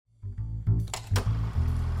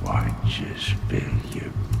Just spill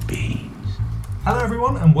your beans. Hello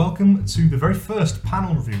everyone and welcome to the very first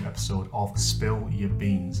panel review episode of Spill Your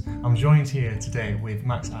Beans. I'm joined here today with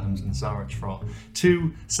Max Adams and Zara Trott,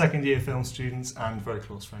 two second year film students and very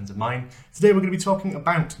close friends of mine. Today we're going to be talking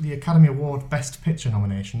about the Academy Award Best Picture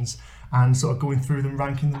nominations and sort of going through them,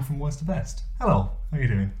 ranking them from worst to best. Hello, how are you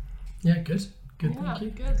doing? Yeah, good. Good, Yeah, thank you.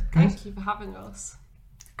 good. Thank you for having us.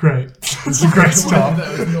 Great. It's a great start.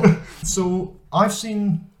 So I've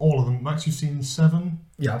seen all of them. Max, you've seen 7?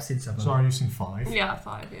 Yeah, I've seen 7. Sorry, you've seen 5. Yeah,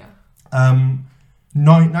 5, yeah.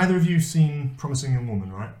 Neither of you have seen Promising Young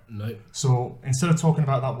Woman, right? No. So instead of talking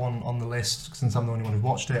about that one on the list, since I'm the only one who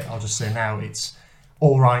watched it, I'll just say now it's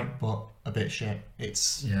all right, but a bit shit.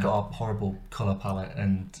 It's got a horrible colour palette,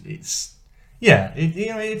 and it's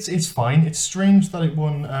fine. It's strange that it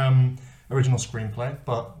won original screenplay,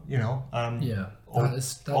 but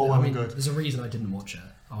all well and good. There's a reason I didn't watch it.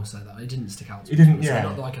 I'll say that it didn't stick out to It me. didn't, So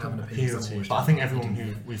not that I can have an opinion. but I think everyone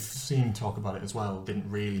who we've seen talk about it as well didn't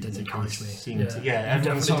encourage me.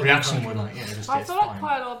 Everyone's sort of reaction were like, I feel like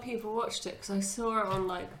quite a lot of people watched it because I saw it on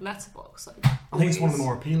Letterboxd. I think it's one of the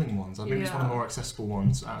more appealing ones. I think it's one of the more accessible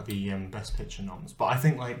ones out of the Best Picture noms. But I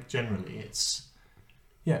think generally it's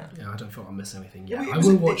Yeah, I don't feel I'm missing anything yet. Yeah, I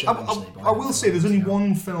will watch it eventually. I will say there's only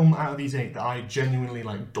one film out of these 8 that I genuinely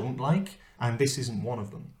don't like, and this isn't one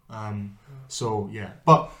of them.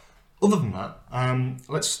 But other than that,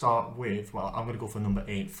 let's start with, I'm going to go for number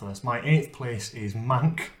 8 first. My 8th place is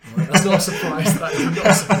Mank. Right, that's not a surprise. That is not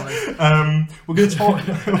a surprise. We're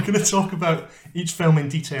going to talk about each film in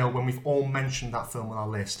detail when we've all mentioned that film on our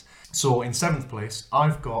list. So in 7th place,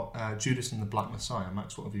 I've got Judas and the Black Messiah.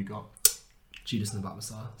 Max, what have you got? Judas and the Black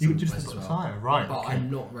Messiah. You got Judas and the Black Messiah, right? But okay.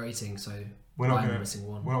 I'm not rating, so we're not I'm missing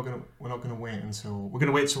one. We're not going to wait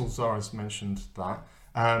until Zara's mentioned that.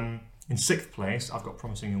 In 6th place, I've got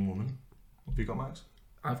Promising Young Woman. What have you got, Max?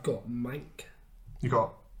 I've got Mank. You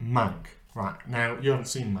got Mank, right? Now you haven't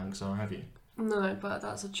seen Mank, Zara, have you? No, but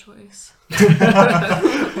that's a choice. We'll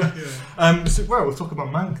talk about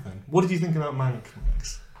Mank then. What did you think about Mank,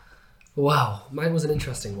 Max? Wow, Mank was an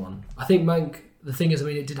interesting one. I think Mank. The thing is,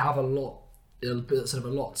 it did have a lot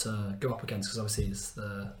to go up against because obviously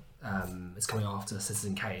it's coming after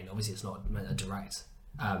Citizen Kane. Obviously, it's not meant a direct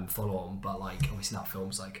follow-on, but obviously that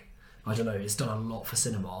film's I don't know, it's done a lot for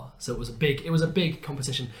cinema. So it was a big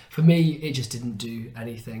competition. For me, it just didn't do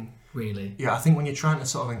anything really. Yeah, I think when you're trying to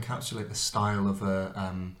sort of encapsulate the style of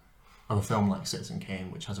a film like Citizen Kane,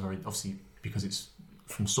 which has a very, obviously because it's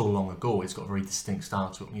from so long ago, it's got a very distinct style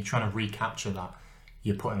to it. When you're trying to recapture that,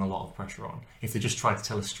 you're putting a lot of pressure on. If they just tried to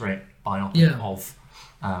tell a straight biopic of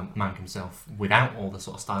Mank himself without all the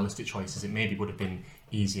sort of stylistic choices, it maybe would have been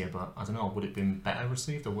easier, but I don't know, would it have been better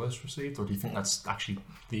received or worse received, or do you think that's actually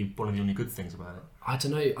one of the only good things about it? I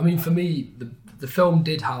don't know. For me, the film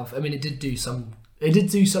did have, it did do some,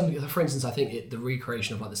 for instance, I think the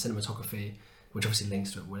recreation of the cinematography, which obviously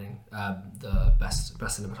links to it winning the best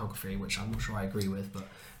cinematography, which I'm not sure I agree with, but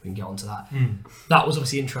we can get onto that. That was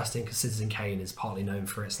obviously interesting because Citizen Kane is partly known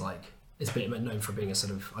for its known for being a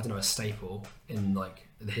sort of, a staple in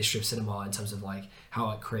the history of cinema in terms of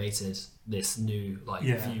how it created this new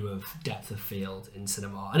view of depth of field in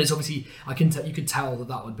cinema. And it's obviously, you could tell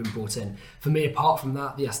that had been brought in. For me, apart from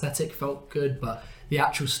that, the aesthetic felt good, but the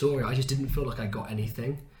actual story, I just didn't feel like I got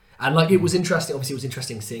anything. And it was interesting. Obviously, it was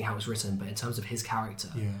interesting seeing how it was written, but in terms of his character,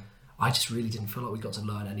 I just really didn't feel like we got to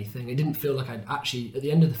learn anything. It didn't feel like I'd actually, at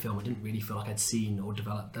the end of the film, I didn't really feel like I'd seen or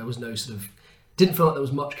developed. There was no didn't feel like there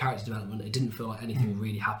was much character development. It didn't feel like anything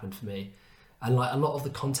really happened for me. And a lot of the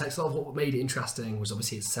context, a lot of what made it interesting was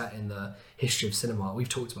obviously it's set in the history of cinema. We've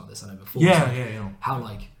talked about this, I know, before. Yeah.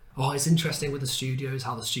 How it's interesting with the studios,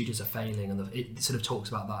 how the studios are failing, and it sort of talks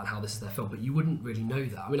about that and how this is their film. But you wouldn't really know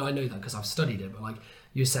that. I know that because I've studied it, but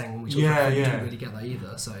you were saying when we talked about it, you didn't really get that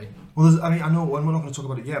either. So I know, and we're not going to talk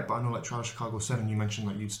about it yet, but I know Trial of Chicago 7, you mentioned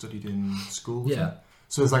that you'd studied in school. Yeah.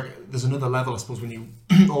 So there's another level, I suppose, when you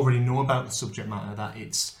already know about the subject matter, that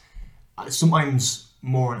it's sometimes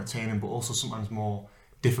more entertaining, but also sometimes more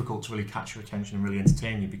difficult to really catch your attention and really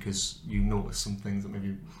entertain you because you notice some things that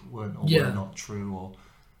maybe weren't or were not true.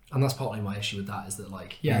 And that's partly my issue with that is that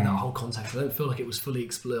that whole context, I don't feel like it was fully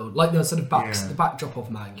explored. The sort of the backdrop of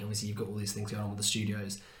Mank, obviously you've got all these things going on with the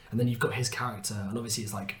studios, and then you've got his character, and obviously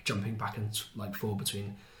it's jumping back and forward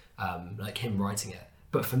between him writing it.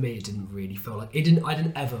 But for me, it didn't really feel I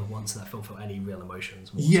didn't ever once in that film feel any real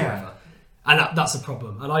emotions whatsoever. Yeah. And that's a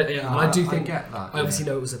problem. And I do think, I get that, I obviously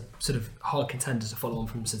know it was a sort of hard contender to follow on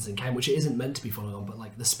from Citizen Kane, which it isn't meant to be following on, but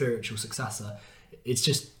the spiritual successor, it's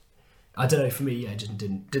just, I don't know, for me, it just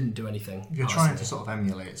didn't do anything. If you're trying to sort of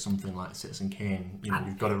emulate something like Citizen Kane,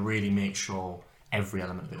 you've got to really make sure every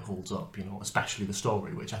element of it holds up, you know, especially the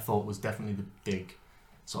story, which I thought was definitely the big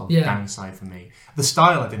sort of Yeah. downside for me. The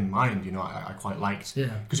style I didn't mind, you know, I quite liked,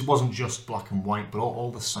 Yeah. because it wasn't just black and white, but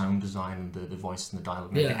all the sound design and the voice and the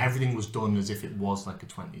dialogue, and Yeah. everything was done as if it was like a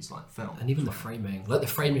 20s like film. And even the framing, like the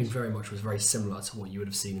framing very much was very similar to what you would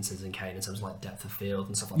have seen in Citizen Kane in terms of like depth of field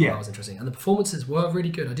and stuff like Yeah. that. Was interesting, and the performances were really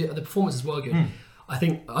good. The performances were good. I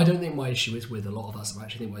don't think my issue is with a lot of that stuff. I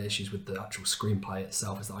actually think my issue is with the actual screenplay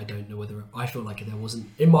itself. Is that I don't know whether I feel like there wasn't,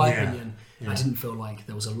 in my Yeah. opinion, Yeah. I didn't feel like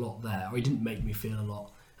there was a lot there, or it didn't make me feel a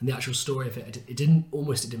lot. And the actual story of it didn't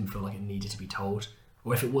feel like it needed to be told,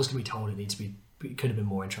 or if it was going to be told, it could have been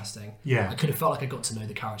more interesting. Yeah. I could have felt like I got to know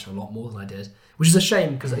the character a lot more than I did, which is a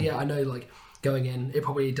shame because I know like going in, it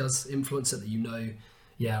probably does influence it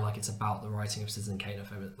that like it's about the writing of Citizen Kane,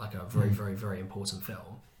 like a very, very, very important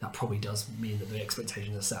film. That probably does mean that the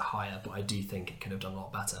expectations are set higher, but I do think it could have done a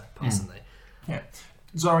lot better personally. Yeah.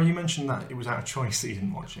 Zara, you mentioned that it was out of choice that you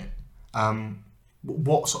didn't watch it.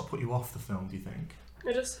 What sort of put you off the film, do you think?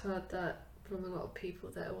 I just heard that from a lot of people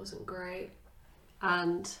that it wasn't great,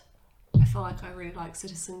 and I feel like I really like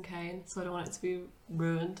Citizen Kane, so I don't want it to be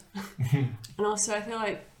ruined. And also, I feel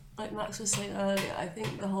like Max was saying earlier, I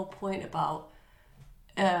think the whole point about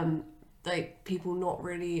like people not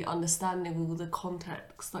really understanding all the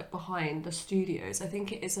context like behind the studios. I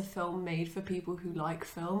think it is a film made for people who like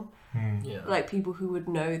film, Yeah. like people who would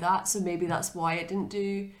know that. So maybe that's why it didn't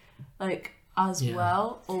do like as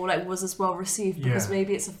well, or like was as well received, because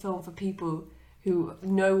maybe it's a film for people who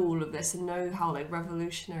know all of this and know how like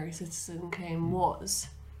revolutionary Citizen Kane was,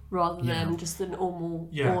 rather than just the normal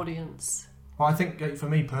audience. Well, I think for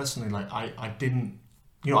me personally, like I didn't,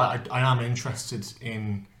 you know, I am interested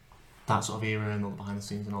in that sort of era and all the behind the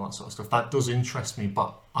scenes and all that sort of stuff. That does interest me,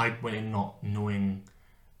 but I went in not knowing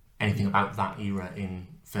anything about that era in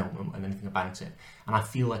film and anything about it. And I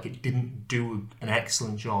feel like it didn't do an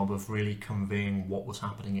excellent job of really conveying what was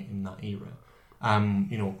happening in that era.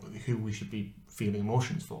 You know, who we should be feeling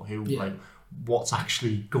emotions for, like what's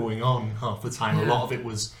actually going on half the time. A lot of it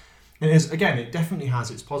was, again, it definitely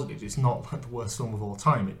has its positives. It's not like the worst film of all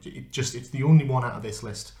time. It's the only one out of this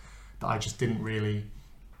list that I just didn't really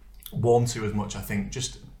warm to as much. I think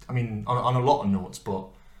on a lot of notes, but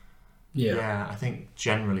I think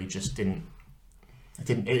generally just didn't.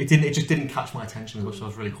 It just didn't catch my attention as much as I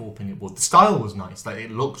was really hoping it would. The style was nice, like it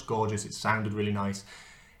looked gorgeous, it sounded really nice.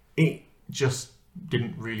 It just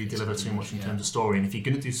didn't really deliver too much in terms of story. And if you're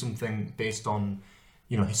going to do something based on,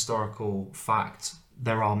 you know, historical fact,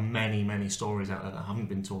 there are many, many stories out there that haven't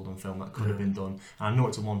been told on film that could have been done. And I know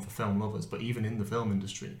it's a one for film lovers, but even in the film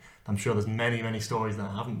industry, I'm sure there's many, many stories that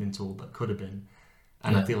haven't been told that could have been.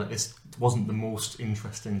 And I feel like this wasn't the most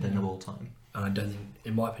interesting thing of all time. And I don't think,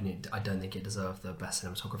 in my opinion, it deserved the best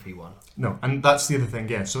cinematography one. No, and that's the other thing,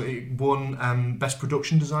 yeah. So it won Best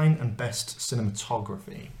Production Design and Best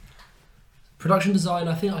Cinematography. Production design,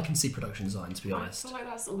 I think I can see production design, to be honest. I feel like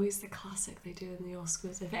that's always the classic they do in the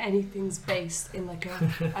Oscars. If anything's based in like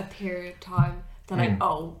a period of time, then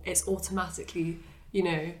like, it's automatically, you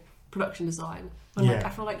know, production design. But like, I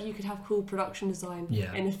feel like you could have cool production design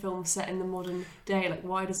in a film set in the modern day. Like,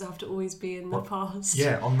 why does it have to always be in the past?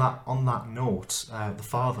 Yeah, on that note, The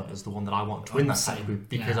Father is the one that I want to win that category,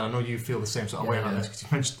 because I know you feel the same sort of way about this, because you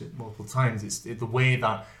mentioned it multiple times. It's the way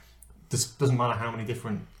that this doesn't matter how many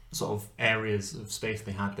different sort of areas of space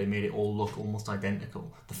they had, they made it all look almost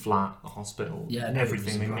identical. The flat, the hospital,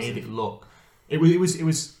 everything. They made it look. It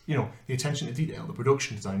was you know, the attention to detail, the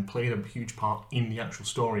production design played a huge part in the actual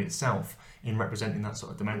story itself in representing that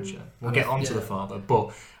sort of dementia. We'll get onto The Father,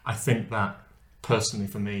 but I think that personally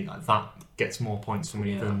for me, like, that gets more points for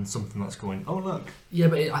me than something that's going, oh look. Yeah,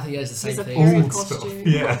 but I think it's the same thing. Old stuff.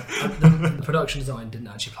 Yeah. The production design didn't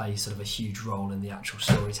actually play sort of a huge role in the actual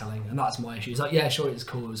storytelling, and that's my issue. It's like, yeah, sure, it's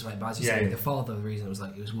cool, it was great, but as you say, The Father, the reason it was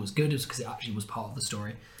like it was good is because it actually was part of the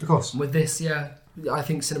story. Of course. And with this, I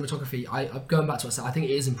think cinematography. I'm going back to what I said. I think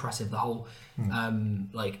it is impressive. The whole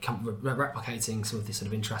replicating some of this sort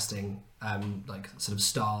of interesting like sort of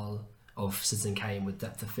style of Citizen Kane with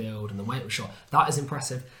depth of field and the way it was shot. That is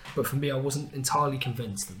impressive. But for me, I wasn't entirely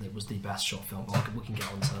convinced that it was the best shot film. We can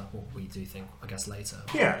get on to what we do think, I guess, later.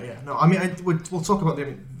 Yeah. No, I mean, we'll talk about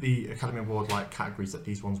the Academy Award like categories that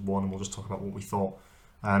these ones won, and we'll just talk about what we thought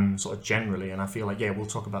sort of generally. And I feel like we'll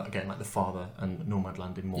talk about again like The Father and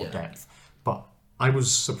Nomadland in more depth. But I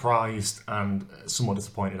was surprised and somewhat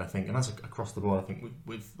disappointed, I think, and that's across the board. I think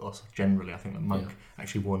with us generally, I think that Monk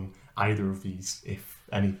actually won either of these, if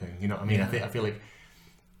anything. You know what I mean? I feel like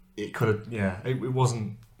it could have. Yeah, it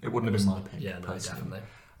wouldn't have been my pick. Yeah, no, personally.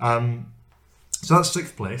 Definitely. So that's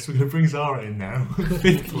 6th place. We're going to bring Zara in now. 5th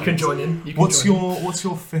place. You can join in. What's your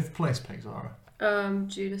 5th place pick, Zara?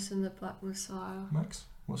 Judas and the Black Messiah. Max,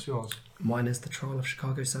 what's yours? Mine is The Trial of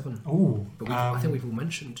Chicago 7. Oh, But I think we've all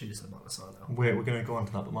mentioned Judas and the Black Messiah now. we're going to go on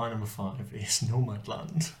to that, but my number 5 is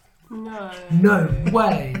Nomadland. No. No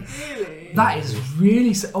way. Really? That is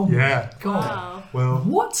really... Oh Yeah. my God. Wow. Well,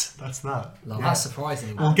 What? that's that. No, Yeah. that's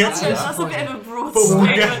surprising. We'll get to That's that. a bit of a broad But we'll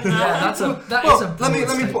statement. get- there. Yeah, that is a Let broad me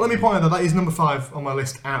statement. point out that is number 5 on my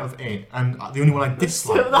list out of 8, and the only one I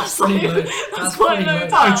dislike. That's Pretty like low. that's That's quite pretty low low.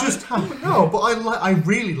 down. I just haven't. No, but I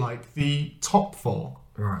really like the top 4.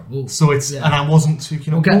 Right, well... So it's Yeah. and I wasn't too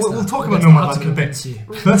keen. We'll get to We'll that. talk We'll about get to how to Nomadland in a bit. convince you.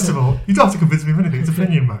 First of all, you don't have to convince me of anything. It's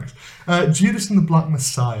opinion, Max. Judas and the Black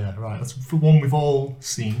Messiah. Right, that's the one we've all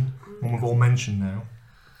seen, one we've all mentioned now.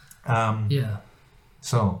 Yeah.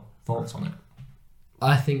 So thoughts on it?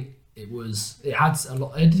 I think it had a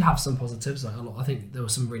lot. It did have some positives. Like a lot. I think there were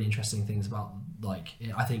some really interesting things about.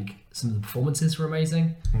 I think some of the performances were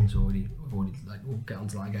amazing. So we've already we'll get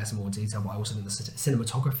onto that I guess in more detail. But I also think the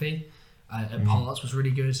cinematography at parts was really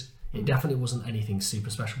good. It definitely wasn't anything super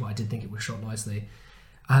special, but I did think it was shot nicely.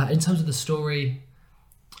 In terms of the story,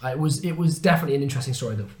 it was definitely an interesting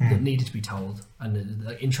story that needed to be told, and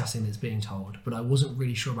interesting that it's being told. But I wasn't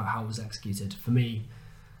really sure about how it was executed. For me,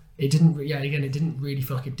 it didn't. It didn't really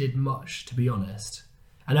feel like it did much, to be honest.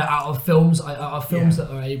 And out of films that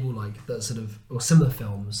are able that sort of or similar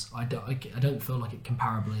films, I don't feel like it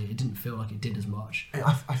comparably. It didn't feel like it did as much.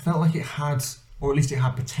 I felt like it had, or at least it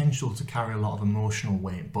had potential to carry a lot of emotional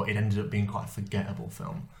weight, but it ended up being quite a forgettable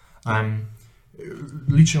film.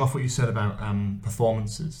 Leeching off what you said about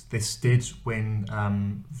performances, this did win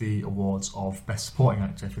the awards of Best Supporting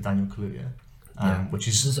Actor for Daniel Kaluuya. Which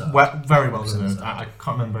is Deserved. very well deserved. Deserved. I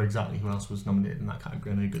can't remember exactly who else was nominated in that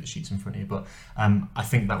category. I know you've got the sheets in front of you, but I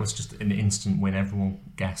think that was just an instant win. Everyone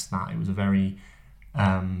guessed that. It was a very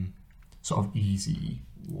sort of easy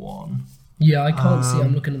one. Yeah, I can't see.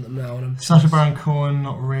 I'm looking at them now, and I'm Sacha Baron Cohen,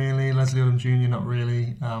 not really. Leslie Odom Jr., not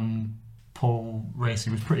really. Paul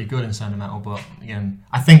Raci was pretty good in Sound of Metal, but again,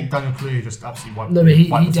 I think Daniel Kaluuya just absolutely wiped No, but he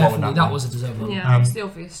wiped the floor with definitely that one. was a deserved one. Yeah, it's the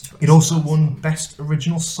obvious choice. It also won Best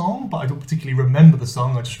Original Song, but I don't particularly remember the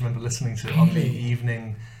song. I just remember listening to it on the Really?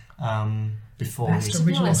 evening before. Best the- To be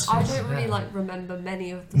original honest, I song. don't really Yeah. remember many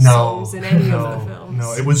of the songs in any of the films.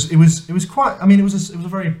 No, it was quite. I mean, it was a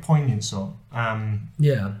very poignant song.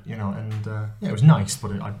 Yeah. You know, and it was nice.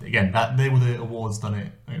 But again, that they were the awards that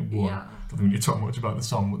it won. Yeah. I don't think you talk much about the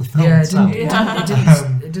song, but the film Yeah, itself.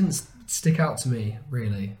 it didn't stick out to me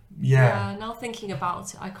really. Yeah. Now thinking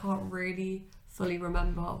about it, I can't really fully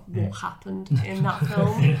remember what happened in that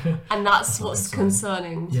film, and that's what's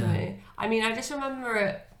concerning to Yeah. me. I mean, I just remember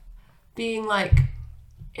it being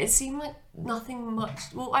it seemed like nothing much.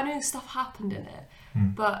 Well, I know stuff happened in it,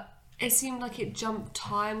 but it seemed like it jumped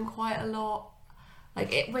time quite a lot.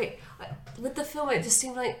 With the film, it just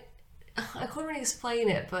seemed like I can't really explain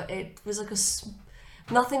it, but it was like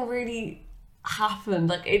nothing really happened.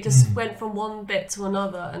 Like it just went from one bit to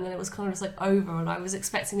another, and then it was kind of just over. And I was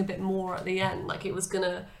expecting a bit more at the end, like it was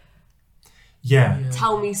gonna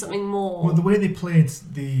tell me something more. Well, the way they played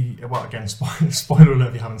again, spoiler alert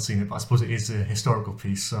if you haven't seen it, but I suppose it is a historical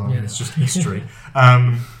piece, so it's just history.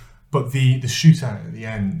 But the shootout at the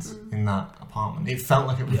end in that apartment, it felt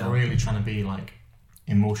like it was really trying to be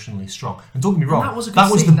emotionally strong. And don't get me wrong, that was a good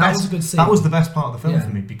that was scene. the That best. was a good scene. That was the best part of the film Yeah. for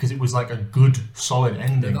me because it was like a good, solid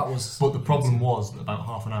ending. that was- but the problem was that about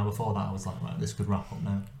half an hour before that, I was like, right, this could wrap up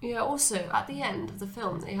now. Yeah. Also, at the end of the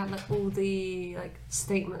film, they had all the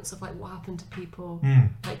statements of what happened to people,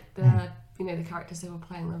 the characters they were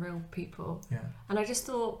playing, the real people. Yeah. And I just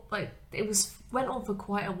thought it went on for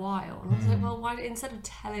quite a while, and I was like, well, why instead of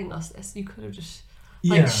telling us this, you could have just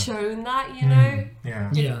shown that, you know? Yeah.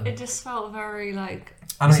 Yeah. It just felt very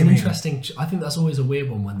I know It's what an you mean. interesting. I think that's always a weird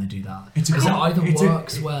one when they do that. It's a Because it com- either it's a-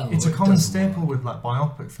 works well. It's or a it common doesn't staple work. with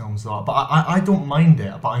biopic films, though. But I don't mind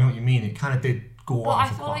it. But I know what you mean. It kind of did go But on I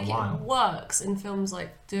for feel quite like a while. it works in films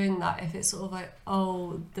doing that if it's sort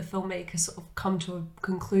of the filmmaker sort of come to a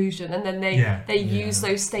conclusion and then they use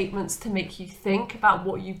those statements to make you think about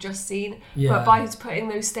what you've just seen. Yeah. But by putting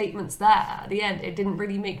those statements there at the end, it didn't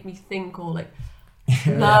really make me think or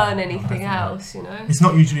learn anything else, you know? It's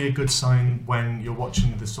not usually a good sign when you're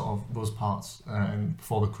watching the sort of those parts and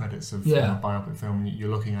before the credits of a biopic film. You're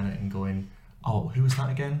looking at it and going, "Oh, who was that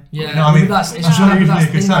again?" Yeah, you know what I mean, that's it's not usually that's a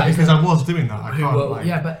the good thing, sign that because I was doing that. I Who can't.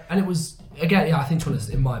 were- and it was again. I think, to be honest,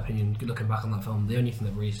 in my opinion, looking back on that film, the only thing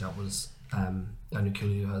that really stood out was Daniel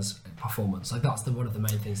Kaluuya's performance. That's one of the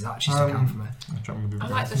main things that actually stuck out for me. I'm trying to remember I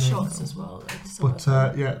like the name. shots as well. Some of But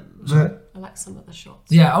them. I like some of the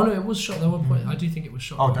shots. Yeah, oh no, it was shot. There were point. I do think it was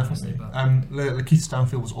shot. Oh, quite definitely. nicely, but Lakeith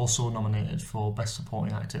Stanfield was also nominated for Best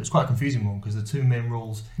Supporting Actor. It was quite a confusing one because the two main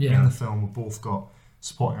roles Yeah. in the film were both got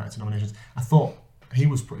Supporting Actor nominations. I thought he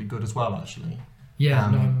was pretty good as well, actually.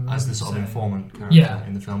 yeah, As the sort of so- informant character Yeah.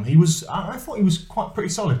 in the film, he was. I thought he was pretty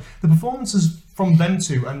solid. The performances from them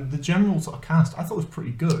two and the general sort of cast, I thought was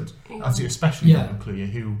pretty good. Yeah. Obviously, especially Yeah. Daniel Kaluuya,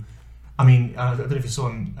 who, I mean, I don't know if you saw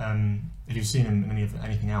him, if you've seen him in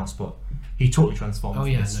anything else, but he totally transformed Oh, for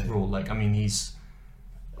yeah, this no. role. Like, I mean, he's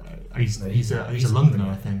No, he's a he's Londoner,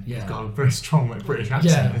 I brilliant. think. Yeah. He's got a very strong British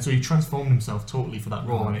accent, Yeah. and so he transformed himself totally for that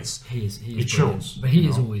role, and it's he is it brilliant. shows, But he you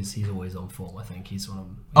is know. he's always on form. I think he's one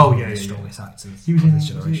of the strongest actors he was of in this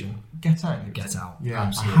generation. Get Out. Get Out. Yeah,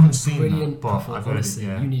 Absolutely. I haven't seen Brilliant that, but performance. I've heard Honestly, it.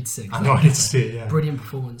 Yeah. you need to see it. I know I need to see it. Yeah. Brilliant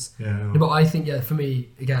performance. Yeah. No, but I think, for me,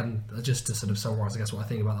 again, just to sort of summarise, I guess what I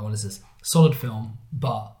think about that one is this solid film,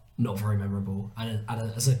 but not very memorable. And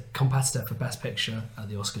as a competitor for Best Picture at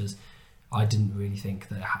the Oscars, I didn't really think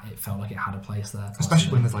that it felt like it had a place there.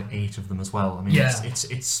 Especially when there's like 8 of them as well. I mean, Yeah.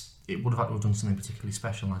 it would have had to have done something particularly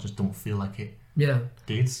special, and I just don't feel like it Yeah.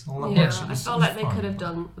 did all that Yeah, much. It I was- felt it was like they fine. could have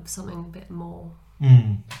done something a bit more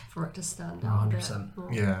for it to stand out. 100%. A bit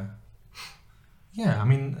more. Yeah. Yeah, I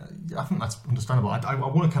mean, I think that's understandable. I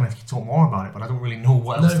want to kind of talk more about it, but I don't really know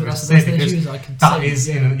what else No, to but say that's the because issue is I could that say, is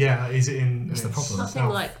in. Yeah, is it in? That's the it's problem. Nothing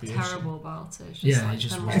itself like the issue. terrible about it. It's just Yeah, like it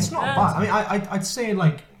just them wasn't- It's not like, bad. I mean, I'd say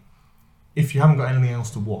like if you haven't got anything else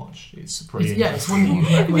to watch, it's pretty. It's one that you If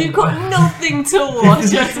recommend. you've got nothing to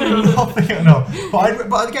watch, no,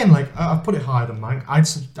 but again, like I've put it higher than Mank. I'd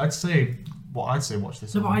say watch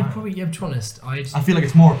this. No, but over I'd Mank. probably, to be honest, I feel like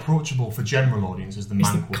it's more approachable for general audiences than it's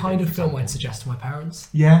Mank the would kind be, of for film example. I'd suggest to my parents.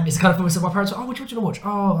 Yeah, It's the kind of film I said, my parents are, what do you want to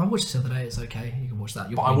watch? Oh, I watched this the other day, it's okay, you can watch that.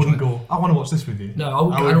 You'll but I enjoy wouldn't it. go. I want to watch this with you. No, I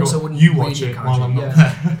would, I would and go, also wouldn't you really watch it encourage while I'm not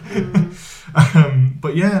yeah. there.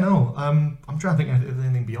 But yeah, no. I'm trying to think if there's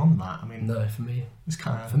anything beyond that. I mean, No, for me. it's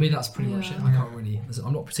kind For of. me, that's pretty much it. I Yeah. can't really,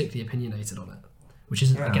 I'm not particularly opinionated on it, which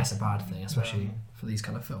isn't, I Yeah. guess, a bad thing, especially for these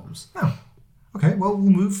kind of films. Okay, well, we'll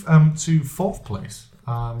move to 4th place.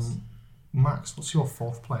 Max, what's your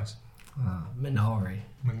 4th place? Minari.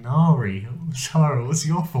 Minari. Sarah, what's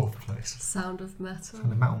your 4th place? Sound of Metal.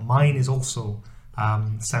 Sound of Metal. Mine is also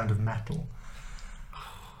Sound of Metal.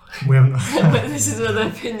 We haven't. But this is where the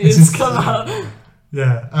opinions come out.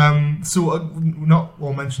 Yeah. So we're not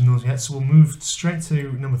all mentioned those yet. So we'll move straight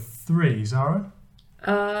to number 3. Zara.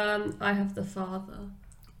 I have The Father.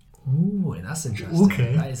 Ooh, that's interesting.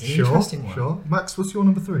 Okay. That is an Sure. interesting one. Sure. Max, what's your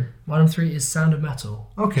number 3? My number 3 is Sound of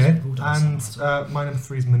Metal. Okay. We've all done And Sound of Metal. my number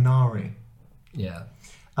 3 is Minari. Yeah.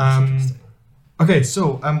 That's interesting. Okay,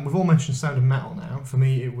 so we've all mentioned Sound of Metal now. For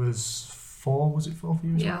me, it was 4. Was it 4 for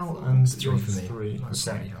you as Yeah, well? 4. And It's 3 yours for was me. 3. That's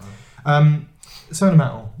Okay. slightly higher. Sound of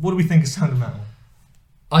Metal. What do we think of Sound of Metal?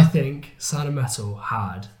 I think Sound of Metal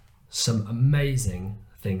had some amazing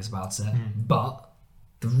things about it, but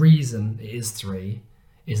the reason it is 3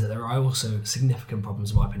 is that there are also significant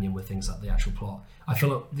problems, in my opinion, with things like the actual plot. I feel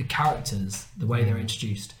like the characters, the way they're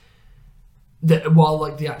introduced, that while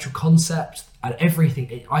like the actual concept and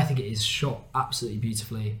everything, I think it is shot absolutely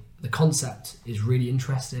beautifully. The concept is really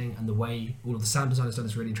interesting, and the way all of the sound design is done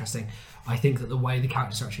is really interesting. I think that the way the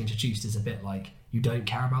characters are actually introduced is a bit like you don't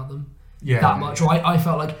care about them that much. Or I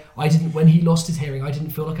felt like I didn't, when he lost his hearing, I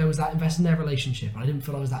didn't feel like I was that invested in their relationship. I didn't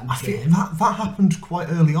feel I was that I invested in think him. that happened quite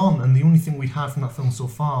early on, and the only thing we'd had from that film so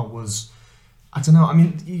far was, I don't know. I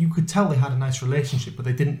mean, you could tell they had a nice relationship, but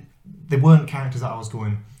they weren't characters that I was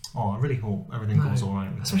going, oh, I really hope everything No. goes all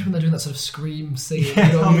right. with Especially them. when they're doing that sort of scream scene. Yeah,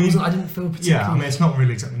 you know, I mean- I didn't feel particularly. Yeah, I mean, it's not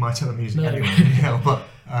really exactly my type of music No. anyway, you know, but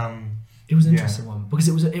It was an Yeah. interesting one because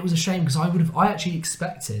it was a shame because I actually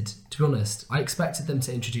expected, to be honest, I expected them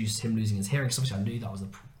to introduce him losing his hearing because obviously I knew that was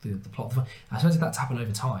the plot. I expected that to happen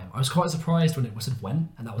over time. I was quite surprised when it sort of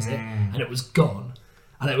went and that was it, and it was gone,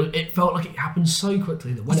 and it felt like it happened so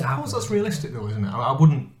quickly that when it I happened, suppose that's realistic though, isn't it? I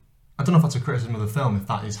don't know if that's a criticism of the film if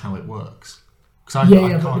that is how it works. but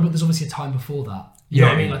there's obviously a time before that. You know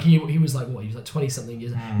what I mean? Yeah. Like he was like what? He was like 20 something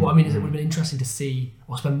years. What I mean is it would have been interesting to see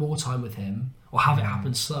or spend more time with him or have it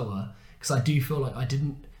happen slower because I do feel like I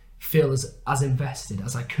didn't feel as invested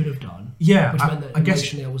as I could have done. Yeah, which I- meant that I guess-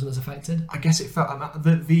 emotionally I wasn't as affected. I guess it felt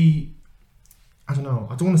the I don't know.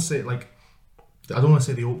 I don't want to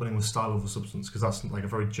say the opening was style over substance because that's like a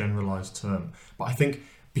very generalized term. But I think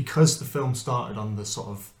because the film started on the sort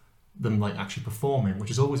of them like actually performing, which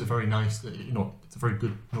is always a very nice, it's a very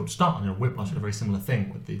good note to start on. Whiplash had a very similar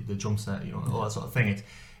thing with the drum set, all that sort of thing.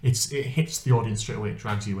 It hits the audience straight away. It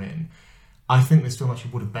drags you in. I think this film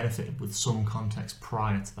actually would have benefited with some context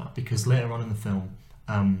prior to that because later on in the film,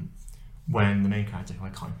 when the main character, who I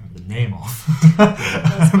can't remember the name of,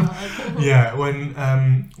 That's bad. yeah,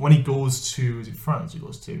 when he goes to, is it France? He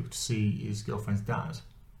goes to see his girlfriend's dad.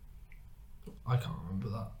 I can't remember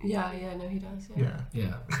that. Yeah, no, he does. Yeah.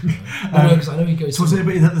 Yeah. Yeah. Because I know he goes. So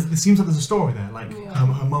it seems like there's a story there. Like Yeah.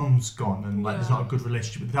 her mum's gone, and like there's Yeah. not a good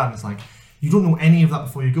relationship with the dad. And it's like you don't know any of that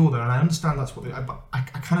before you go there. And I understand that's what. But I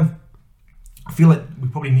kind of I feel like we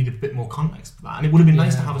probably need a bit more context for that. And it would have been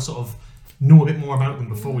nice to have a sort of know a bit more about them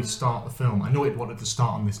before we start the film. I know it wanted to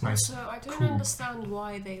start on this nice. So I don't cool. understand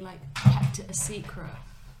why they like kept it a secret.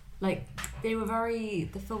 Like the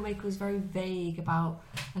filmmaker was very vague about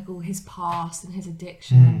like all his past and his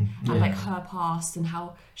addiction and like her past and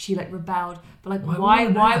how she like rebelled. But like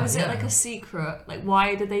why was it like a secret? Like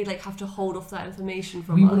why did they like have to hold off that information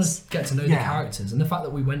from we us? want to get to know the characters, and the fact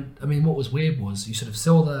that we went. I mean, what was weird was you sort of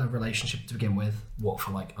saw the relationship to begin with. What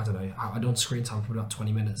for like I don't know. I don't screen time for about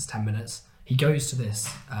 20 minutes, 10 minutes. He goes to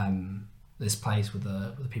this this place with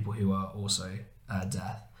the people who are also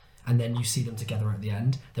deaf. And then you see them together at the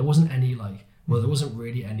end. There wasn't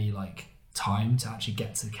really any like time to actually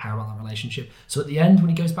get to care about that relationship. So at the end, when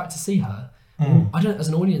he goes back to see her, as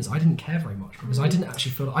an audience, I didn't care very much because I didn't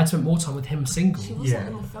actually feel I'd spent more time with him single. She wasn't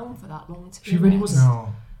in the film for that long. She really wasn't.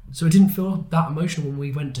 No. So it didn't feel that emotional when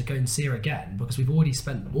we went to go and see her again because we've already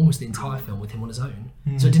spent almost the entire film with him on his own.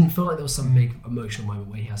 So it didn't feel like there was some big emotional moment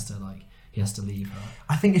where he has to leave her.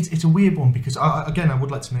 I think it's a weird one because I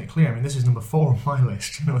would like to make it clear. I mean, this is number 4 on my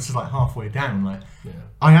list. You know, this is like halfway down. Like,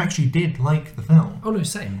 I actually did like the film. Oh no,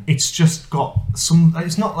 same. It's just got some.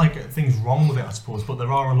 It's not like things wrong with it, I suppose, but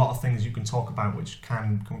there are a lot of things you can talk about which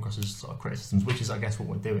can come across as sort of criticisms, which is, I guess, what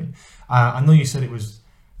we're doing. I know you said it was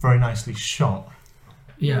very nicely shot.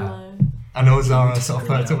 Yeah. I know Zara sort of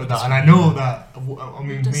perked up with that, and I know that. I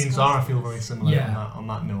mean, me and Zara feel very similar on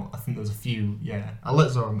that note. I think there's a few. I'll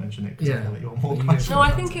let Zara mention it because I feel like you're more passionate. No,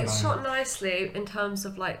 I think it's shot nicely in terms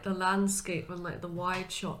of like the landscape and like the wide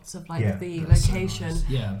shots of like the location. So nice.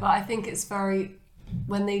 Yeah. But I think it's very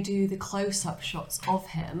when they do the close-up shots of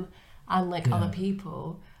him and like other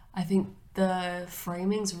people. I think the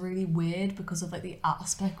framing's really weird because of like the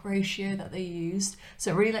aspect ratio that they used.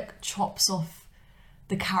 So it really like chops off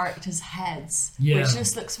the characters' heads, which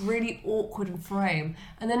just looks really awkward in frame.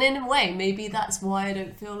 And then in a way, maybe that's why I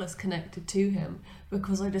don't feel as connected to him,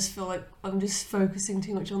 because I just feel like I'm just focusing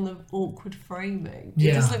too much on the awkward framing.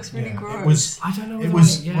 It just looks really gross. I don't know. It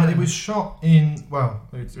was shot in it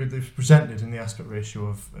was presented in the aspect ratio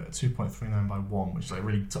of 2.39 by 1, which is like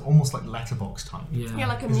really almost like letterbox type. Yeah,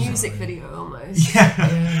 like a music video almost.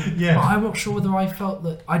 Yeah. But I'm not sure whether I felt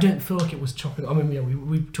that. I don't feel like it was chopping. I mean,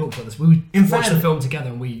 we talked about this. We watched the film together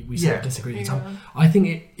and we sort of disagreed at the time. I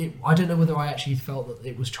think it. I don't know whether I actually felt that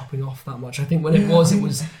it was chopping off that much. I think when it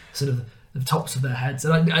was sort of the tops of their heads,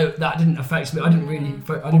 and that didn't affect me. I didn't really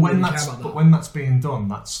care about that. But when that's being done,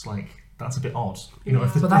 that's a bit odd. You know,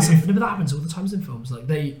 but that happens all the times in films. Like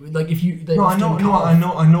I know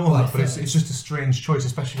that, but it's just a strange choice,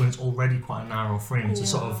 especially when it's already quite a narrow frame to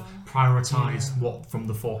sort of prioritise what from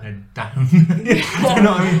the forehead down. You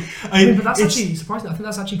know what I mean? But that's actually surprising. I think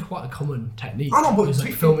that's actually quite a common technique. I know, but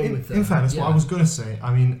filming with in fairness, what I was going to say,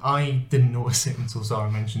 I mean, I didn't notice it until Zara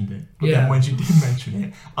mentioned it. But then when she did mention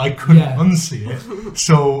it, I couldn't unsee it.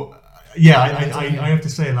 So. I have to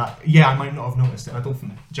say that. I might not have noticed it. I don't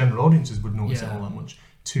think general audiences would notice it all that much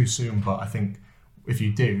too soon. But I think if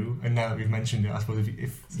you do, and now that we've mentioned it, I suppose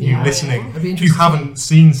if you're listening, if you haven't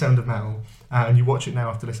seen Sound of Metal and you watch it now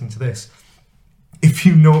after listening to this, if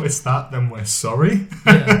you notice that, then we're sorry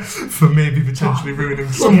for maybe potentially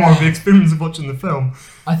ruining some more of the experience of watching the film.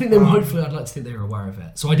 I think they were. Hopefully, I'd like to think they were aware of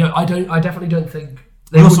it. So I definitely don't think.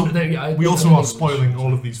 We also are spoiling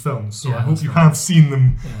all of these films, so I hope you have seen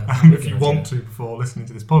them if you want to before listening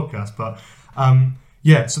to this podcast. But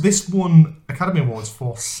so this won Academy Awards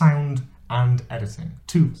for sound and editing.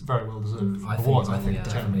 2 very well deserved awards, I think.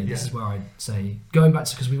 Definitely. This is where I'd say, going back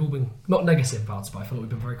to, because we've all been, not negative about it, but I feel like we've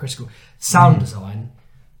been very critical. Sound design,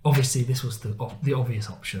 obviously this was the obvious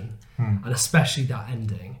option, and especially that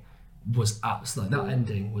ending. That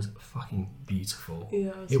ending was fucking beautiful.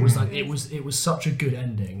 It was such a good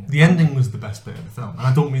ending. The ending was the best bit of the film, and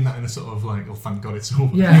I don't mean that in a sort of like, oh thank God it's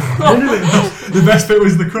over. The best bit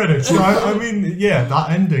was the credits. I mean, that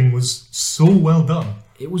ending was so well done.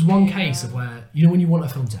 It was one case of where, you know, when you want a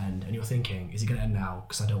film to end and you're thinking, is it going to end now?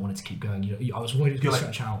 Because I don't want it to keep going. You know, I was worried it was going to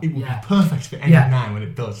stretch out. It would be perfect if it ended now, and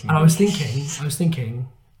it does. And I was thinking,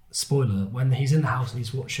 spoiler, when he's in the house and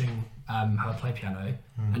he's watching her play piano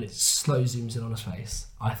and it slow zooms in on his face,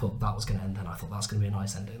 I thought that was going to end then. I thought that's going to be a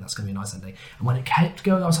nice ending. And when it kept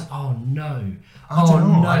going, I was like, oh no. I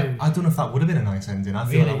don't know. I don't know if that would have been a nice ending. I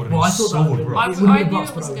feel that would have been so abrupt. I knew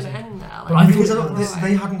it was going to end there. But I Because thought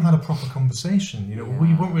they hadn't had a proper conversation. You know,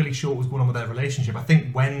 we weren't really sure what was going on with their relationship. I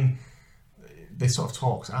think when they sort of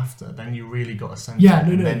talks after, then you really got a sense.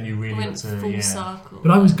 And then you really got to full circle.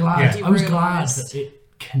 But I was glad. Yeah. I was glad that it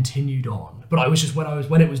continued on. But I was just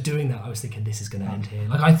when it was doing that, I was thinking this is going to end here.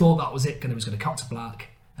 Like I thought that was it. It was going to cut to black,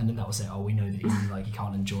 and then that was it. Oh, we know that he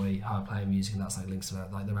can't enjoy her playing music, and that's like links to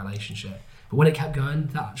the relationship. But when it kept going,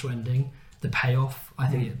 that actual ending, the payoff, I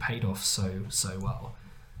think it paid off so well.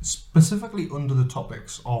 Specifically under the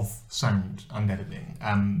topics of sound and editing,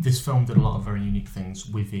 this film did a lot of very unique things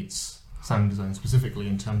with its sound design, specifically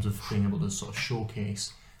in terms of being able to sort of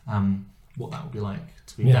showcase what that would be like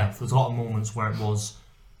to be deaf. There's a lot of moments where it was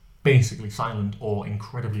basically silent or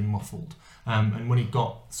incredibly muffled. And when he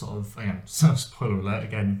got sort of, again, spoiler alert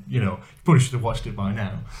again, you know, you probably should have watched it by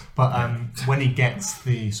now. But when he gets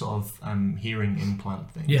the sort of hearing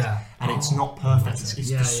implant thing, and it's not perfect, it's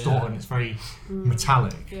distorted, it's very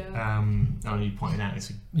metallic. I know you pointed out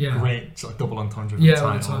it's a great sort of double entendre of the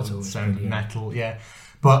title, sound metal,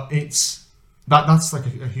 But it's that's like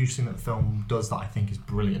a huge thing that the film does that I think is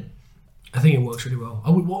brilliant. I think it works really well.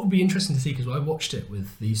 What would be interesting to see, because I watched it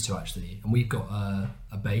with these two actually, and we've got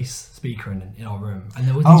a bass speaker in our room, and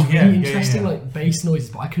there were these really interesting like bass noises,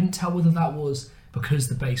 but I couldn't tell whether that was because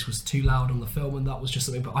the bass was too loud on the film and that was just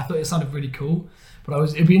something. But I thought it sounded really cool. But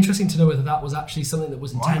it'd be interesting to know whether that was actually something that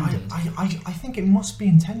was intended. I think it must be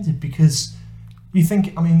intended, because you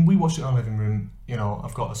think, I mean, we watched it in our living room. You know,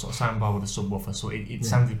 I've got a sort of soundbar with a subwoofer, so it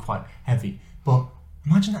sounded quite heavy, but.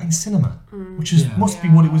 Imagine that in cinema, which must be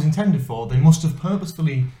what it was intended for. They must have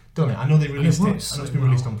purposefully done it. I know they released it. I know it's been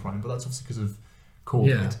released on Prime, but that's obviously because of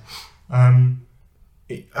COVID. I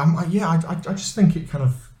just think it kind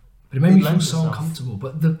of. But it made me feel so uncomfortable.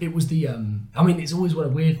 But it was the. I mean, it's always one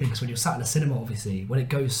of the weird things when you're sat in a cinema. Obviously, when it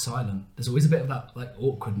goes silent, there's always a bit of that like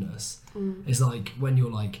awkwardness. It's like when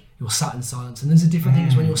you're sat in silence, and there's a different thing.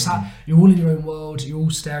 Is when you're all in your own world, you're all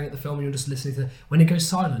staring at the film, and you're just listening to. When it goes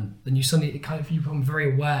silent, then you become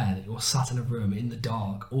very aware that you're sat in a room in the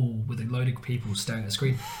dark, all with a load of people staring at the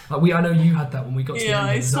screen. Like I know you had that when we got to the end.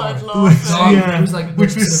 I started laughing. It was like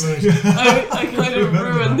I kind of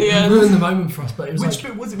ruined the end. Ruined the moment for us, but it was. Which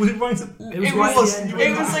bit was it? Was it right?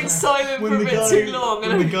 It was like silent for a bit too long.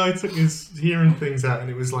 When the guy took his hearing things out, and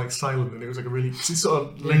it was like silent, and it was like it sort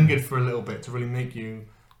of lingered for a little bit to really make you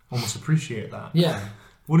almost appreciate that. Yeah.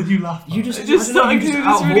 What did you laugh at? You just started doing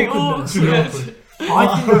this really awkward.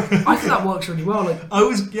 I think that works really well. Like I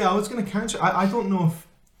was going to counter. I don't know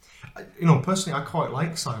if personally I quite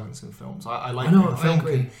like silence in films. I like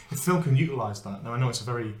if film can utilise that. Now I know it's a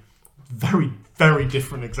very, very, very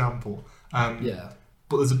different example.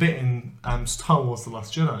 But there's a bit in Star Wars: The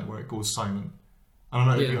Last Jedi where it goes silent. I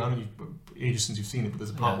don't know. I know ages since you've seen it, but there's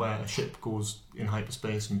a part where a ship goes in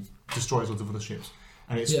hyperspace and destroys loads of other ships,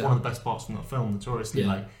 and it's one of the best parts from that film. Notoriously,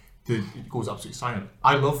 it goes absolutely silent.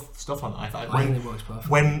 I love stuff like that. I think it works perfectly.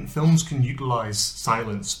 When films can utilise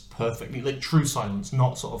silence perfectly, like true silence,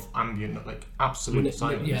 not sort of ambient, like absolute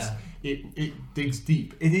silence. It digs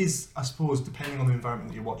deep. It is, I suppose, depending on the environment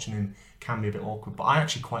that you're watching in, can be a bit awkward, but I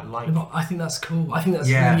actually quite like it. I think that's cool. I think that's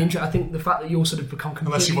really interesting. I think the fact that you all sort of become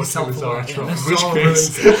completely self-aware. Unless you watch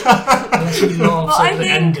unless you laugh at the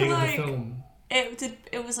ending of the film.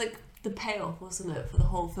 It was like the payoff, wasn't it, for the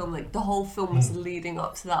whole film? Like the whole film was leading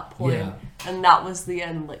up to that point, and that was the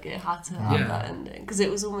end. Like it had to have that ending, because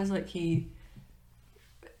it was almost like he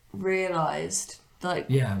realised, like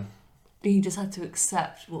he just had to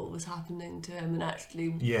accept what was happening to him, and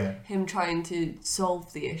actually him trying to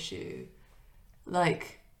solve the issue,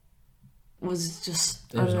 like, was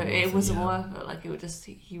just, it wasn't worth it. Like, it would just,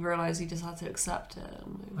 he realised he just had to accept it.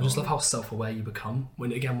 I just love how self-aware you become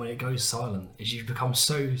when it goes silent, is you become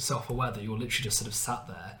so self-aware that you're literally just sort of sat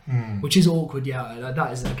there, which is awkward. I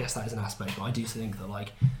guess that is an aspect, but I do think that,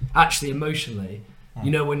 like, actually emotionally, you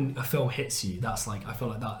know, when a film hits you, that's like, I feel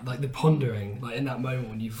like that, like the pondering, like in that moment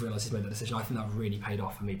when you've realised he's made that decision, I think that really paid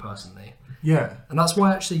off for me personally. Yeah. And that's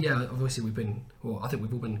why actually, obviously I think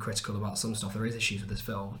we've all been critical about some stuff. There is issues with this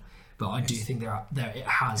film, but I do think it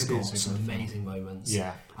has got some amazing moments.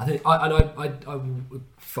 Yeah. I think, I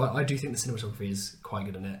do think the cinematography is quite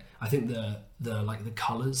good in it. I think the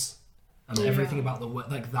colours and everything about the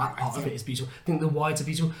like that part of it is beautiful. I think the whites are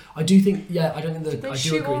beautiful. I do think, I don't think that I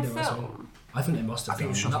do agree there as well. I think they must have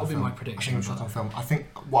done. That would be my prediction. I think it was shot on film. I think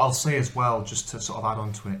what I'll say as well, just to sort of add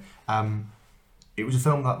on to it, it was a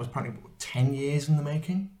film that was apparently 10 years in the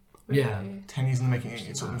making. Really. Yeah. 10 years in the making,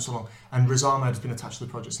 it took them so long. And Riz Ahmed has been attached to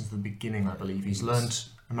the project since the beginning, I believe. He's learned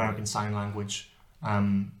American Sign Language,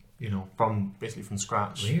 from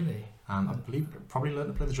scratch. Really? I believe probably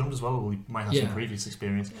learned to play the drums as well, or he might have Yeah. some previous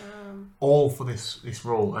experience. All for this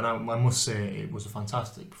role, and I must say it was a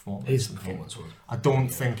fantastic performance. His performance was. I don't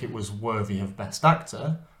think it was worthy of Best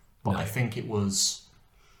Actor, but No. I think it was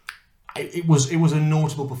a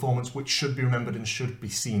notable performance which should be remembered and should be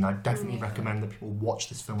seen. I definitely recommend that people watch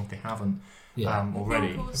this film if they haven't already. I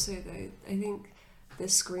think also though, I think the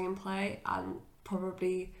screenplay and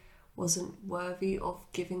probably wasn't worthy of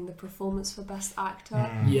giving the performance for Best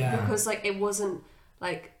Actor. Yeah. Because it wasn't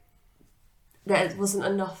there wasn't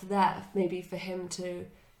enough there maybe for him to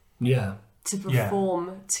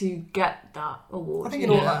perform to get that award. I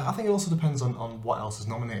think it also depends on what else is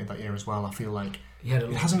nominated that year as well. I feel like He had a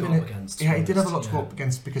lot to go up against. Yeah, he did have a lot to go up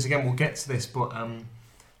against because again we'll get to this, but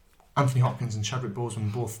Anthony Hopkins and Chadwick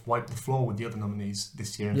Boseman both wiped the floor with the other nominees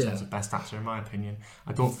this year in terms of Best Actor, in my opinion.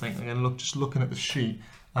 I don't think, again, just looking at the sheet,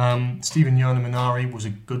 Stephen Yeun and Minari was a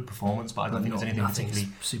good performance, but I don't think there's anything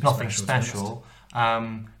particularly special.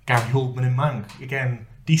 Gary Oldman in Mank, again,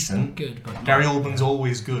 decent. Good, but Gary Oldman's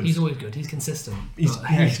always good. He's always good. He's consistent. He's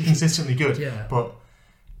consistently good. Yeah. But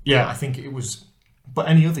yeah, I think it was. But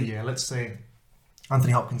any other year, let's say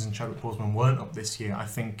Anthony Hopkins and Chadwick Boseman weren't up this year, I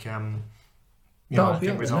think. I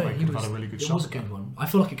think Riz Ahmed could have had a really good shot. It was a good one. I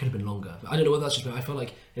feel like it could have been longer. I don't know whether that's just me. I feel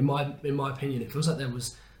like, in my opinion, it feels like there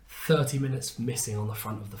was 30 minutes missing on the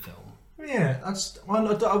front of the film. Yeah,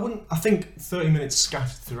 I wouldn't. I think 30 minutes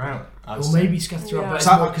scattered throughout. Maybe scattered throughout.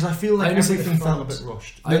 Because I feel like everything felt a bit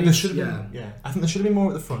rushed. There should have been. I think there should have been more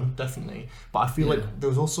at the front, definitely. But I feel like there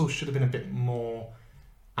was also should have been a bit more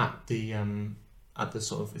at the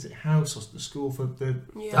sort of, is it house or the school for the...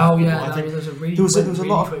 Yeah. Oh yeah, I think there was a really... There was a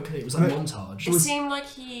lot of... Quickly. It was like montage. It seemed like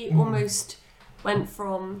he almost went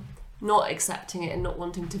from not accepting it and not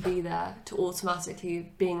wanting to be there to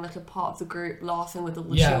automatically being like a part of the group, laughing with all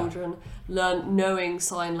the children, knowing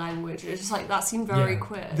sign language. It's just like, that seemed very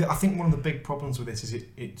quick. I think one of the big problems with this is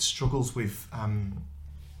it struggles with...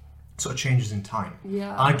 sort of changes in time.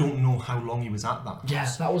 Yeah. I don't know how long he was at that. Yeah,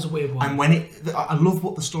 that was a weird one. And I love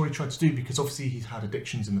what the story tried to do, because obviously he's had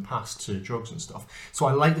addictions in the past to drugs and stuff. So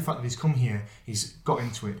I like the fact that he's come here, he's got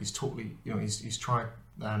into it, he's totally, he's tried,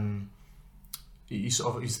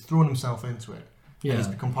 he's thrown himself into it. Yeah. And he's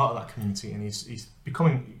become part of that community, and he's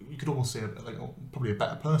becoming, you could almost say, probably a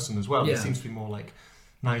better person as well. Yeah. He seems to be more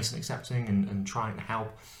nice and accepting and trying to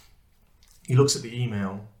help. He looks at the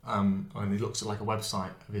email, and he looks at a website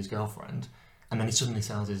of his girlfriend, and then he suddenly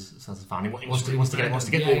sells his van. He wants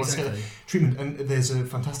to get treatment. And there's a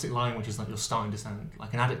fantastic line which is you're starting to sound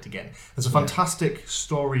like an addict again. There's a fantastic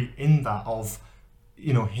story in that of,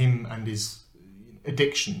 him and his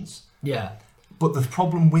addictions. Yeah. But the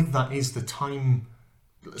problem with that is the time.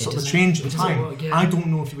 The change in time. I don't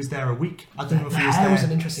know if he was there a week. I don't know if he was there. Hair was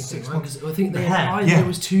an interesting thing, right? Because I think there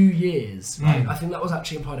was 2 years. Right? I think that was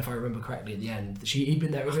actually implied, if I remember correctly, at the end. He'd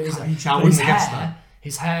been there.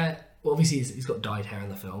 His hair. Well, obviously he's got dyed hair in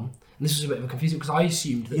the film, and this was a bit of a confusing because I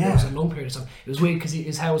assumed that there was a long period of time. It was weird because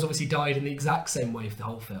his hair was obviously dyed in the exact same way for the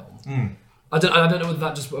whole film. I don't know whether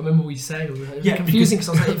that just. I remember what you saying. It was confusing because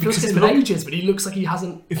I was like, it feels like it's been ages, but he looks like he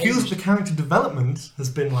hasn't. It feels like the character development has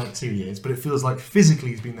been 2 years, but it feels like physically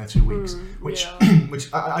he's been there 2 weeks, which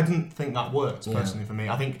I didn't think that worked personally for me.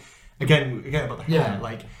 I think again about the hair,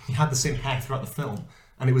 he had the same hair throughout the film,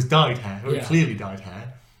 and it was dyed hair, very clearly dyed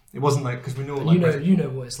hair. It wasn't because we know you know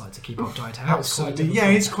what it's like to keep up dyed hair. Absolutely,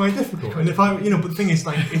 it's quite difficult. And if but the thing is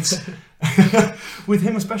it's with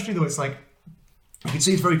him especially though, it's you can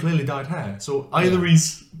see it's very clearly dyed hair. So either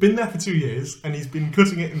he's been there for 2 years and he's been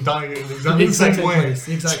cutting it and dyeing it in exactly the same way.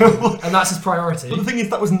 Exactly. And that's his priority. But the thing is,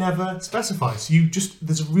 that was never specified. So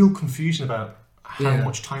there's a real confusion about how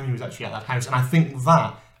much time he was actually at that house. And I think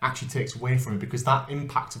that actually takes away from it, because that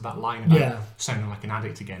impact of that line about sounding like an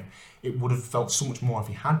addict again, it would have felt so much more if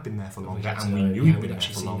he had been there for longer and we knew he'd been there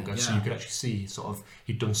for longer. So you could actually see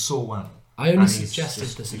he'd done so well. I only suggested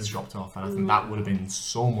he's dropped off, and I think that would have been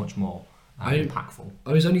so much more impactful.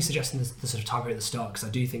 I was only suggesting the sort of time period at the start because I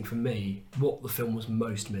do think for me what the film was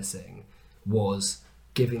most missing was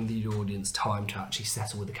giving the audience time to actually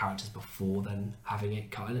settle with the characters before then having it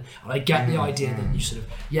kind of. And I get the idea that you sort of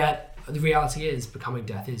the reality is becoming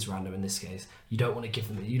death is random in this case. You don't want to give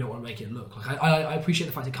them. You don't want to make it look like. I appreciate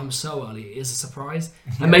the fact it comes so early. It is a surprise,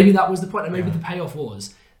 and maybe that was the point. And maybe the payoff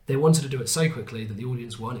was they wanted to do it so quickly that the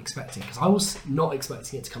audience weren't expecting. Because I was not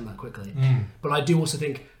expecting it to come that quickly. But I do also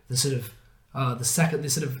think the sort of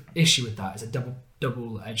issue with that is a double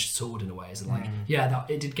double-edged sword in a way. Is like,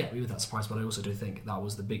 it did get me with that surprise, but I also do think that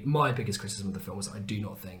was my biggest criticism of the film was that I do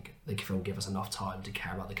not think the film gave us enough time to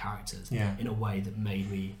care about the characters in a way that made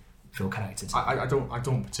me feel connected to them. I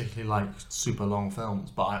don't particularly like super long films,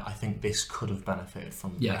 but I think this could have benefited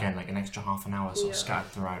from again like an extra half an hour sort of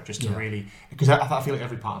scattered throughout, just to really, because I feel like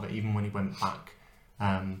every part of it, even when he went back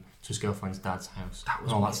to his girlfriend's dad's house,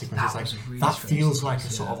 and all that sequence, that feels like a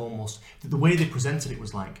sort of almost the way they presented it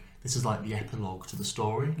was like, this is like the epilogue to the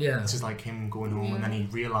story. Yeah, this is like him going home, and then he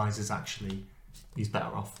realizes actually he's better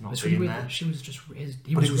off not it's being really there. She was just,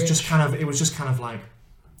 it was just kind of like,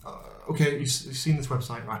 okay, you've seen this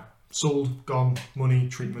website, right? Sold, gone, money,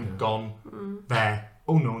 treatment, gone, there.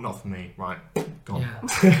 Oh no, not for me, right? Gone.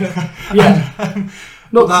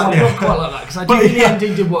 Not quite like that, because I do think the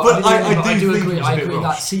ending did work. I do agree. I agree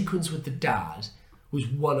that sequence with the dad was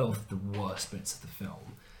one of the worst bits of the film.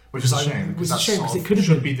 Which is a shame, because it could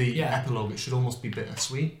have been the epilogue. It should almost be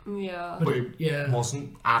bittersweet. Yeah. But it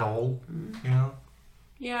wasn't at all, you know?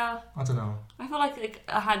 Yeah. I don't know. I felt like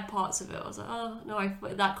I had parts of it. I was like, oh,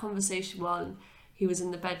 no, that conversation while he was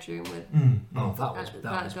in the bedroom with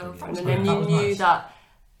that girlfriend. And then you knew that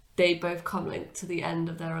they both come like to the end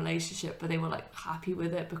of their relationship, but they were like happy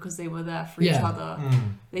with it because they were there for each other.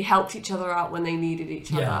 They helped each other out when they needed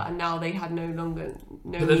each other, and now they had no longer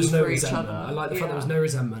need for each other. I like the fact there was no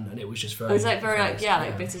resentment, and it was just very. It was like very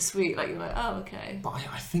like bittersweet. Like you're like, oh, okay. But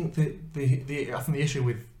I think that the issue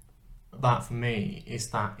with that for me is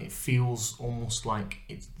that it feels almost like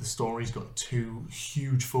the story's got two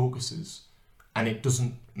huge focuses, and it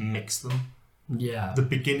doesn't mix them. Yeah. The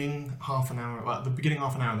beginning half an hour and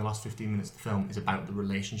the last 15 minutes of the film is about the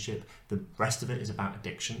relationship. The rest of it is about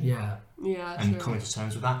addiction. Yeah. Yeah. And true. coming to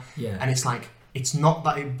terms with that. Yeah. And it's like, it's not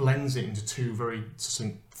that it blends it into two very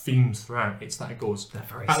succinct themes throughout. It's that it goes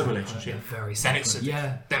about the relationship, then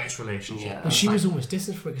it's relationship. Yeah. And she was almost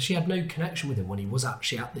distant from it because she had no connection with him when he was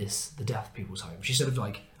actually at the deaf people's home. She's sort of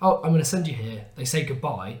like, oh, I'm going to send you here. They say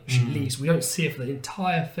goodbye. She leaves. We don't see her for the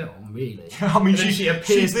entire film, really. Yeah, I mean, she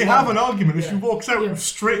appears. They have an argument and she walks out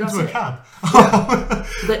straight into a cab.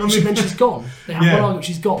 Then she's gone. They have one argument.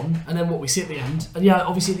 She's gone, and then what we see at the end, and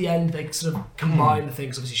obviously at the end they sort of combine the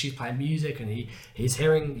things. Obviously, she's playing music and he hears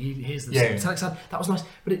the metallic sound. That was nice,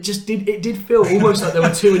 but it did feel almost like there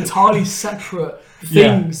were two entirely separate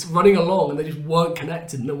things running along, and they just weren't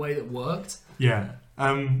connected in a way that worked. Yeah.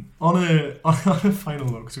 On a final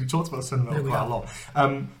note, because we talked about cinema quite a lot,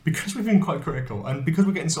 because we've been quite critical, and because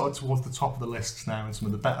we're getting sort of towards the top of the lists now in some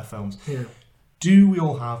of the better films, do we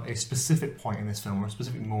all have a specific point in this film or a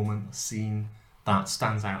specific moment, a scene that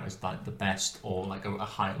stands out as like the best or like a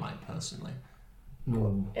highlight personally?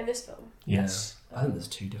 In this film? Yes. Yeah. I think there's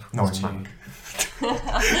two different ones. In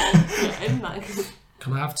Mank.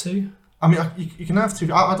 Can I have two? I mean, you can have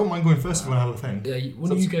two. I don't mind going first if you want to have a thing. Yeah, why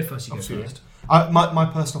don't you go first? You go first. My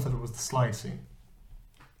personal favourite was the slide scene.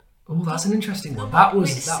 Oh, that's an interesting one. That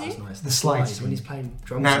was nice. The slide scene. When he's playing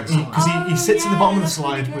drums. Now, because he sits at the bottom of the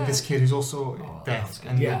slide with this kid who's also deaf,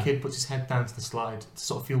 and the kid puts his head down to the slide to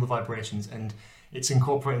sort of feel the vibrations, and it's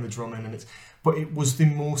incorporating the drumming, but it was the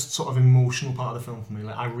most sort of emotional part of the film for me.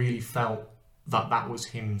 Like, I really felt that was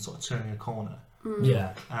him sort of turning a corner.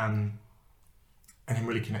 Yeah. And him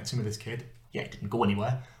really connecting with this kid. Yeah, it didn't go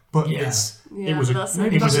anywhere. But it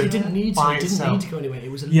didn't need to go anywhere.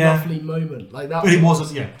 It was a lovely moment like that. But it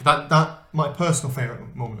was that my personal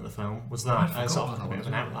favourite moment of the film was that. It's sort of a bit of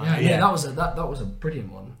an outlier. That was a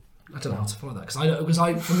brilliant one. I don't know how to follow that because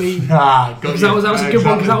that was a good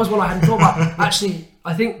one because that was one I hadn't thought about. Actually,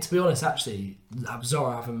 I think to be honest, Zara,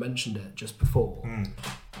 I haven't mentioned it just before.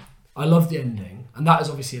 I love the ending, and that is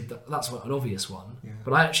obviously that's an obvious one. Yeah.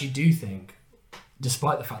 But I actually do think,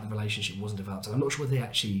 despite the fact the relationship wasn't developed, I'm not sure whether they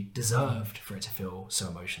actually deserved for it to feel so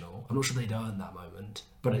emotional. I'm not sure they'd earned that moment,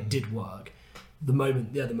 but it did work. The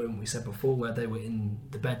moment we said before where they were in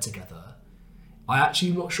the bed together, I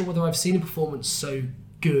actually am not sure whether I've seen a performance so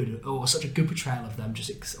good or such a good portrayal of them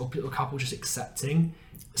or a couple just accepting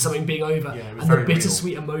something being over, and the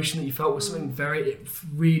bittersweet emotion that you felt was something it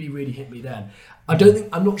really, really hit me then.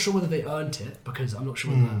 I'm not sure whether they earned it because I'm not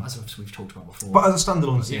sure whether, as we've talked about before. But as a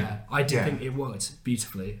standalone scene, I did think it worked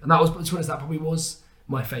beautifully, and that probably was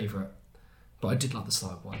my favourite. But I did like the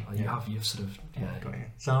slide one. You've sort of got you.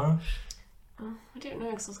 Sarah? I don't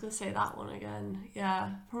know because I was going to say that one again.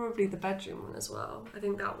 Yeah, probably the bedroom one as well. I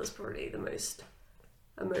think that was probably the most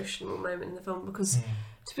emotional moment in the film because,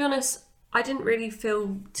 to be honest, I didn't really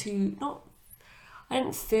feel I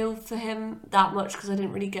didn't feel for him that much because I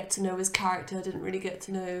didn't really get to know his character. I didn't really get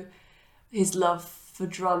to know his love for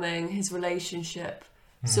drumming, his relationship.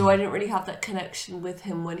 So I didn't really have that connection with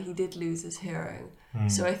him when he did lose his hearing.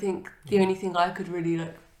 So I think the only thing I could really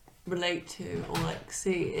like relate to or like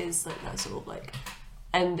see is like that sort of like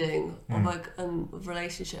ending of like a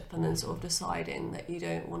relationship, and then sort of deciding that you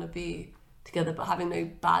don't want to be together but having no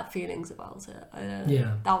bad feelings about it. I don't know.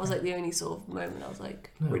 Yeah. That was like the only sort of moment I was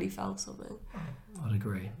like really felt something. I'd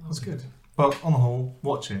agree. That's good. But on the whole,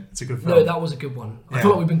 watch it. It's a good film. No, that was a good one. I Yeah.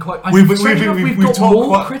 feel like we've been quite. We've We've got talked more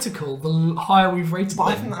quite- critical the higher we've rated But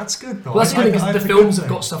I them. think that's good though. Well, that's I good think because the that's a films good have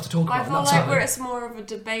got thing. stuff to talk I about. feel and that's like how- where it's more of a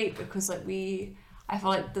debate because like I feel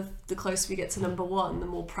like the closer we get to number one, the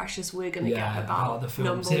more precious we're going to get about the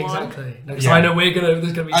films. number Yeah, one. exactly. No, 'cause Yeah. I know there's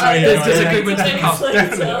going to be I know, there's yeah, disagreements yeah, to come.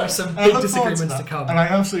 definitely. There are some I big look forward disagreements to that, come. and I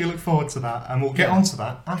absolutely look forward to that, and we'll get onto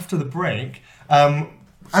that after the break.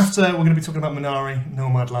 After we're going to be talking about Minari,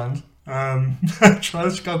 Nomadland,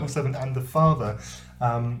 Trials of Chicago 7, and The Father.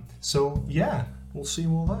 So yeah, we'll see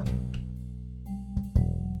you all then.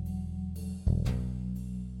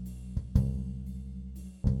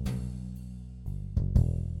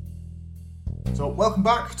 So welcome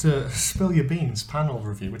back to Spill Your Beans panel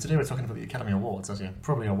review. Today we're talking about the Academy Awards, as you're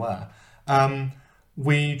probably aware.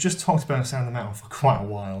 We just talked about Sound of Metal for quite a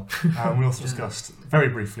while. We also discussed, very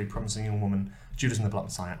briefly, Promising Young Woman, Judas and the Black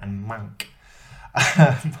Messiah, and Mank.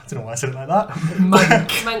 I don't know why I said it like that.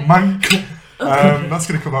 Mank. That's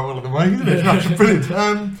going to come out well on the mic, isn't it? That's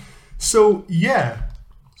brilliant. So, yeah.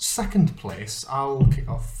 Second place, I'll kick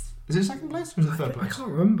off. Is it second place or is it third I place? can't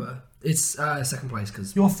remember. It's second place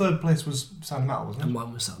because Your third place was Sound of Metal, wasn't it?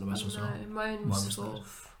 mine was Sound of Metal as well. No, mine was was third.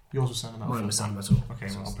 fourth. Yours was Sound of Metal. Mine was Sound of Metal. Okay,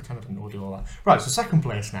 well, I'll pretend I didn't do all that. Right, so second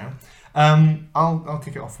place now. I'll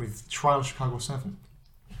kick it off with Trial of Chicago 7.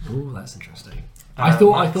 Oh, that's interesting. I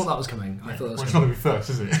thought that was coming. I thought that Well, was it's not coming. going to be first,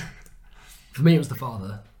 is it? For me, it was The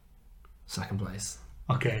Father. Second place.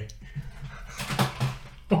 Okay.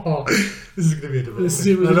 Oh, this is going to be a debate. This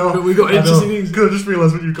is- I know, we got I know. interesting things. Good, I just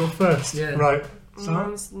realised what you got first. Yeah. Right. So,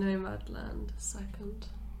 Mine's Nomadland second.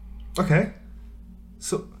 okay.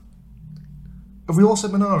 So, have we all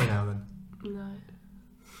said Minari now then? No.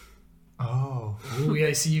 Oh. Oh,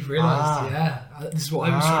 yeah, see, you've realised. Ah. Yeah. This is what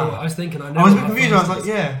I was thinking. I know. I was a bit what confused. I was first like, is.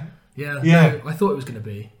 yeah. Yeah. Yeah. No, I thought it was going to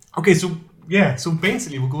be. Okay, so, yeah. So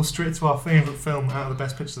basically, we'll go straight to our favourite film out of the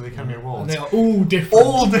Best Picture of the Academy And Awards. they are all different.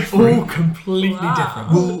 All different. All completely Wow.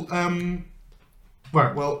 different. Well,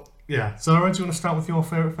 right, well, yeah. Zara, do you want to start with your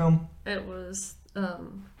favourite film? It was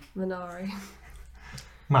Minari.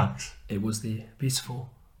 Max. It was the beautiful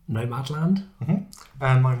Nomadland.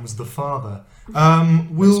 And mine was The Father.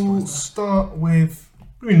 We'll start with...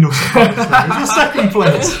 I mean, no surprise there. It was your second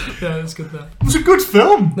place. Yeah, that's good there. It was a good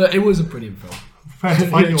film. No, it was a brilliant film. Prepared to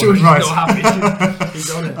fight Yeah, you George on is it. Right. not happy.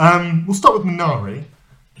 He's on it. We'll start with Minari,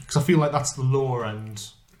 because I feel like that's the lower end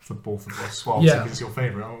for both of us. Well, obviously, Yeah. because it's your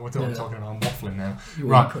favourite. I don't know what I'm Yeah. talking about. I'm waffling now. You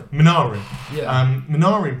Right, wanna put- Minari. Yeah.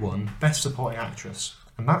 Minari won Best Supporting Actress,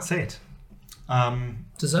 and that's it.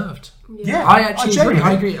 Deserved. Yeah. I actually genuinely-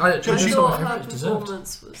 I agree. I She's thought my her favourite. Deserved.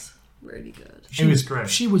 performance was really good. It was great.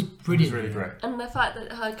 She was It was brilliant. really great. And the fact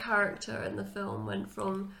that her character in the film went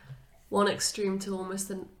from one extreme to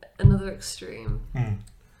almost another extreme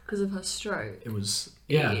because of her stroke. It was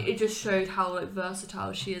It just showed how like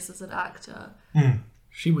versatile she is as an actor.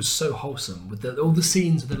 She was so wholesome with all the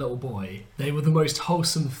scenes with the little boy. They were the most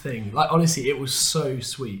wholesome thing. Like honestly, it was so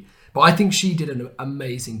sweet. But I think she did an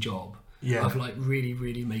amazing job Yeah. of like really,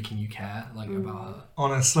 really making you care like about her.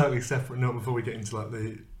 On a slightly separate note, before we get into like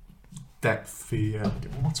the depth,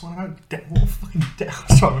 what's one about? What fucking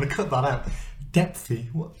depth? Sorry, I'm going to cut that out.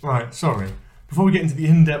 Depthy. What? Right, sorry. Before we get into the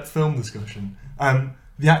in-depth film discussion,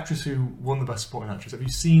 the actress who won the Best Supporting Actress. Have you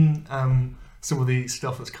seen some of the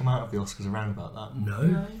stuff that's come out of the Oscars around about that?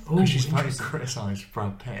 No. Oh, Because she's apparently interesting. criticised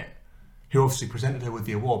Brad Pitt, who obviously presented her with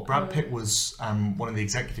the award. Brad Pitt was one of the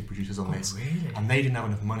executive producers on this, really? and they didn't have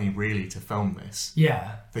enough money really to film this.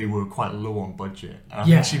 Yeah. They were quite low on budget. And I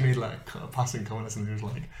Yeah. think she made like a passing comment, and it was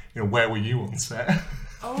like, where were you on set?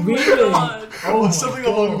 Oh Really? my god! Oh, something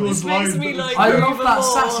along This those makes lines. me that was like- I great. love that Even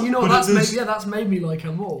sass. more. You know, But that's made me like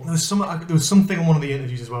her more. There was something in one of the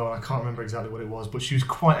interviews as well, and I can't remember exactly what it was, but she was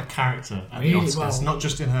quite a character at Really? the Oscars, Well- not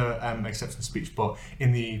just in her acceptance speech, but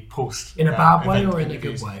in the post. In a bad way event or in a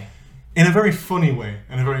interviews. good way? In a very funny way,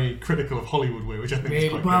 and a very critical of Hollywood way, which I think is Really?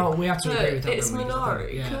 quite Well, good. we have to agree with But that. it's don't we? 'Cause I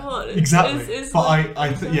think- Minari. Yeah. Come on. Exactly. It's But like-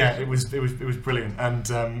 it was brilliant, and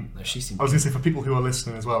No, she seemed I was going to say, for people who are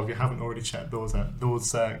listening as well, if you haven't already checked those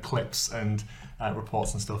clips and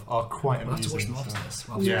reports and stuff are quite We'll have to watch amusing. them after so- this.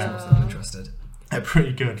 We'll have to Yeah. watch them if I'm interested.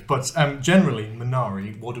 Pretty good. But generally,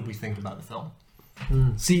 Minari, what did we think about the film?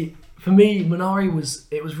 See, for me, Minari was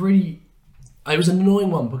an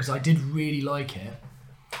annoying one because I did really like it,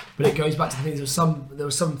 but it goes back to the things. There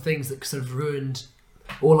were some things that sort of ruined,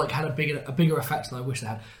 or like had a bigger effect than I wish they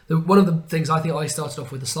had. One of the things I think I started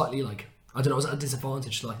off with a slightly like, I don't know, I was at a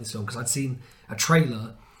disadvantage to like this film because I'd seen a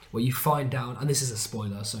trailer where you find out, and this is a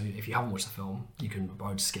spoiler, so if you haven't watched the film, I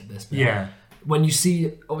would skip this. But Yeah. when you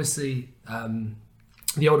see obviously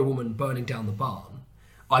the older woman burning down the barn,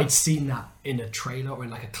 I'd seen that in a trailer or in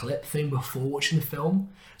like a clip thing before watching the film,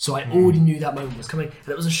 so I already knew that moment was coming, and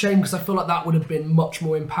it was a shame because I feel like that would have been much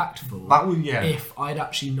more impactful. That would, yeah. If I'd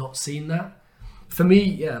actually not seen that. For me,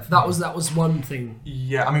 yeah, that was one thing.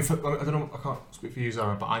 Yeah, I mean, I don't know, I can't speak for you,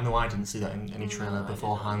 Zara, but I know I didn't see that in any trailer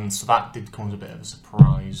beforehand, so that did come as a bit of a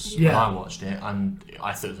surprise when I watched it, and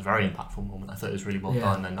I thought it was a very impactful moment. I thought it was really well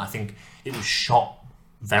done, and I think it was shot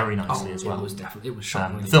very nicely as well. It was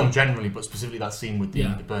shot. The film generally, but specifically that scene with the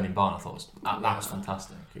burning barn, I thought that was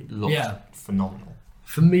fantastic. It looked phenomenal.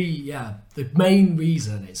 For me, the main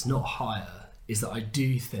reason it's not higher is that I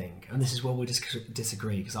do think, and this is where we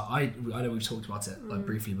disagree, because I know we've talked about it like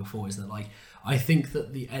briefly before, is that like I think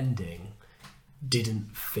that the ending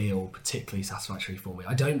didn't feel particularly satisfactory for me.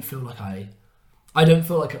 I don't feel like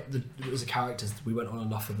as a characters we went on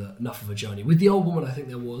enough of a journey. With the old woman, I think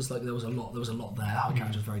there was a lot there. Her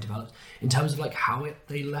character was very developed in terms of like how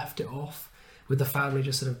they left it off with the family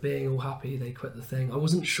just sort of being all happy. They quit the thing. I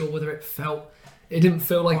wasn't sure whether it didn't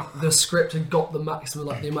feel like the script had got the maximum,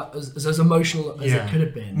 like the amount as emotional as it could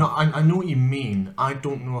have been. No, I know what you mean. I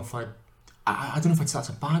don't know if that's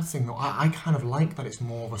a bad thing though. I kind of like that it's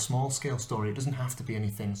more of a small scale story. It doesn't have to be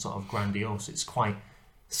anything sort of grandiose. It's quite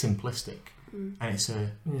simplistic, and it's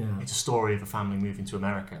a story of a family moving to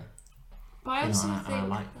America. But I also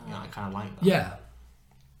think I kind of like that. Yeah.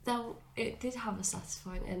 Though it did have a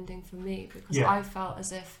satisfying ending for me because I felt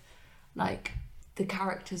as if like the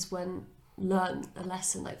characters learned a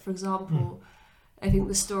lesson. Like for example, I think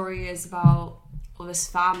the story is about this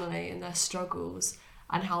family and their struggles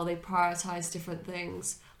and how they prioritize different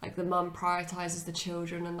things. Like the mum prioritizes the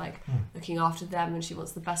children and like looking after them, and she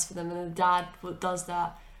wants the best for them, and the dad does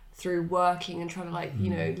that through working and trying to like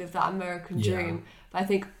live that American dream. But I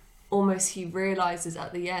think almost he realizes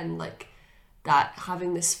at the end like that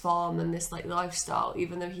having this farm and this like lifestyle,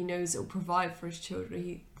 even though he knows it'll provide for his children,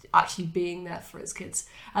 he actually being there for his kids.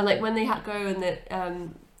 And like when they had go and that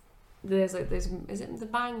there's like those, is it the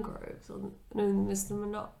mangroves or no, there's the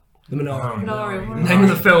Minari. The name of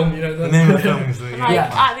the film, you know. The name of the film is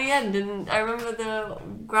at the end, and I remember the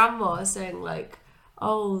grandma saying like,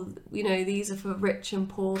 "Oh, you know, these are for rich and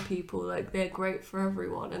poor people. Like they're great for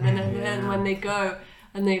everyone." And then at the end, when they go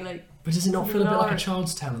and they like. But does it not feel a bit like a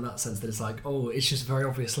child's tale in that sense that it's like, oh, it's just very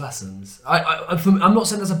obvious lessons? I'm not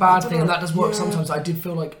saying that's a bad thing, and that does work sometimes. I did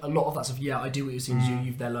feel like a lot of that stuff, I do what you're saying,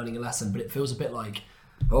 you're there learning a lesson, but it feels a bit like,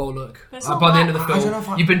 oh, look, by the end of the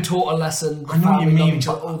film, you've been taught a lesson. I know what you mean,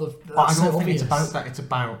 but I don't think obvious. it's about that. It's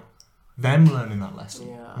about them learning that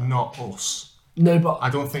lesson, not us. No, but I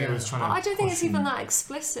don't think it was trying to. I don't think it's even that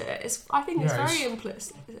explicit. I think it's very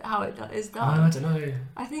implicit how it is done. I don't know.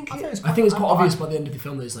 I think it's quite obvious by the end of the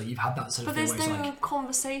film that it's like you've had that sort of thing. But there's no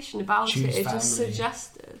conversation about it. It's just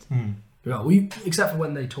suggested. Yeah, except for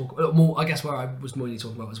when they talk more. I guess where I was mainly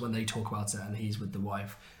talking about was when they talk about it and he's with the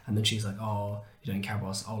wife, and then she's like, "Oh, you don't care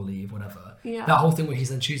about us. I'll leave, whatever." Yeah. That whole thing where he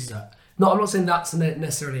then chooses her. No, I'm not saying that's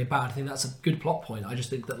necessarily a bad thing. That's a good plot point. I just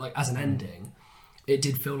think that like as an ending, it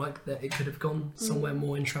did feel like that it could have gone somewhere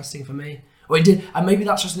more interesting for me. Or it did, and maybe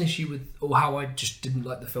that's just an issue with or how I just didn't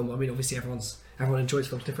like the film. I mean, obviously everyone enjoys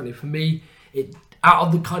films differently. For me, out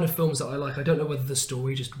of the kind of films that I like, I don't know whether the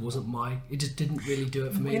story just wasn't it just didn't really do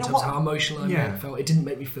it for me in terms of how emotional I felt. It didn't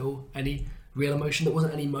make me feel any real emotion. There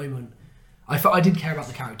wasn't any moment. I did care about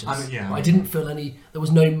the characters. But I didn't feel any. There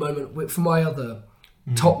was no moment for my other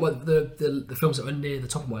the films that are near the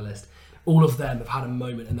top of my list. All of them have had a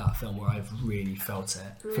moment in that film where I've really felt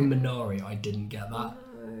it. From Minari, I didn't get that,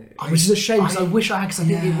 which is a shame because I wish I had. Because I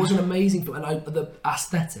think it was an amazing film, and the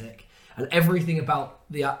aesthetic and everything about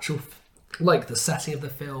the actual, like the setting of the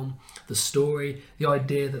film, the story, the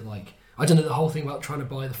idea that like I don't know, the whole thing about trying to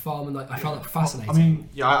buy the farm, and like I found that fascinating. I mean,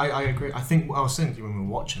 I agree. I think what I was saying to you when we were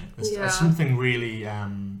watching it, there's something really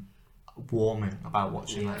warming about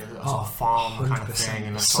watching like a sort of farm 100%. Kind of thing,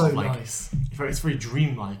 and it's so sort of like nice. It's very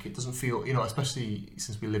dreamlike. It doesn't feel, especially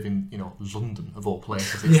since we live in London of all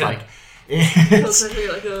places. It's like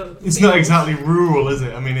it's not exactly rural, is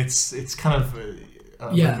it? I mean, it's kind of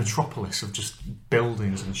a metropolis of just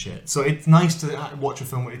buildings and shit. So it's nice to watch a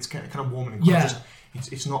film where it's kind of warming and conscious.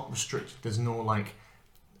 It's not restricted. There's no like.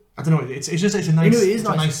 I don't know. It's a nice, a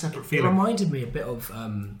nice separate feeling. It reminded me a bit of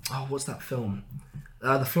what's that film?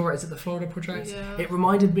 Is it the Florida Project? Yeah. It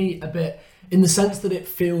reminded me a bit in the sense that it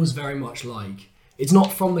feels very much like it's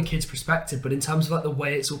not from the kid's perspective, but in terms of like the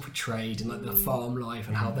way it's all portrayed and like the farm life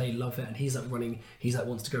and how they love it, and he's like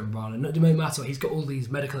wants to go and run, and no matter what, he's got all these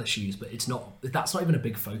medical issues, but that's not even a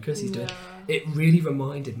big focus he's doing. It really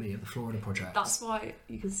reminded me of the Florida Project. That's why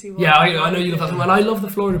you can see why. Yeah, I know you love that film, and I love the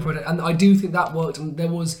Florida Project, and I do think that worked. And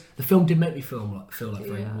the film did make me feel like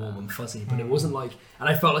very warm and fuzzy, but it wasn't like, and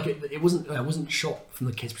I felt like it wasn't shot from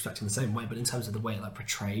the kid's perspective in the same way, but in terms of the way it like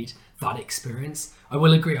portrayed that experience, I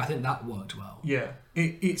will agree. I think that worked well. Yeah,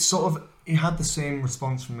 it had the same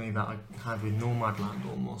response from me that I had with Nomadland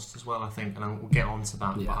almost as well. I think, and we'll get on to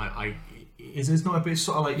that. Yeah. But it's not a bit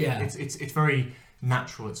sort of like Yeah. it's very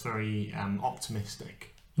natural. It's very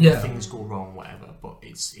optimistic. Yeah. Things go wrong, whatever, but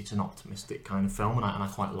it's an optimistic kind of film, and I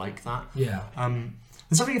quite like that. Yeah.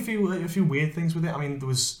 There's having a few weird things with it. I mean, there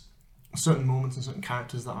was certain moments and certain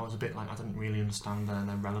characters that I was a bit like, I didn't really understand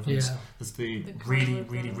their relevance. Yeah. There's the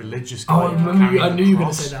really religious guy. Oh, I knew you were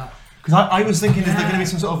going to say that. Because I was thinking, is there going to be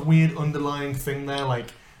some sort of weird underlying thing there, like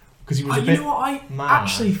because he was a bit. You know what?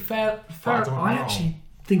 Actually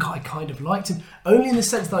think I kind of liked him, only in the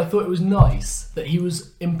sense that I thought it was nice that he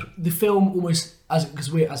was the film almost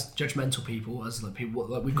because we're as judgmental people, as like people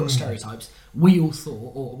like we've got stereotypes. We all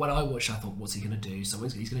thought, or when I watched, I thought, what's he going to do? He's going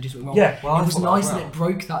to do something wrong. Yeah, well, it was nice that it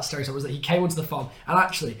broke that stereotype. Was that he came onto the farm and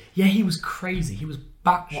actually, he was crazy. He was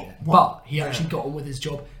batshit, but he actually got on with his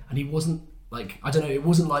job, and he wasn't. Like, I don't know, it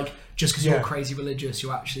wasn't like just because you're crazy religious,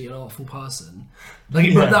 you're actually an awful person.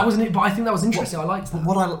 Like, but that wasn't it. But I think that was interesting. I liked that.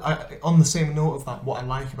 What I on the same note of that, what I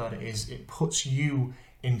like about it is it puts you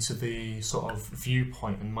into the sort of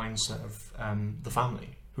viewpoint and mindset of the family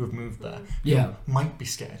who have moved there. Yeah. Who might be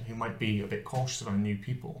scared, who might be a bit cautious around new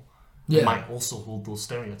people. Yeah. Might also hold those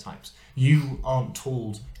stereotypes. You aren't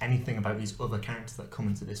told anything about these other characters that come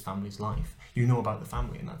into this family's life. You know about the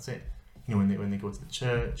family, and that's it. You know, when they go to the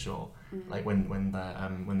church, or like when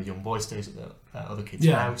the young boy stays at the other kid's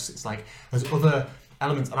house, it's like there's other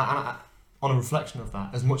elements. And I, on a reflection of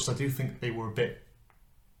that, as much as I do think they were a bit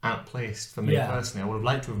outplaced for me personally, I would have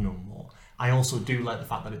liked to have known more. I also do like the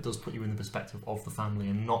fact that it does put you in the perspective of the family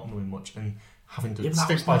and not knowing much and having to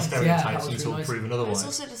stick by stereotypes until proven otherwise. It's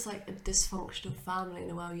also just like a dysfunctional family in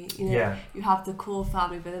a way. You have the core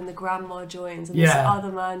family, but then the grandma joins and this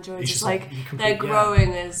other man joins. It's like they're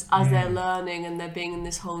growing as they're learning and they're being in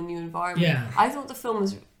this whole new environment. Yeah. I thought the film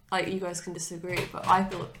was, like, you guys can disagree, but I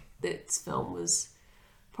thought this film was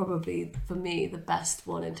probably, for me, the best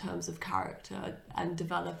one in terms of character and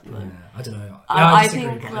development. Yeah, I don't know. I disagree,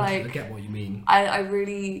 think, but like, I get what you mean. I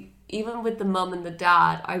really, even with the mum and the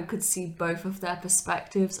dad, I could see both of their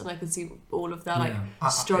perspectives and I could see all of their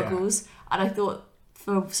struggles. And I thought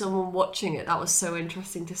for someone watching it, that was so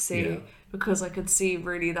interesting to see because I could see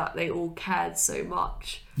really that they all cared so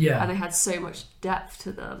much. Yeah. And they had so much depth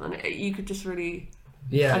to them, and you could just really,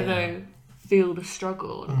 I don't know, feel the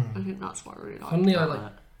struggle. And I think that's what I really liked. Funnily,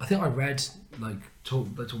 I think I read what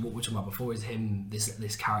we're talking about before is him,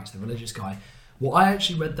 this character, the religious guy. What I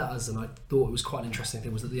actually read that as, and I thought it was quite an interesting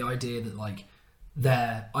thing, was that the idea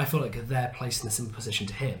that I feel like they're placed in a similar position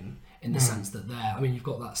to him in the sense that you've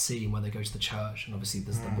got that scene where they go to the church, and obviously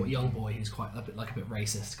there's the young boy who's quite a bit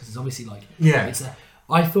racist because it's obviously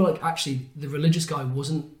I feel like actually the religious guy I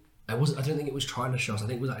don't think it was trying to show us. I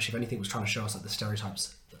think it was actually, if anything, it was trying to show us like the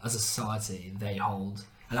stereotypes as a society they hold.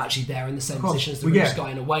 And actually, they're in the same position as the religious guy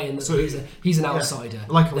in a way, and that he's an outsider.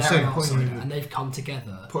 Like I was saying, and they've come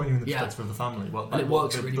together, putting you in the perspective of the family. Well, and it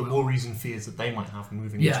works really well. The more reason fears that they might have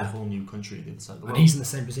moving into a whole new country at the other side of the world. And he's in the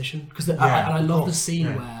same position because I love the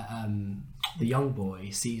scene where the young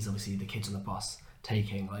boy sees obviously the kids on the bus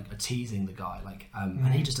teasing the guy,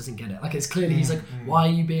 and he just doesn't get it. Like, it's clearly he's like, why are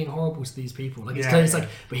you being horrible to these people? Like, it's clear, it's like,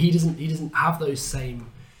 but he doesn't have those same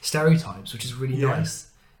stereotypes, which is really nice.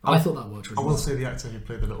 I thought that worked really well. I will say the actor who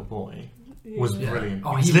played the little boy was brilliant.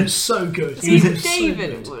 Oh, he was so good.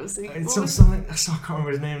 David was. Something. I can't remember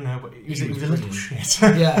his name now, but he was a little shit.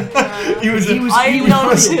 Yeah, he was. I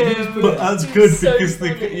loved him. But that's good so because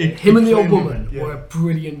him and the old woman were a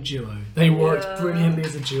brilliant duo. They worked brilliantly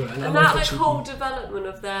as a duo, and that whole development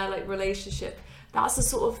of their relationship. That's the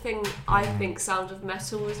sort of thing I think Sound of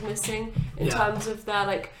Metal was missing in terms of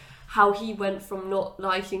their how he went from not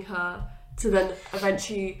liking her to then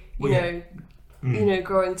eventually, you know,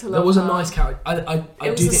 growing to love her. There was a nice character. I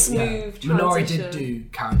it do was think a smooth Minari transition. did do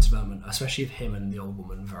character development, especially of him and the old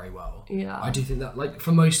woman, very well. Yeah, I do think that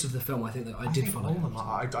for most of the film, I think that I did follow them.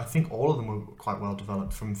 I think all of them were quite well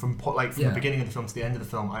developed from the beginning of the film to the end of the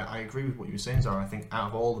film. I agree with what you were saying, Zara. I think out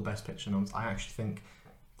of all the Best Picture noms, I actually think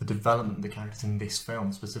the development of the characters in this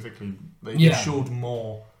film specifically, they showed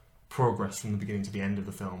more progress from the beginning to the end of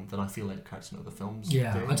the film than I feel like characters in other films.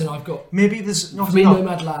 Yeah, do. I don't know. I've got Maybe there's not for me, enough.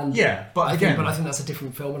 Nomadland. Yeah, but I again, think that's a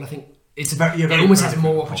different film, and I think it's very it almost has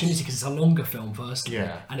different more cost. opportunity because it's a longer film first,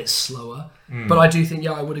 Yeah. and it's slower. But I do think,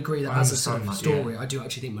 I would agree that I as a sort of understand that, story, I do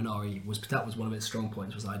actually think Minari was one of its strong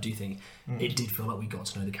points. Was that I do think it did feel like we got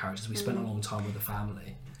to know the characters. We spent a long time with the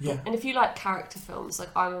family. Yeah. And if you like character films, like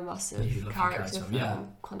I'm a massive You love character character film film,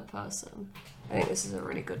 kind of person. I think this is a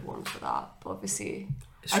really good one for that. But obviously,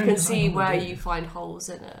 It's I strange can 'cause see never where do. you find holes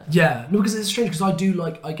in it. Yeah, no, because it's strange because I do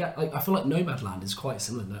I feel like Nomadland is quite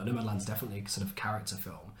similar. Nomadland's definitely a sort of character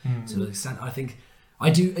film to an extent. I think I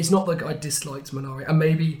do. It's not like I disliked Minari, and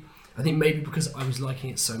I think maybe because I was liking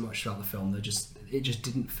it so much throughout the film, it just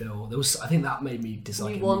didn't feel there was. I think that made me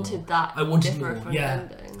dislike You it more. wanted that I wanted different more. from Yeah,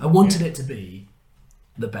 ending. I wanted it to be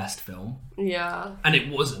the best film, Yeah. and it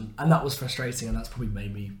wasn't, and that was frustrating, and that's probably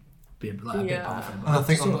made me be a bit bummed. And I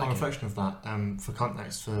think still on like it. reflection of that, for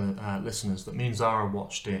context for listeners, that me and Zara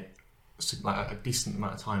watched it like a decent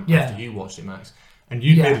amount of time after you watched it, Max, and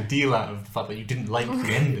you made a deal out of the fact that you didn't like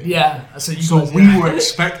the ending. Yeah, so We were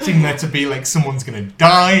expecting there to be like someone's going to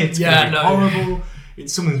die. It's going to be horrible.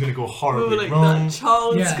 Someone's going to go horribly wrong. That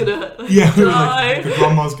child's gonna Yeah, we were die. like, the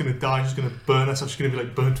grandma's going to die. She's going to burn herself. She's going to be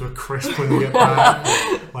like burnt to a crisp when they get back.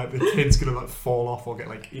 Like the kid's going to like fall off or get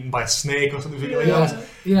like eaten by a snake or something.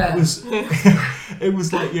 It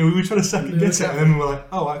was like we were trying to second guess it, and then we were like,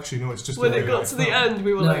 oh, actually no, it's just When a it really got nice to the film. end,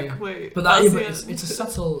 we were like, wait. But that's it's a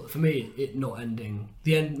subtle for me. It not ending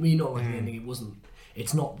the end. Me not liking the ending. It wasn't.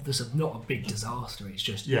 It's not. There's not a big disaster. It's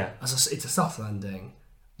just it's a subtle ending.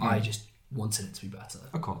 I just wanted it to be better.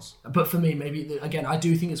 Of course. But for me, maybe again, I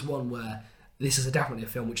do think it's one where this is definitely a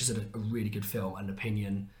film which is a really good film and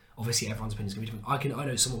opinion. Obviously, everyone's opinion is going to be different. I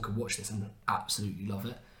know someone could watch this and absolutely love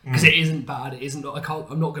it because it isn't bad. It isn't.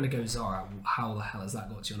 I'm not going to go Zara. How the hell has that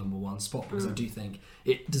got to your number one spot? Because I do think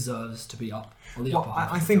it deserves to be up on the upper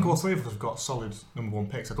half. I think all three of us have got solid number one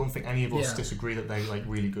picks. I don't think any of us disagree that they're like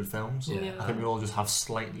really good films. Yeah. I think we all just have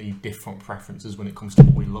slightly different preferences when it comes to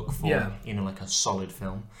what we look for in like a solid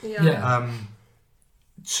film. Yeah.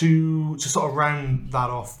 To sort of round that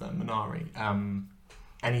off then, Minari,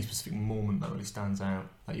 any specific moment that really stands out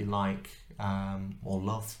that you like or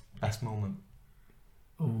love? Best moment?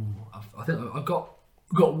 Ooh, I think I've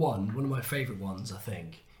got one of my favourite ones, I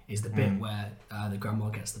think, is the bit where the grandma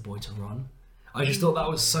gets the boy to run. I just thought that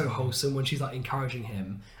was so wholesome when she's like encouraging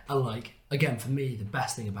him, and like again for me the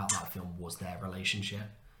best thing about that film was their relationship,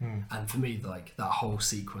 and for me like that whole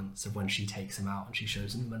sequence of when she takes him out and she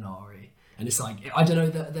shows him Minari, and it's like I don't know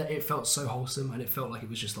that it felt so wholesome, and it felt like it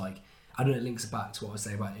was just like I don't know, it links back to what I was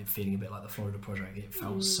saying about it feeling a bit like the Florida Project. It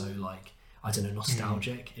felt so like I don't know,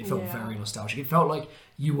 nostalgic. It felt very nostalgic. It felt like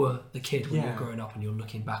you were the kid when you were growing up and you're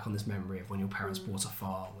looking back on this memory of when your parents bought a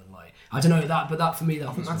farm and like I don't know that, but that for me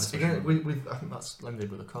that was that's my again, I think that's blended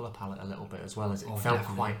with the colour palette a little bit as well. As it felt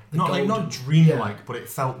definitely. quite The not golden- dreamlike, but it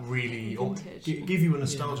felt really Vintage. it gave you a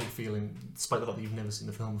nostalgic feeling, despite the fact that you've never seen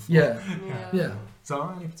the film before. Yeah.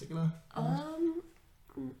 Zara, any particular?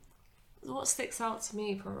 What sticks out to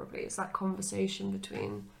me probably is that conversation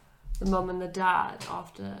between the mum and the dad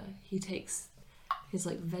after he takes his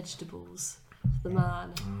like vegetables, the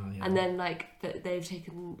man, and then like they've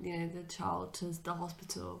taken the child to the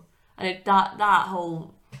hospital, and that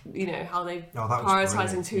whole how they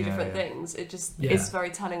prioritizing two different things. It just is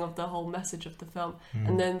very telling of the whole message of the film,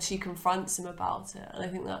 and then she confronts him about it, and I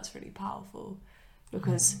think that's really powerful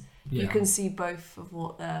because you can see both of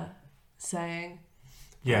what they're saying.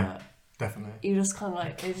 Yeah, definitely. You just kind of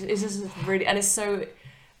like it's just really, and it's so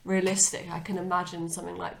realistic. I can imagine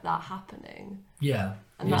something like that happening. Yeah.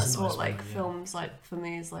 And that's what films like for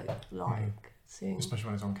me is like seeing, especially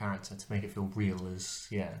when it's on character, to make it feel real is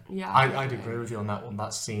I'd I'd agree with you on that one.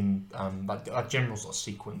 That scene, that general sort of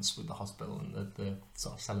sequence with the hospital and the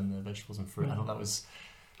sort of selling the vegetables and fruit. I thought that was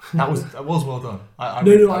well done. I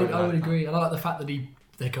would agree. And I like the fact that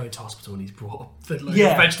they're going to hospital and he's brought up the load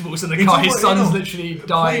of vegetables and his son's literally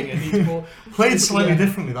dying and he's brought... Played slightly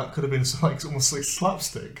differently, that could have been like almost like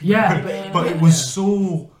slapstick. Yeah. but it was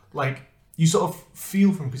so like, you sort of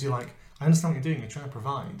feel from because you're like, I understand what you're doing, you're trying to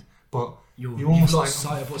provide, but you almost lost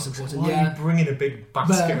sight of what's important. Why are you bringing a big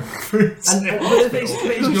basket of fruit? And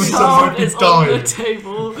the child is on the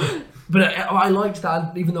table. But I liked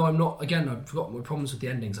that, even though I've forgotten my problems with the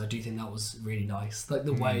endings. I do think that was really nice. Like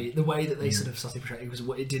the way that they sort of subtly portrayed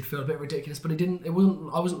it did feel a bit ridiculous, but it didn't. It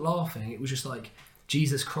wasn't. I wasn't laughing. It was just like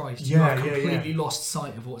Jesus Christ, Yeah, you yeah, have completely yeah. lost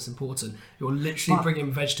sight of what's important. You're literally bringing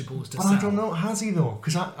vegetables to But sell. I don't know, has he though?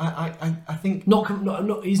 Because I think Not,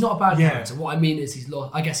 he's not a bad Yeah. character. What I mean is he's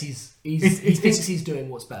lost. I guess he It's- thinks he's doing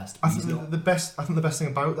what's best. I But he's think not. the best thing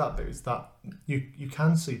about that bit is that you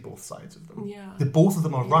can see both sides of them. Yeah. Both of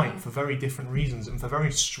them are Yeah. right for very different reasons and for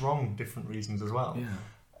very strong different reasons as well. Yeah.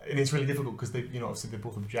 And it's really difficult because they, obviously they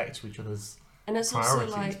both object to each other's. And it's also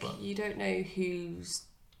priorities, like but- you don't know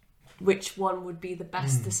which one would be the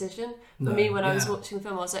best decision. For No, me, when I was yeah. watching the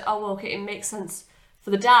film, I was like, oh well, okay, it makes sense for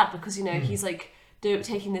the dad because he's like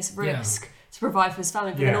taking this risk to provide for his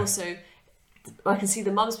family, but then Yeah. also I can see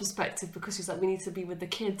the mum's perspective because she's like, we need to be with the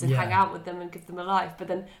kids and Yeah. hang out with them and give them a life, but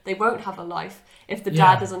then they won't have a life if the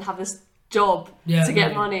Yeah. dad doesn't have this job Yeah, to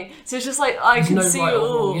get no. money. So it's just like I There's can no see right it or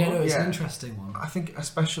all. wrong. Yeah, no, it's Yeah. an interesting one. I think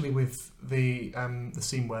especially with the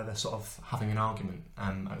scene where they're sort of having an argument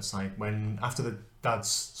outside when after the dad's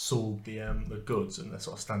sold the goods and they're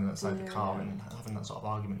sort of standing outside the car and having that sort of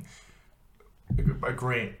argument. A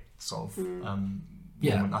great sort of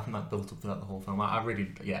Yeah. moment. I think that built up throughout the whole film. I really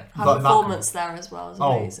Her That- performance there as well is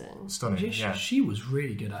Oh, amazing. stunning. She, Yeah. she was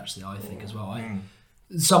really good, actually. I think as well.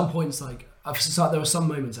 At some points, like there were some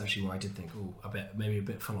moments actually where I did think, oh, maybe a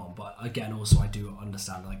bit full on. But again, also I do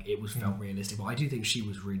understand like it was felt realistic. But I do think she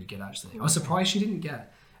was really good actually. I was surprised she didn't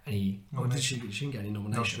get any. Or did she? She didn't get any No,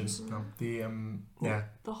 nominations. no. The yeah.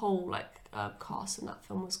 The whole cast in that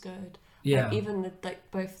film was good. Yeah. Like, even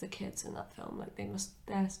both the kids in that film, like they're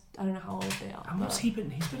I don't know how old they are. And what's but- he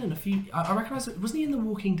been? He's been in a few. I recognise. Wasn't he in The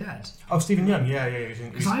Walking Dead? Oh, Stephen Young. Yeah.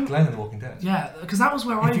 He's I'm- Glenn in The Walking Dead. Yeah, because that was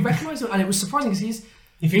where I recognised him, and it was surprising because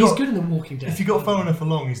If you he's got- good in The Walking Dead. If you got far enough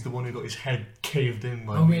along, he's the one who got his head caved in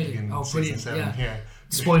by Oh, really? Negan Oh, in season brilliant, 7. yeah.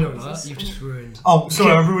 Spoiler alert, you've just ruined. Oh,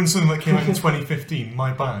 sorry, I ruined something that came out in 2015.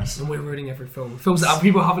 My bad. And we're ruining every film. Films that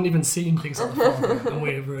people haven't even seen things like the film, and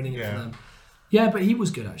we're ruining it Yeah. for them. Yeah, but he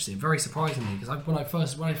was good actually, very surprisingly. Because when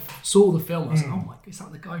I saw the film, I was like, "Oh my, is that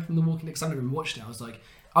the guy from The Walking Dead?" Because I never even watched it.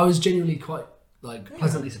 I was genuinely quite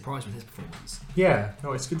pleasantly surprised with his performance. Yeah,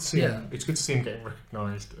 no, it's good to see Yeah. him. It's good to see him getting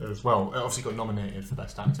recognised as well. Obviously, got nominated for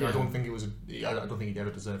Best Actor. Yeah. I don't think it was. I don't think he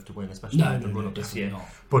ever deserved to win, especially No, with the run no, up this definitely year. not.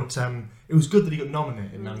 But it was good that he got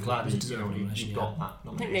nominated, and I'm glad It was a he deserved nomination, got that I think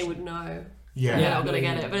nomination. they would know. Yeah, They're not gonna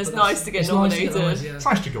get it, but it's that's- nice to get it's nice to get nominated. nominated, yeah. It's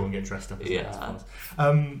nice to go and get dressed up. Isn't it, I Yeah.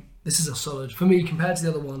 suppose. This is a solid for me compared to the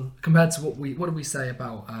other one. Compared to what did we say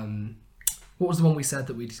about what was the one we said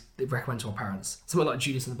that we'd recommend to our parents? Something like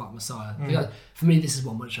Judas and the Black Messiah. Yeah, for me, this is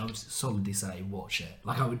one which I would solidly say watch it.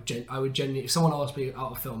 Like I would genuinely, if someone asked me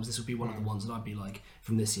out of films, this would be one of the ones that I'd be like,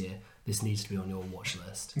 from this year, this needs to be on your watch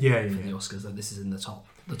list. Yeah, for yeah. the Oscars. That this is in the top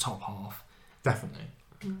half. Definitely.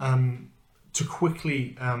 To quickly,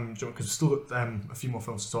 because we've still got a few more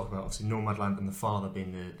films to talk about. Obviously, Nomadland and The Father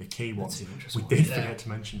being the key ones. two interesting We did ones, yeah. forget to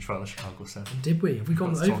mention Trial of Chicago 7. Did we? Have we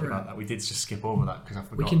gone Let's talk over about it? that. We did just skip over that because I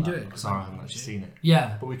forgot. We can that. do it, 'cause Sorry, I I haven't actually haven't seen it.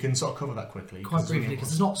 Yeah, But we can sort of cover that quickly. quite it's really briefly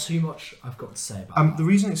because important. there's not too much I've got to say about The that.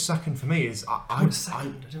 reason it's second for me is Oh, it's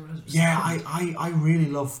second. I didn't realise it was yeah, second. I really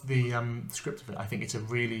love the script of it. I think it's a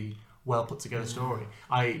really well put together story.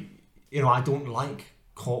 I don't like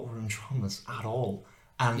courtroom dramas at all.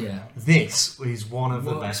 And Yeah. this is one of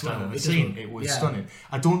the Works best well. I've ever It does seen. work. It was Yeah. stunning.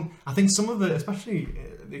 I think some of the, especially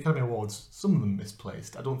the Academy Awards, some of them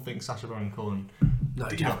misplaced. I don't think Sacha Baron Cohen. No,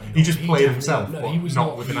 He definitely just not. played definitely himself, not. but No, he was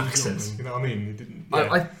not with an he was accent. not. You know what I mean? He didn't.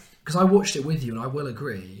 Yeah. Because I watched it with you, and I will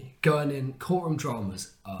agree. Going in, courtroom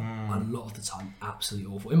dramas are a lot of the time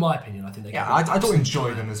absolutely awful. In my opinion, I think they. Yeah, can be I don't absolutely enjoy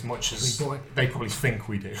bad. them as much as Really boring. they probably think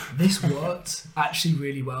we do. This worked actually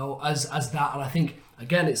really well as that, and I think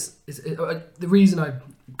again, the reason I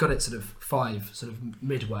got it sort of 5, sort of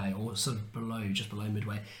midway or sort of just below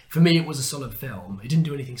midway. For me, it was a solid film. It didn't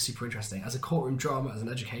do anything super interesting as a courtroom drama, as an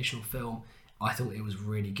educational film. I thought it was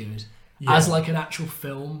really good. Yeah. As like an actual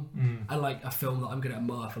film and like a film that I'm going to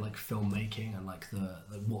admire for like filmmaking and like the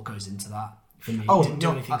what goes into that. For me, it didn't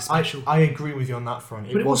do anything special. I agree with you on that front.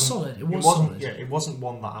 But it was solid. It was solid. Yeah, it wasn't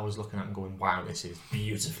one that I was looking at and going, "Wow, this is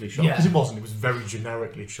beautifully shot." Yeah. Because it wasn't. It was very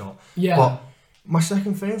generically shot. Yeah. But my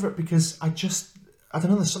second favourite because I don't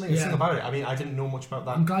know. There's something Yeah. about it. I mean, I didn't know much about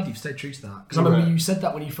that. I'm glad you've stayed true to that because I remember you said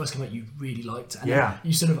that when you first came out, you really liked it. And Yeah.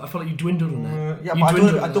 You sort of, I felt like you dwindled on it. Yeah, You but I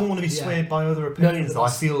dwindled don't on want to be that. swayed Yeah. by other No, opinions. Though I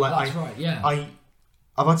feel like that's right. Yeah.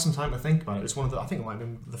 I've had some time to think about it. It's one of the. I think it might have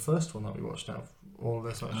been the first one that we watched out of all of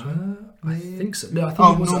this actually. I think so. No, I think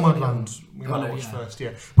Oh, it was Nomadland. We Oh, might no, have watched yeah. first,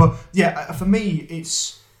 yeah. But yeah, for me,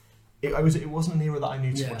 it wasn't an era that I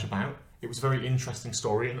knew too Yeah. much about. It was a very interesting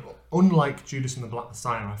story, and unlike Judas and the Black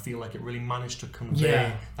Messiah, I feel like it really managed to convey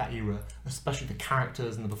Yeah. that era, especially the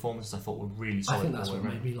characters and the performances. I thought were really I solid. think that's all the what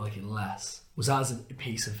way made me like it less. Was as a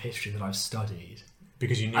piece of history that I've studied.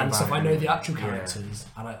 because you knew and about stuff. it I know the anyway. actual characters,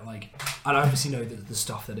 and I obviously know the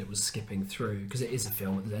stuff that it was skipping through because it is a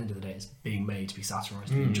film. At the end of the day, it's being made to be satirised,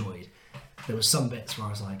 to be enjoyed. There were some bits where I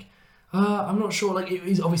was like, I'm not sure. Like it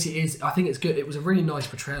is obviously it is. I think it's good. It was a really nice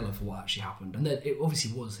portrayal of what actually happened, and then it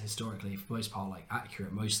obviously was historically for the most part like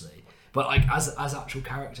accurate mostly. But like as actual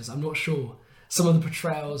characters, I'm not sure. Some of the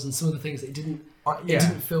portrayals and some of the things that it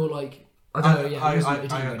didn't feel like. I don't know. Yeah,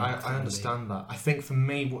 I understand that. I think for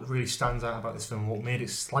me, what really stands out about this film, what made it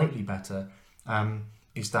slightly better,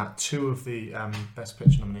 is that 2 of the Best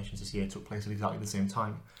Picture nominations this year took place at exactly the same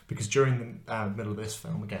time. Because during the middle of this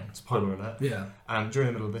film, again, spoiler alert. Yeah. During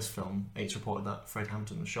the middle of this film, H reported that Fred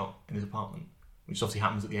Hampton was shot in his apartment, which obviously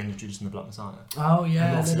happens at the end of Judas and the Black Messiah. Oh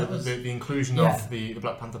yeah. And obviously the inclusion of the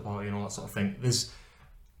Black Panther Party and all that sort of thing.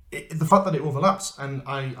 The fact that it overlaps, and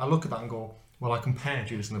I look at that and go, well, I compare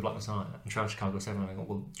Judas and the Black Messiah and Trial of Chicago 7, and I go,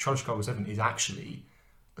 well, Trial of Chicago 7 is actually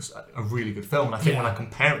a really good film. And I think when I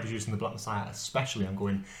compare it to Judas and the Black Messiah especially, I'm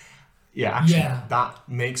going, that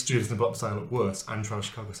makes Judas and the Black Messiah look worse and Trial of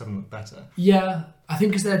Chicago 7 look better. Yeah, I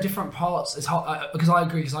think because they're different parts, it's hard, because I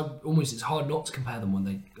agree, because it's hard not to compare them when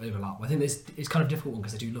they overlap. I think it's kind of a difficult one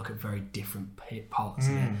because they do look at very different parts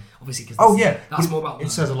of it. Obviously, because that's more about.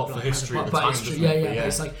 It says a lot for history at the time.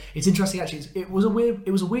 It's like it's interesting actually. It was a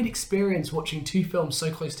weird experience watching 2 films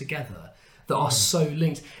so close together that are so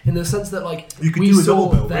linked in the sense that like we saw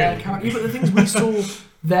their characters. But the things we saw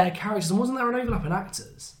their characters, and wasn't there an overlap in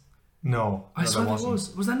actors? No, I swear there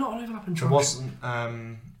was. Was there not an overlap in There wasn't.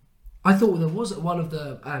 I thought there was one of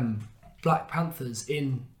the Black Panthers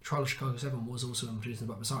in Trial of Chicago 7 was also introduced in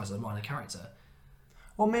the Black Messiah as a minor character.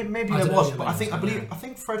 Well, maybe there was, but I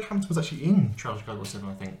think Fred Hampton was actually in Trial of Chicago 7.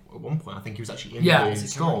 I think at one point, I think he was actually in the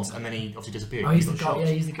stores, and then he obviously disappeared. Oh, he's the guy. Yeah,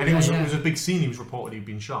 he's the guy. And it was a big scene. He was reported he'd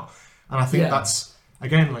been shot, and I think that's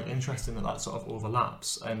again like interesting that sort of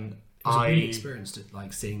overlaps. And it was a really experience to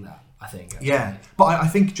like seeing that. I think. Yeah, but I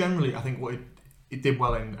think generally, I think what it did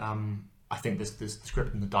well in. I think the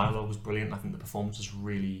script and the dialogue was brilliant. I think the performances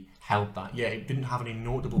really held that. Yeah, it didn't have any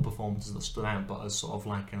notable performances that stood out, but as sort of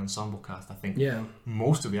like an ensemble cast, I think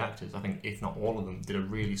most of the actors, I think if not all of them, did a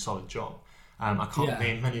really solid job. I can't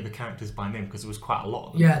name many of the characters by name because there was quite a lot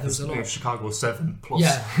of them. Yeah, there was a lot. Chicago 7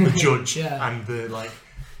 plus the judge and the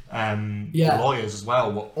the lawyers as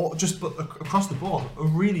well. But across the board, a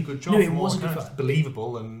really good job. No, it was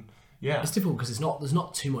believable and. Yeah, it's difficult because there's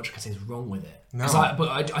not too much I think wrong with it. No,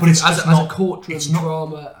 I think as a courtroom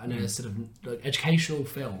drama and a sort of like educational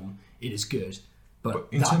film, it is good. But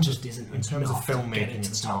in terms just isn't. In terms of filmmaking,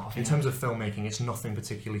 it's not. In terms of filmmaking, it's nothing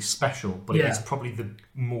particularly special, but it's probably the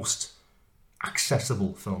most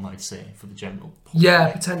accessible film I'd say for the general public.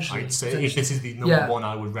 Yeah, potentially. I'd say if this is the number one,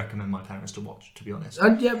 I would recommend my parents to watch. To be honest,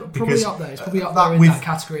 and probably up there. It's probably up there in that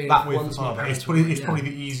category. It's probably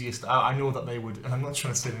the easiest. I know that they would, and I'm not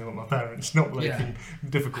trying to say anything about my parents, not liking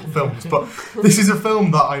difficult films, but this is a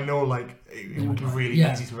film that I know like it would be really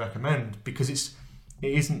easy to recommend because it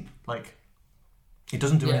isn't like it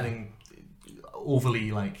doesn't do anything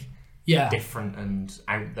overly like different and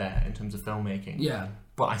out there in terms of filmmaking. Yeah,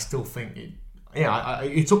 but I still think it. Yeah,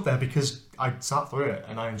 it's up there because I sat through it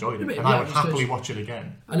and I enjoyed it, and I would happily watch it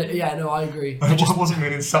again. And I agree. I wasn't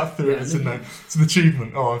meaning sat through it. It's an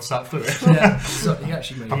achievement. Oh, I've sat through it. Yeah, so he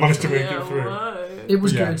actually made I managed to make it through. It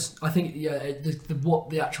was good. I think what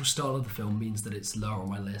the actual style of the film means that it's lower on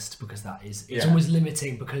my list because it's always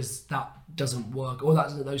limiting because that doesn't work or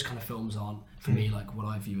those kind of films aren't for me like what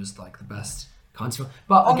I view as like the best. Kinds of,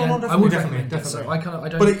 but again, I would recommend it. So I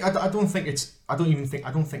don't. But I don't think it's. I don't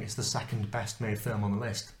think it's the second best made film on the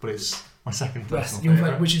list. But it's my second personal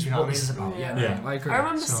favourite, which is what this is about. Yeah, I agree. I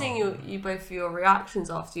remember seeing you both your reactions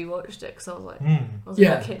after you watched it because I was like, I was in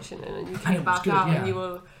the kitchen and you came back out and you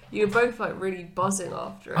were both like really buzzing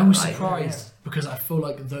after it. I was surprised because I feel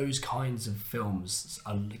like those kinds of films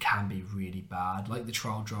can be really bad. Like the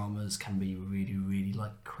trial dramas can be really, really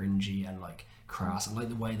like cringy and like. Crass and like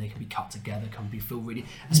the way they can be cut together can feel really,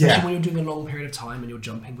 especially when you're doing a long period of time and you're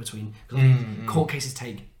jumping between court cases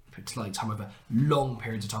take like time over long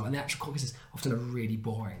periods of time and the actual court cases often are really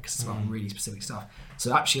boring because it's about really specific stuff.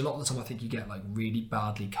 So actually a lot of the time I think you get like really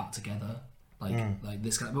badly cut together like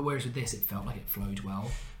this kind of, but whereas with this it felt like it flowed well.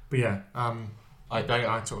 But yeah, I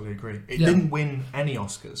totally agree. It didn't win any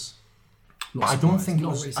Oscars. I don't think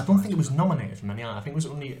it was nominated for many. I think it was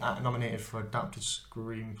only nominated for adapted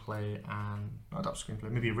screenplay and not adapted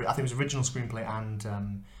screenplay. Maybe I think it was original screenplay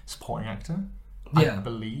and supporting actor. I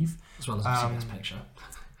believe as well as best picture.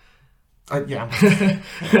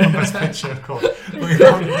 Best picture, of course. I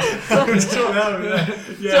was talking out there.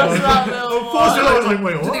 Just that little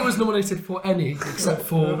one. I think it was nominated for any except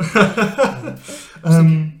for.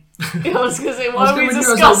 I was going to say, I why are we was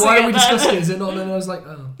discussing why it are we then? discussing it? Is it not? And I was like,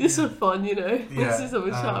 oh. This was fun, you know. Yeah, Let's just have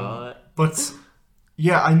a chat about it. But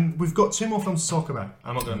yeah, we've got 2 more films to talk about.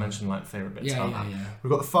 I'm not going to mention like favourite bits. Yeah. We've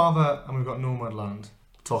got The Father and we've got Nomadland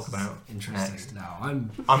to talk about Interesting. next. Now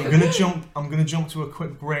I'm gonna jump to a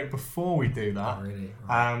quick break before we do that. Oh, really?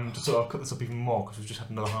 To sort of cut this up even more because we've just had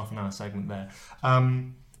another half an hour segment there.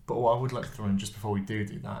 But what I would like to throw in just before we do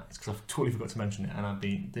that is because I totally forgot to mention it and I'd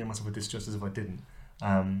be doing myself a disjustice if I didn't.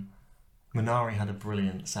 Minari had a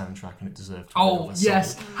brilliant soundtrack and it deserved to be Oh, over.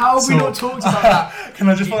 yes. How have we not talked about that? Can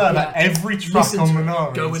I just point out that every track Listen on to it.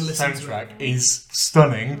 Go and Minari's listen to soundtrack is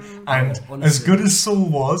stunning and honestly. as good as Soul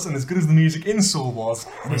was and as good as the music in Soul was,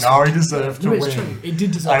 Minari deserved to No, it's win. true. It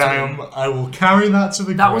did deserve And to win. I will carry that to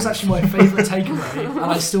the That grave. was actually my favourite takeaway, and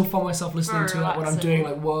I still find myself listening Very to it when I'm relaxing. doing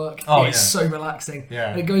like work. Oh, It's yeah. so relaxing.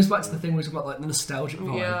 Yeah. And it goes back to the thing we talked about, like the nostalgic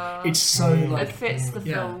vibe. Yeah. It's so like It fits the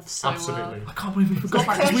yeah, film so Absolutely. well. I can't believe we forgot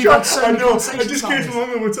that because we had so I many know. I conversations just about came this. to a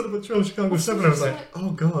moment where we talked about Trail Chicago 7 I was like,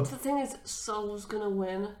 oh god. The thing is, Soul's gonna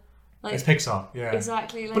win. Like, It's Pixar, yeah.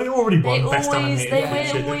 exactly. Like, But it already won they Best always, Animated they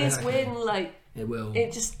Feature, will didn't always it? win. Like, It will.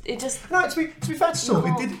 it just. No, to be fair to Soul,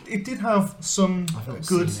 No. it did have some I've not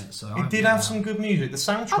good. seen it, so I It haven't did seen have that. some good music. The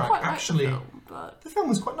I soundtrack quite actually. like the film, but The film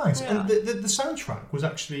was quite nice, and Yeah. the soundtrack was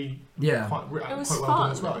actually Yeah. quite was quite well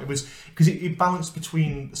done as fun. well. It was because it balanced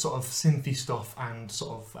between sort of synthy stuff and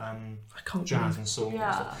sort of I can't jazz believe and soul, and,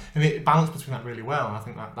 Yeah. stuff. And it balanced between that really well. And I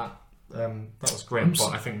think that was great. I'm But so-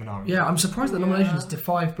 I think Minari. Yeah, I'm surprised the Yeah. nominations to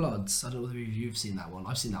Five Bloods. I don't know whether you've seen that one.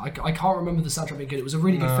 I've seen that. I can't remember the soundtrack being good. It was a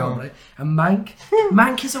really good No. film, right? And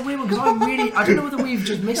Mank is a weird one because I don't know whether we've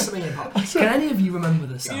just missed something in part. Can any of you remember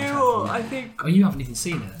the soundtrack? you, I think Oh, you haven't even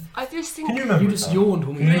seen it. I just think Can you remember? You just that? yawned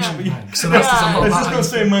when we Yeah. mentioned Yeah. Mank. So that's just a lot Let's about just how not you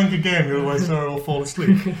say feel. Mank again, otherwise Sarah will fall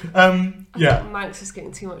asleep. Yeah, Manx is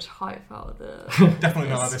getting too much hype out of the. definitely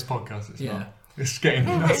not at this podcast. It's Yeah. not. It's getting.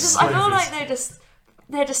 Yeah, but it's just, I feel like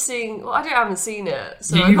they're just seeing. Well, I haven't seen it,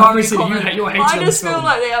 so Yeah, I you can't haven't really seen it, comment. you're hating I on just the feel film.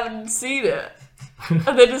 like they haven't seen it,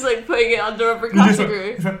 and they're just like putting it under every You're just like- category.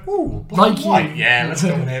 it's like, ooh, black Like and white. you. Yeah, let's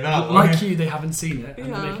nominate that one. Like you, they haven't seen it and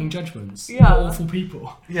Yeah. they're making judgments. Yeah. What awful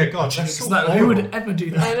people. Yeah, God, that's It's so like, who horrible. would ever do I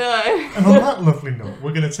that? know. And on that lovely note,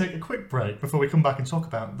 we're going to take a quick break before we come back and talk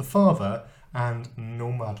about The Father and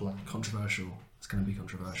Nomadland. Controversial. It's going to be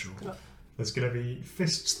controversial. There's going to be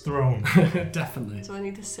fists thrown. Definitely. So I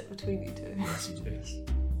need to sit between you two. Yes, you do.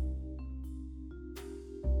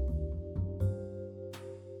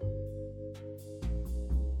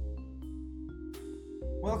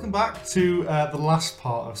 Welcome back to the last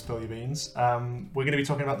part of Spill Your Beans. We're going to be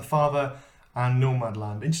talking about The Father and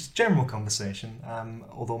Nomadland in just general conversation,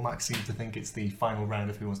 although Max seems to think it's the final round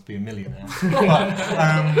of Who Wants to Be a Millionaire.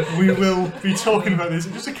 But we will be talking about this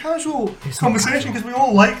in just a casual It's not conversation casual. because we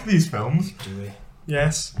all like these films. Do we?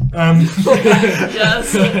 Yes.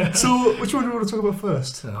 Yes. So, which one do we want to talk about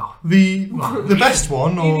first? Oh. The best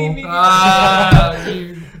one, or You-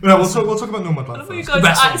 no? We'll talk about Nomadland I thought you first. guys were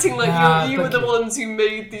best one. acting like Nah, you were thank the you. ones who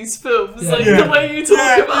made these films. Yeah. Like Yeah. the way you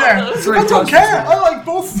talk about them. It's very I don't touching. care. I like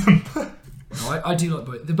both of them. No, I do like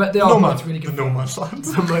both. But they are both really good. The Nomadland.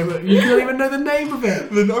 The moment you don't even know the name of it. I've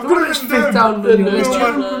The got one it that's written fifth down. down on your The list. Do you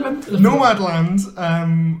Nomadland. remember the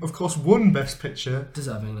Nomadland, of course, won Best Picture,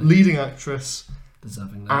 Deservingly. leading actress,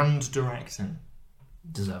 Deservingly. and directing.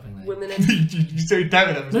 Deservingly. Women you in. so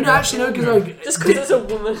doubted that. No, actually, no, because Just because it's a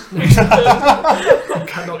woman. I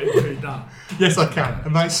cannot include that. Yes, I can.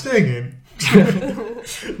 Am I staying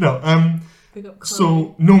in? No. Big up Chloe.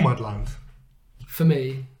 So Nomadland. For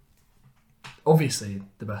me, obviously,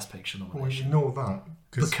 the best picture Well, nomination. you know that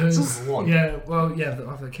Because, number one. yeah, well, yeah,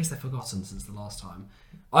 in case they've forgotten since the last time.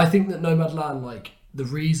 I think that Nomadland, like, the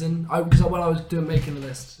reason, because when I was making the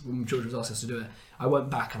list, when George was asking us to do it, I went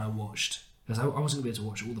back and I watched, because I wasn't going to be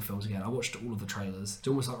able to watch all the films again, I watched all of the trailers to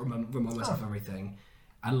almost like remind myself of everything.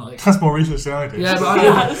 And like, That's more research than I do. yeah, but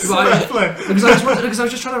Yes. because I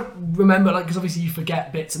was just trying to remember, like, because obviously you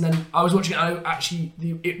forget bits, and then I was watching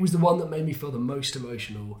it, it was the one that made me feel the most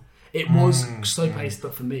emotional. It was slow paced,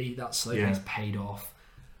 but for me, that slow pace paid off.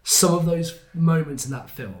 Some of those moments in that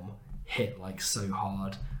film hit like so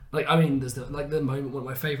hard. Like, I mean, there's the moment. One of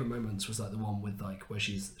my favourite moments was like the one with like where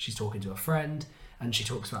she's talking to a friend, and she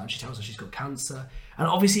tells her she's got cancer. And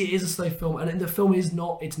obviously, it is a slow film, and the film it's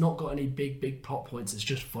not got any big plot points. It's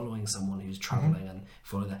just following someone who's travelling and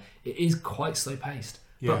following that. It is quite slow paced.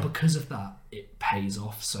 Yeah. But because of that, it pays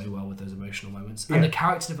off so well with those emotional moments. And Yeah. the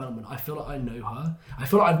character development, I feel like I know her. I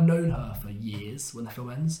feel like I've known her for years when the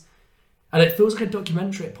film ends. And it feels like a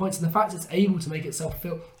documentary at points. And the fact it's able to make itself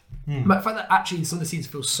feel... The fact that actually some of the scenes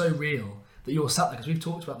feel so real that you're sat there, because we've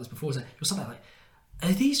talked about this before, so you're sat there like...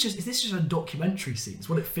 Is this just a documentary scene? It's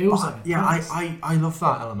what it feels like. Yeah, I love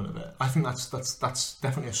that element of it. I think that's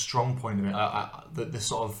definitely a strong point of it. The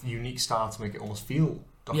sort of unique style to make it almost feel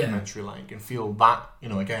documentary-like and feel that,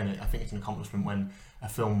 again, I think it's an accomplishment when a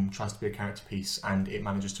film tries to be a character piece and it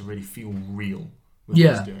manages to really feel real with what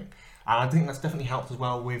it's doing. And I think that's definitely helped as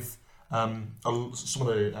well with some of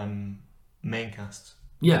the main cast.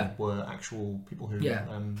 Were actual people who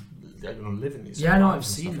live in these. Yeah, no, I've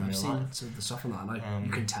seen some of the stuff on that, and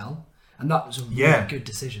you can tell. And that was a really good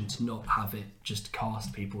decision to not have it just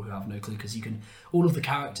cast people who have no clue, because all of the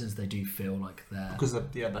characters, they do feel like they're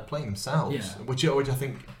playing themselves, which I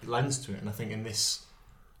think lends to it. And I think in this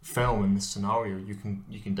film, in this scenario, you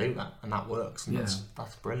can do that, and that works, and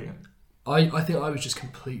that's brilliant. I think I was just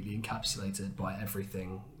completely encapsulated by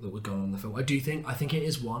everything that was going on in the film. I think it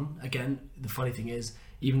is one. Again, the funny thing is,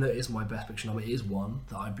 even though it is my best picture nominee, it is one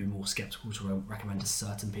that I'd be more skeptical to recommend to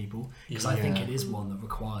certain people, because I think it is one that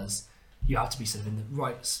requires you have to be sort of in the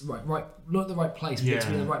right, not the right place, but to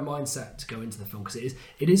be in the right mindset to go into the film, because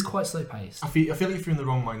it is quite slow paced. I feel like if you're in the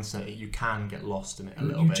wrong mindset, you can get lost in it a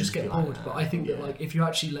little bit. You just get bored. But I think that if you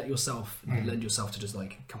actually lend yourself to just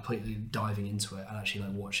completely diving into it and actually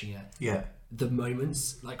watching it, the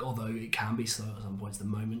moments, although it can be slow at some points, the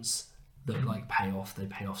moments that pay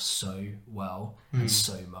off so well and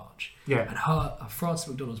so much. And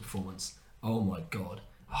Frances McDormand's performance, oh my god,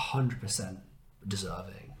 100%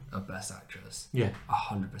 deserving of Best Actress.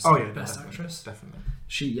 100% Best Actress. Definitely.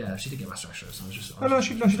 She did get Best Actress.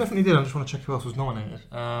 She definitely did. I just want to check who else was nominated.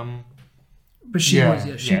 But she was.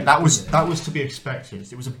 That was to be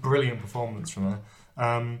expected. It was a brilliant performance from her.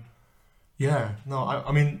 I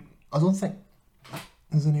mean, I don't think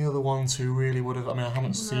there's any other ones who really would have. I mean, I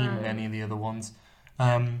haven't seen any of the other ones.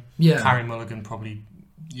 Carey Mulligan probably.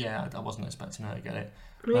 I wasn't expecting her to get it.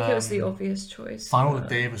 I think it was the obvious choice. Viola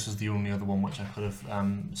Davis is the only other one which I could have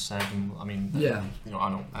said. And, I mean, I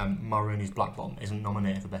know Ma Rainey's Black Bottom isn't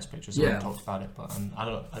nominated for Best Picture, so we talked about it. But I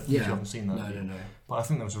don't know if you haven't seen that. No. But I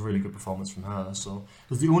think that was a really good performance from her. So it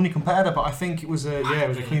was the only competitor, but I think it was a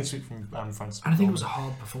clean sweep from Frances. And I think it was a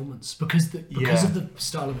hard performance because of the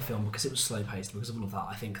style of the film, because it was slow paced, because of all of that.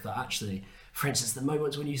 I think that actually, for instance, the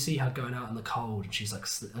moments when you see her going out in the cold and she's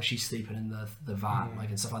she's sleeping in the van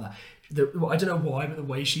and stuff like that. I don't know why, but the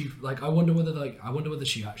way she I wonder whether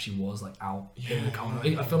she actually was out in the cold.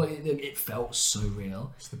 I feel like it felt so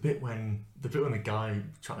real. It's the bit when the guy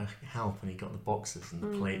trying to help and he got the boxes and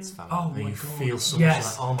the plates fell. Oh and my you god! feel so much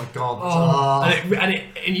oh my god!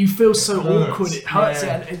 And you feel so awkward. It hurts,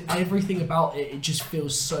 and everything about it just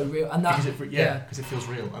feels so real. And that because it feels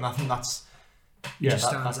real, and I think that's just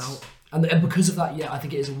stands out. And because of that, I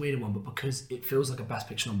think it is a weirder one, but because it feels like a Best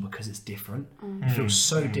Picture one, because it's different. It feels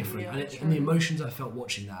so different. And the emotions I felt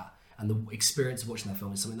watching that and the experience of watching that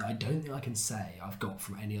film is something that I don't think I can say I've got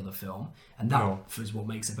from any other film. And that is what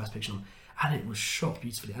makes it Best Picture one. And it was shot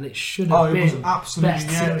beautifully, and it should have been. It was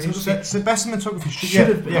absolutely, it's the best cinematography should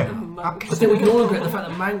have been. I think we can all agree the fact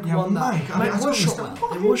that Mank won that. Mank was shot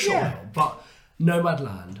well. It was shot well, but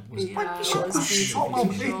Nomadland was shot well.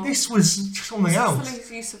 This was something else.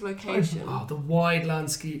 It's use of location. The wide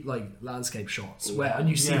landscape shots and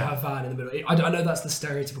you see her van in the middle. I know that's the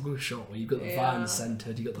stereotypical shot where you've got the van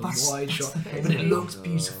centered, you got the wide shot, but it looks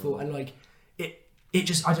beautiful and it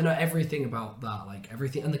just, I don't know, everything about that,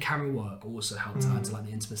 everything, and the camera work also helped add to the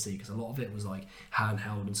intimacy, because a lot of it was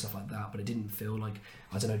handheld and stuff like that, but it didn't feel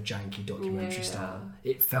janky documentary style.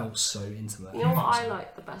 It felt so intimate. You know what I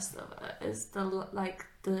like the best of it is the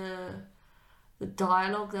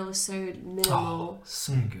dialogue. There was so minimal,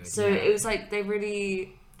 so good. So it was they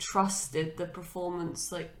really trusted the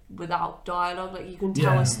performance without dialogue. You can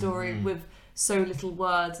tell a story with so little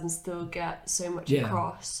words and still get so much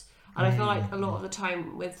across. And I feel a lot of the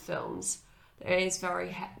time with films, it is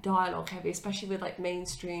very dialogue heavy, especially with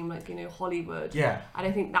mainstream, Hollywood. Yeah. And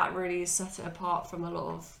I think that really set it apart from a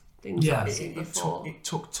lot of things that I've seen before. It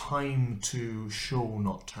took time to show,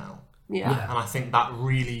 not tell. Yeah. And I think that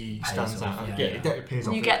really stands out. It pays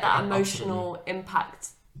off. You get that emotional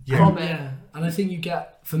impact from it. Yeah. And I think you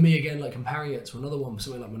get, for me again, comparing it to another one,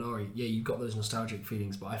 something like Minari, you've got those nostalgic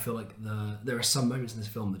feelings, but I feel like there are some moments in this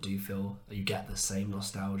film that do feel that you get the same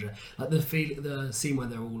nostalgia. The scene where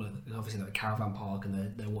they're all obviously at a caravan park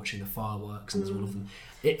and they're watching the fireworks and there's all of them.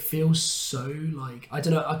 It feels so I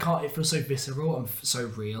don't know, it feels so visceral and so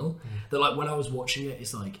real that when I was watching it,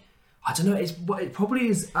 it's I don't know, it probably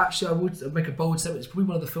is, actually, I would make a bold statement, it's probably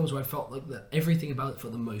one of the films where I felt that everything about it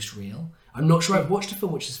felt the most real. I'm not sure I've watched a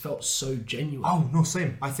film which has felt so genuine. Oh, no,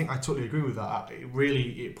 same. I think I totally agree with that.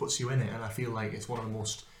 It puts you in it, and I feel like it's one of the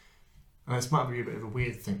most And this might be a bit of a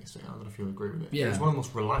weird thing to say. I don't know if you'll agree with it. Yeah. It's one of the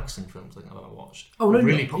most relaxing films I think I've ever watched. Oh, no, it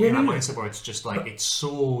really no. put me in that no. mindset where it's just like it's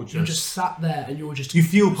so You're just sat there and you're just you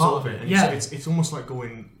feel part of it. And yeah. it's almost like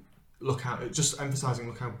going. Look how just emphasising.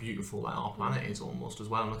 Look how beautiful like, our planet is almost as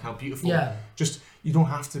well. And look how beautiful. Yeah. Just you don't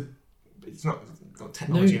have to. It's not got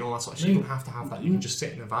technology and all that sort of shit. No. You don't have to have that. You can just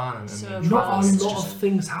sit in a van and So and not travel. a It's lot just- of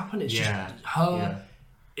things happen. It's Yeah. just her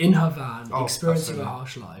Yeah. in her van Oh, experiencing a absolutely.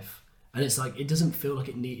 harsh life, and it's like it doesn't feel like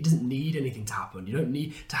it doesn't need anything to happen. You don't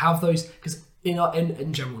need to have those because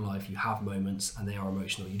in general life you have moments and they are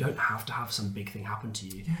emotional. You don't have to have some big thing happen to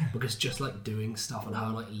you because just like doing stuff and her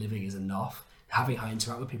like living is enough. Having her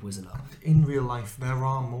interact with people is enough. In real life, there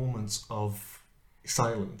are moments of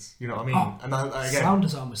silence. You know what I mean? Oh, and again, sound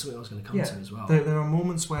design was something I was going to come to as well. There are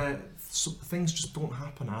moments where things just don't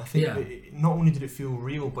happen. And I think not only did it feel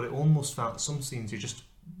real, but it almost felt some scenes you're just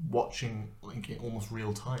watching like in almost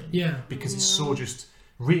real time. Yeah. Because it's so just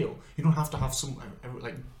real. You don't have to have some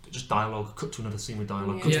like just dialogue, cut to another scene with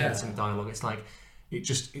dialogue, cut to another scene with dialogue. It's like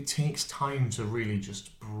it takes time to really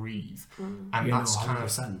just breathe. And Yeah, that's no, kind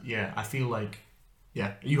 100%. of I feel like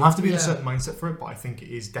you have to be in a certain mindset for it, but I think it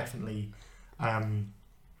is definitely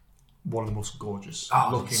one of the most gorgeous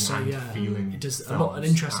looking and feeling. It does a films lot. An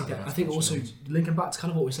interesting out thing. there, I think also especially. linking back to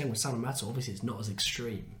kind of what we were saying with Sound of Metal. Obviously, it's not as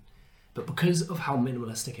extreme, but because of how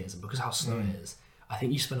minimalistic it is and because of how slow it is, I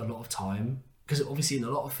think you spend a lot of time. Because obviously, in a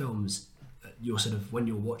lot of films, you're sort of when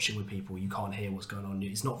you're watching with people, you can't hear what's going on.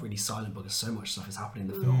 It's not really silent because so much stuff is happening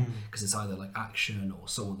in the film. Because it's either like action or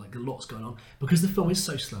someone like a lot's going on. Because the film is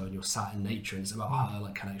so slow and you're sat in nature and it's about her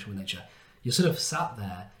like connection with nature. You're sort of sat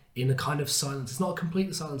there in a kind of silence. It's not a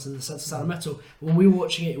complete silence in the sense of Sound of Metal. But when we were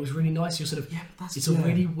watching it, it was really nice. You're sort of it's a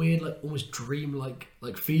really weird, like almost dream-like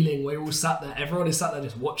feeling where you're all sat there. Everyone is sat there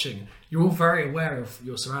just watching. You're all very aware of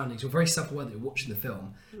your surroundings. You're very self-aware that you're watching the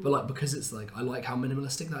film. But like because it's like I like how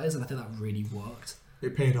minimalistic that is, and I think that really worked.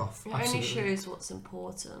 It paid off. It only shows what's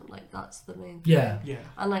important. Like that's the main thing. Yeah.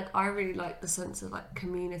 And like I really like the sense of like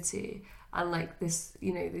community and like this,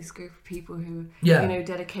 this group of people who,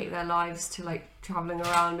 dedicate their lives to like traveling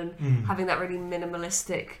around and having that really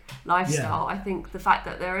minimalistic lifestyle. I think the fact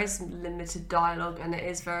that there is limited dialogue and it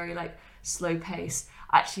is very like slow pace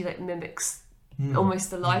actually like mimics almost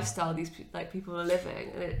the lifestyle these people are living,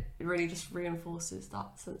 and it really just reinforces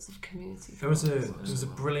that sense of community. There was a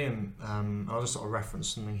brilliant. I'll just sort of reference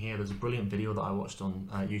something here. There's a brilliant video that I watched on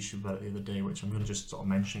YouTube about it the other day, which I'm going to just sort of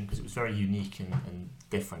mention because it was very unique and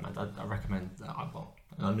different. I recommend that.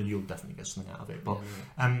 I know you'll definitely get something out of it. But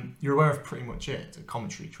you're aware of Pretty Much It, a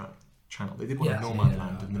commentary channel. They did one of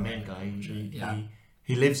Nomadland, and the main guy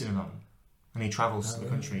he lives in a van and he travels to the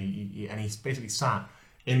country, and he's basically sat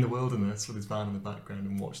in the wilderness with his van in the background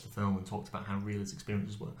and watched the film and talked about how real his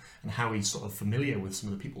experiences were and how he's sort of familiar with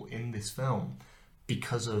some of the people in this film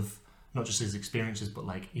because of not just his experiences but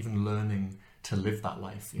like even learning to live that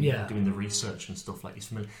life, doing the research and stuff. Like he's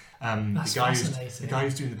familiar. That's the guy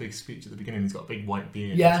who's doing the big speech at the beginning, he's got a big white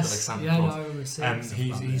beard. Yes, like I remember seeing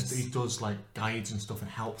he does like guides and stuff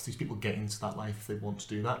and helps these people get into that life if they want to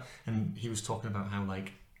do that. And he was talking about how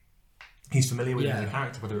like he's familiar with him as a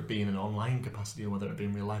character, whether it be in an online capacity or whether it be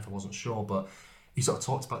in real life, I wasn't sure, but he sort of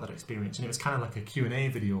talked about that experience, and it was kind of like a Q&A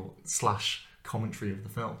video / commentary of the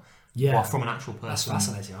film. Yeah, from an actual person. That's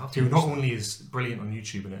fascinating. Who not only is brilliant on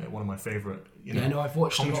YouTube and one of my favourite, I've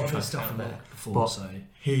watched a lot of his stuff on there before. But so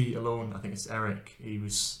he alone, I think it's Eric. He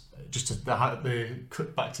was just the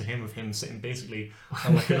cut back to him of him sitting basically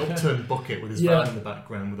on like an upturned bucket with his van in the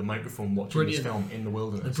background with a microphone watching his film in the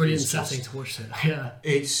wilderness. A brilliant setting to watch it. Yeah,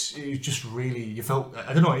 it's just really you felt.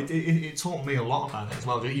 I don't know. It taught me a lot about it as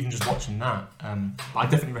well. Even just watching that. But I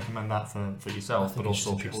definitely recommend that for yourself, but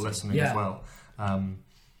also people listening as well.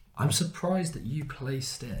 I'm surprised that you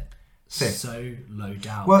placed it so low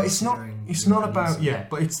down. Well, it's not about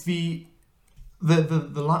but it's the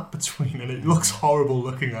lap between, and it looks horrible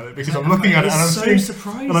looking at it because I'm looking at it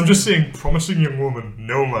and I'm just seeing promising young woman,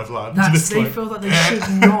 Nomadland. They feel that they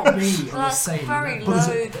should not be on the same very level.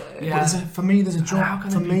 low though. But for me, there's a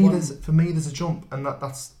jump. For me, there's a jump, and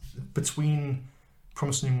that's between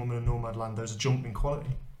Promising Young Woman and Nomadland. There's a jump in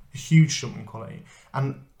quality, a huge jump in quality,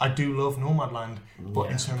 and I do love Nomadland. But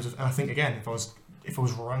in terms of, and I think again, if I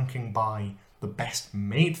was ranking by the best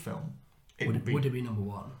made film, would it be number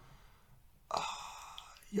one?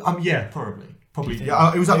 Probably.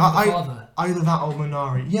 Yeah, it was Father? Either that or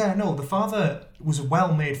Minari. Yeah, no, The Father was a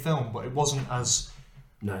well-made film, but it wasn't as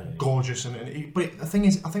gorgeous. But the thing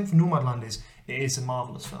is, I think for Nomadland it is a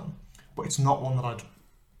marvelous film, but it's not one that I'd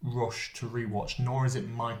rush to rewatch, nor is it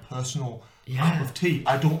my personal Yeah. cup of tea.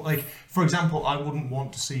 I don't like, for example, I wouldn't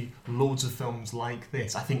want to see loads of films like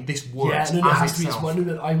this. I think this works Yeah, no, it as has to be. itself. It's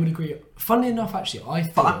one, I would agree. Funnily enough, actually, I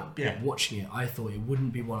thought yeah. watching it, I thought it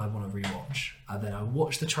wouldn't be one I'd want to rewatch. And then I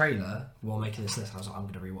watched the trailer while making this list. And I was like, I'm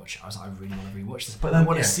going to rewatch it. I was like, I really want to rewatch this. But I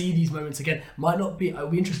want to see these moments again. Might not be. It'll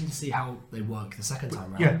be interesting to see how they work the second time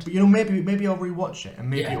round. Yeah, but you know, maybe I'll rewatch it and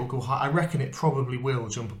maybe Yeah. it'll go high. I reckon it probably will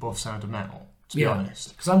jump above Sound of Metal. To be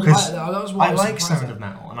honest, because that was why I was like surprised Sound at. of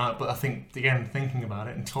Metal, but I think again thinking about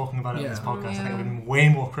it and talking about it Yeah. on this podcast, I think Yeah. I've been way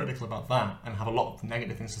more critical about that and have a lot of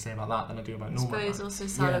negative things to say about that than I do about I Nomadland. suppose also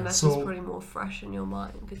Sound Yeah. of Metal's So- probably more fresh in your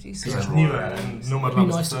mind because you saw It's it newer, more and It'd be Nomadland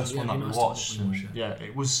was nice the to- first yeah, one it'd that be we nice to watched. rewatch And, it. yeah,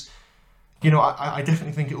 it was. You know, I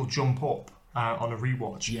definitely think it'll jump up on a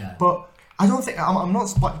rewatch. Yeah. But I don't think I'm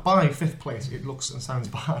not by fifth place. It looks and sounds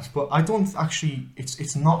bad, but I don't actually.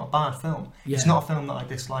 It's not a bad film. It's Yeah. not a film that I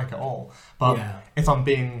dislike at all. But Yeah. if I'm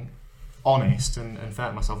being honest and fair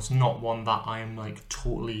to myself, it's not one that I am like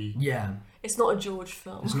totally. Yeah. It's not a George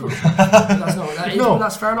film. That's not. That is, No,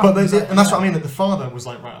 that's fair enough. But because and that's what I mean. That the father was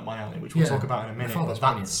like right up my alley, which we'll Yeah. talk about in a The minute. Father's But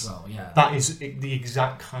brilliant that's as well. Yeah. that is the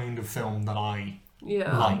exact kind of film that I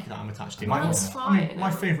Yeah. like, that I'm attached to. Well, that's fine.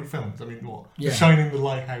 My favourite films. I mean, what? Yeah. The Shining, The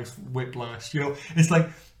Lighthouse, Whiplash. You know, it's like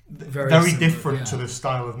very similar, different yeah. to the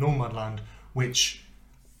style of Nomadland, which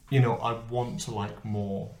you know I want to like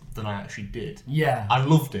more than I actually did. Yeah. I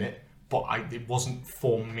loved it, but it wasn't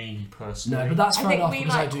for me personally. No, but that's I fair think enough. we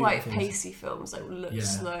because I like do quite things. pacey films that look Yeah.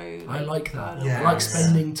 slow. I like that. burn Yeah. I away. like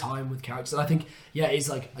spending time with characters. And I think, yeah, it's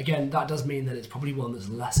like, again, that does mean that it's probably one that's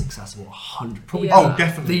less accessible. 100, probably Yeah. Oh,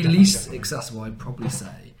 definitely. the least accessible, I'd probably say.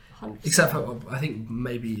 100%. Except for, I think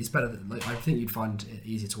maybe it's better. Like, I think you'd find it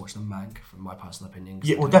easier to watch than Mank, from my personal opinion. 'cause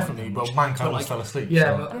Yeah, well, I don't definitely. really But watch- Mank, I but, almost like, fell asleep. yeah,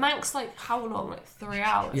 so. but And Mank's like how long? Like 3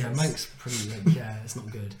 hours. yeah, Mank's pretty. Like, yeah, it's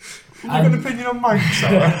not good. You got an opinion on Mank,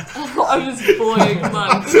 Sarah? I'm just boying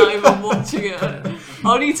Mank, not even watching it.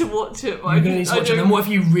 I'll need to watch it. But You're gonna need to I watch it. don't- Then what if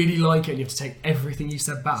you really like it and you have to take everything you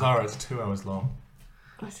said back? Sarah, it's 2 hours long.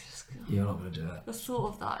 I just- You're not going to do it. The thought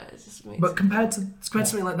of that it just makes. But compared to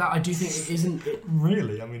something like that, I do think it isn't.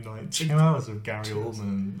 Really? I mean, like 2 hours of Gary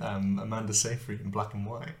Oldman and Amanda Seyfried in black and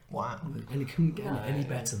white. Wow. And it couldn't get any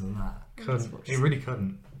better than that. Couldn't. It really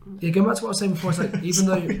couldn't. Yeah, going back to what I was saying before, it's like even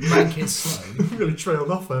though Mank is slow, We really trailed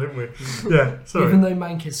off there, didn't we? Yeah, sorry. even though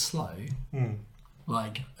Mank is slow, Mm.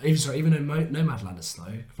 like even though Nomadland is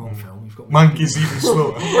slow, wrong film, we've got Mank is even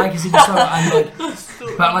slower. Mank is even slower, and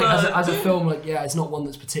like, but like as a film, like yeah, it's not one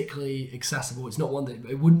that's particularly accessible. It's not one that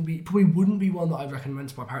probably wouldn't be one that I'd recommend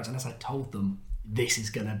to my parents unless I told them this is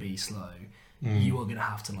gonna be slow. You are gonna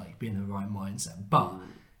have to like be in the right mindset, but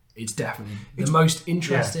it's definitely the most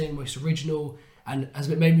interesting, most original, and has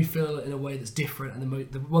made me feel in a way that's different, and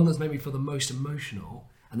the one that's made me feel the most emotional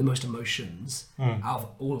and the most emotions out of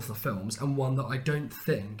all of the films, and one that I don't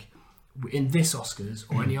think in this Oscars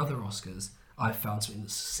or any other Oscars I've found something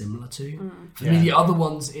that's similar to. For me, the other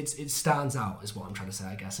ones, it stands out is what I'm trying to say,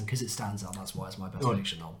 I guess, and because it stands out, that's why it's my best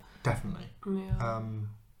fiction on. Definitely. Yeah.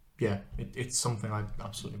 Yeah, it's something I'd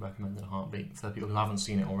absolutely recommend in a heartbeat for people who haven't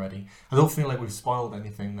seen it already. I don't feel like we've spoiled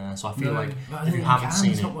anything there, so I feel like but I if you think haven't seen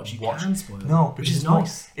there's it, not much you watch can it. spoil. No, which because is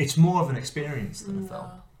nice. it's more of an experience than a film.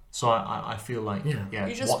 So I feel like Yeah. You're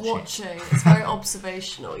just watch it. watching. It's very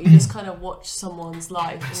observational. You just kind of watch someone's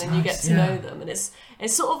life, and then you get nice, to yeah. know them. And it's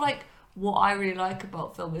sort of like what I really like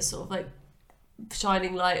about film is sort of like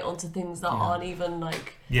shining light onto things that aren't even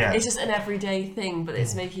like. Yeah. It's just an everyday thing, but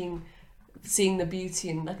it's seeing the beauty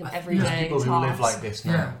in like an everyday People who task. live like this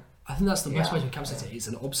now. Yeah. I think that's the best Yeah. way to encapsulate it. It's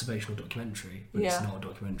an observational documentary, but it's Yeah. not a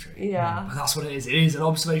documentary. Yeah. But that's what it is. It is an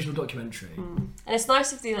observational documentary. And it's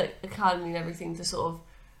nice of the like Academy and everything to sort of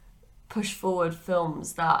push forward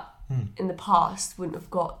films that in the past wouldn't have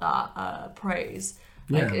got that praise.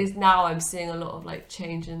 Like Yeah. it's now I'm seeing a lot of like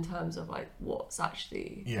change in terms of like what's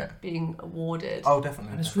actually Yeah. being awarded. Oh,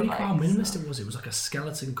 definitely. And it's really Like, cool how minimalist it was. It was like a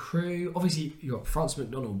skeleton crew. Obviously, you got Francis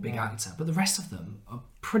McDormand, big actor, but the rest of them are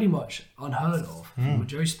pretty much unheard of for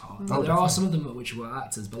the most part. Like, there are some of them which were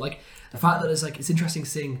actors, but like the fact that it's interesting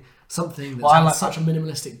seeing something that's Well, I had like- such a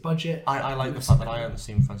minimalistic budget. I like the fact that I hadn't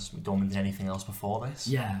seen Francis McDormand in anything else before this.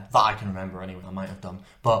 Yeah. That I can remember anyway. I might have done,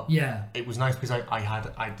 but Yeah. it was nice because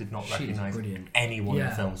I did not She's recognise brilliant. anyone in the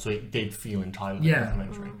Yeah. film, so it did feel entirely Yeah.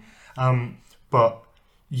 documentary. But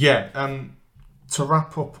yeah, to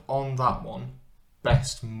wrap up on that one,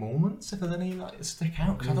 best moments, if there's any that stick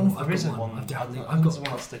out, because I don't know if I've there is got one. I've definitely, I I've got one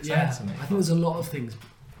that sticks yeah. out to me. I think there's a lot of things,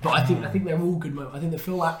 but I think they're all good moments. I think the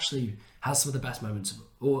film actually has some of the best moments,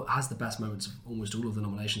 or has the best moments of almost all of the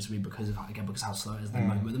nominations for me because of how slow it is. The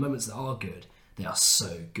moments that are good, they are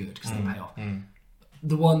so good because they pay off.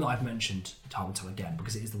 the one that I've mentioned time and time again,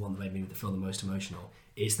 because it is the one that made me feel the most emotional,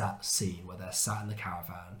 is that scene where they're sat in the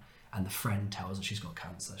caravan and the friend tells her she's got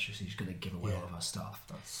cancer, she's going to give away all of her stuff.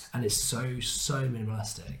 And it's so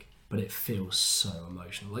minimalistic, but it feels so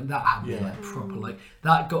emotional. Like that had me like proper, like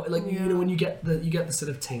that got like you know when you get the sort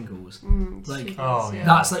of tingles, like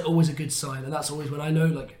that's like always a good sign, and that's always when I know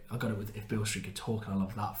like I got it with If Beale Street Could Talk, and I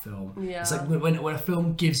love that film. It's like when a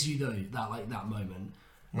film gives you that moment.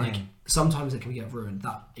 Like sometimes it can get ruined.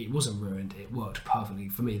 That it wasn't ruined. It worked perfectly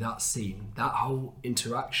for me. That scene, that whole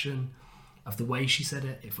interaction of the way she said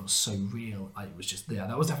it felt so real. It was just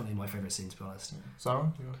that was definitely my favourite scene, to be honest.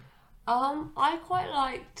 Sarah? I quite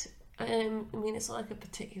liked. I mean, it's not like a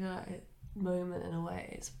particular moment in a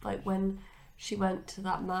way. It's like when she went to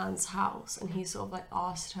that man's house and he sort of like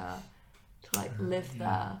asked her to like live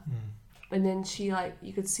there. And then she like,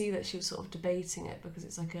 you could see that she was sort of debating it because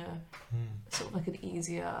it's like a sort of like an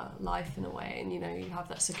easier life in a way, and you know you have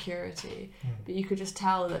that security, but you could just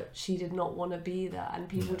tell that she did not want to be there, and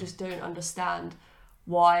people just don't understand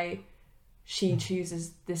why she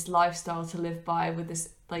chooses this lifestyle to live by with this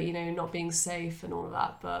like, you know, not being safe and all of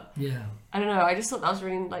that. But I don't know, I just thought that was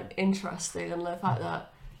really like interesting, and the fact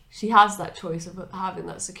that she has that choice of having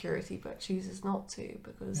that security but chooses not to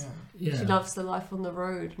because she loves the life on the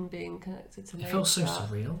road and being connected to nature. It feels so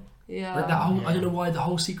surreal. Yeah. Like that whole, I don't know why, the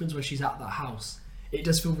whole sequence where she's at that house, it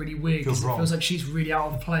does feel really weird because it feels like she's really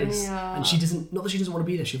out of place. And she doesn't, not that she doesn't want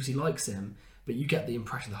to be there, she obviously likes him, but you get the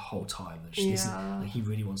impression the whole time that she like he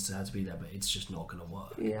really wants her to be there, but it's just not going to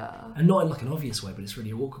work. And not in like an obvious way, but it's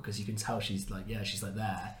really awkward because you can tell she's like, she's like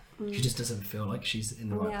there. She just doesn't feel like she's in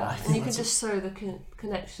the right place. And you can just show the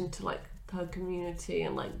connection to like her community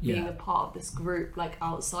and like being a part of this group, like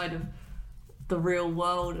outside of the real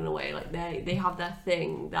world in a way. Like they have their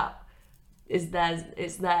thing that is theirs,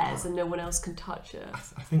 it's theirs, and no one else can touch it.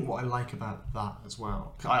 I think what I like about that as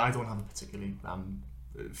well, I don't have a particularly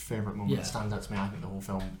favourite moment that stands out to me. I think the whole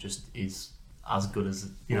film just is as good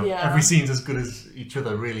as, you know, every scene's as good as each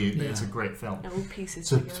other, really. It's a great film. It all pieces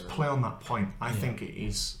to together. play on that point, I think it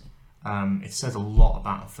is it says a lot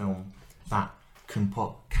about a film that can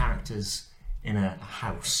put characters in a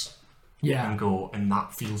house and go, and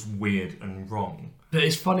that feels weird and wrong. But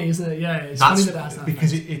it's funny, isn't it? Yeah, it's funny that has that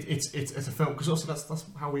because it's a film, because also that's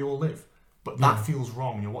how we all live. But that feels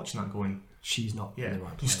wrong. You're watching that going, she's not in the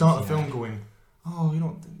right place. You start a film going, oh, you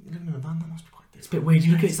know, living in a van, that must be quite difficult. It's a bit weird.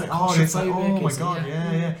 You look at it, it's like, oh my god,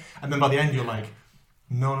 yeah. And then by the end you're like,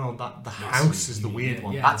 no, that the house is the weird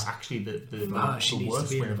one. That's actually the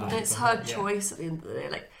worst way of it. It's her choice at the end of the day.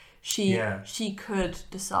 Like she could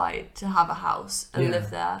decide to have a house and live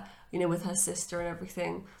there, you know, with her sister and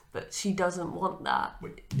everything, but she doesn't want that.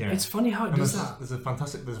 It's funny how it does that. There's a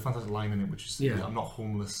fantastic line in it which is, I'm not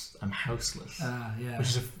homeless, I'm houseless. Which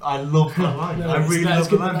is I love that line. I really love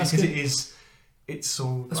that line because it's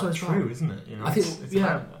so true, isn't it? You know, I think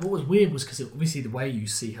what was weird was because obviously the way you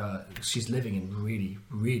see her, she's living in really,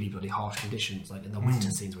 really bloody harsh conditions. Like in the winter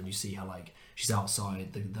scenes when you see her, like she's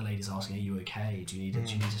outside, the lady's asking, "Are you okay? Do you need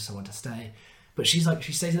someone to stay?" But she's like,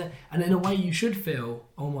 she stays in it, and in a way you should feel,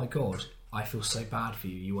 "Oh my god, I feel so bad for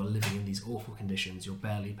you. You are living in these awful conditions. You're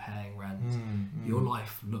barely paying rent. Your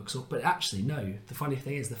life looks awful." But actually, no. The funny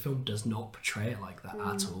thing is, the film does not portray it like that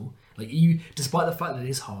at all. Like despite the fact that it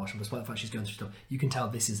is harsh, and despite the fact she's going through stuff, you can tell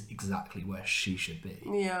this is exactly where she should be.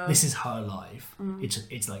 This is her life.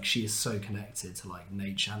 It's like she is so connected to like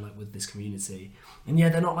nature and like with this community. And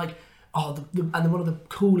they're not like and one of the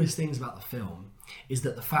coolest things about the film is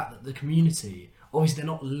that the fact that the community, obviously they're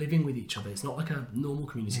not living with each other. It's not like a normal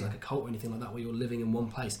community, like a cult or anything like that, where you're living in one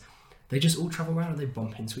place. They just all travel around and they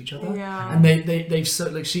bump into each other. And they've so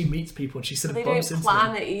like she meets people and she sort of bumps into them. They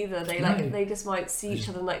don't plan it either. They just might see each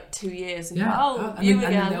other in like 2 years and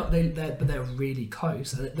but they're really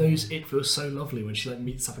close. And it feels so lovely when she like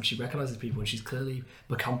meets up and she recognises people and she's clearly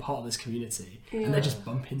become part of this community. And they just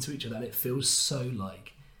bump into each other and it feels so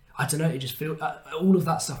like, I don't know, it just feels, all of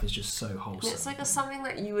that stuff is just so wholesome. It's like something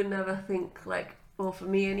that you would never think, like, well, for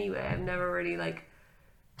me anyway, I've never really like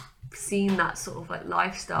seen that sort of like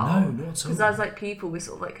lifestyle. No, not at all. Because as like people, we're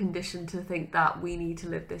sort of like conditioned to think that we need to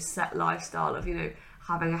live this set lifestyle of, you know,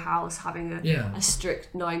 having a house, having a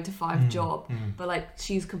strict 9-to-5 job. But like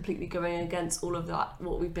she's completely going against all of that,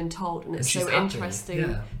 what we've been told, and it's so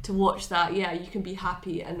interesting to watch that. You can be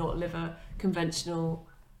happy and not live a conventional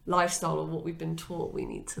lifestyle of what we've been taught we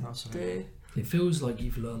need to do. It feels like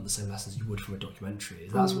you've learned the same lessons you would from a documentary.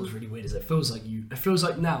 That's what's really weird. Is it feels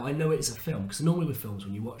like now I know it's a film, because normally with films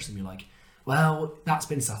when you watch them you're like, well, that's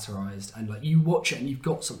been satirised, and like you watch it and you've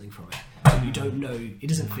got something from it, and you don't know. It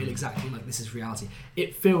doesn't feel exactly like this is reality.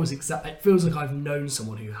 It feels It feels like I've known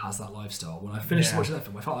someone who has that lifestyle. When I finished watching that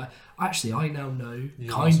film, I felt I now know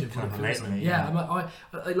kind of what it feels like. Yeah,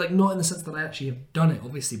 I like not in the sense that I actually have done it,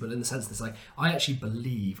 obviously, but in the sense that it's like I actually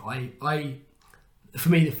believe. For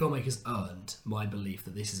me, the filmmakers earned my belief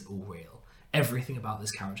that this is all real. Everything about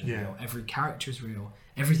this character is real. Every character is real.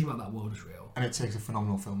 Everything about that world is real. And it takes a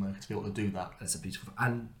phenomenal filmmaker to be able to do that. That's a beautiful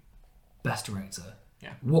and best director.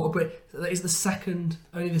 Yeah. What a bit! That is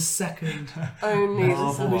only the second.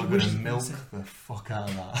 Marvel are going to milk the fuck out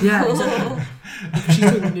of that. Yeah, exactly. She's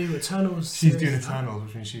doing the new Eternals. She's doing Eternals,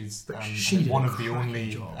 which means she's did one a of the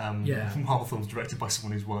only Marvel films directed by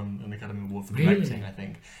someone who's won an Academy Award for directing. I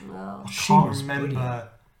think. Wow. I can't remember. I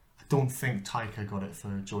don't think Taika got it for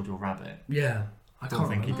Jojo Rabbit. Yeah. I don't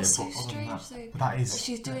think he did. That's so But other than strange that, though. that is.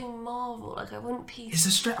 She's doing Marvel. Like I wouldn't piece It's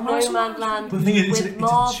a straight. Nomadland But the thing is, with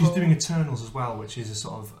Marvel. she's doing Eternals as well, which is a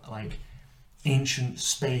sort of like ancient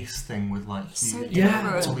space thing with like So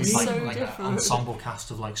different. it's all these So like an different. ensemble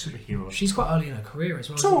cast of like superheroes. She's quite early in her career as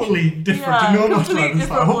well. Totally different Yeah, to Nomadland. completely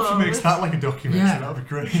It's like, I different hope she world. makes that like a documentary. Yeah. That'd be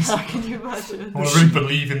great. Can you imagine? I want to really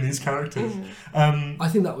believe in these characters. I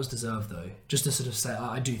think that was deserved though. Just to sort of say,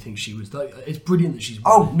 I do think she was. It's brilliant that she's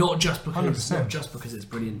won. Not just because 100%. it's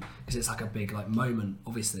brilliant because it's like a big like moment,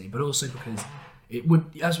 obviously, but also because it would,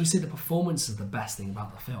 as we said, the performance is the best thing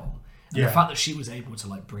about the film. And the fact that she was able to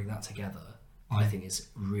like bring that together, I think is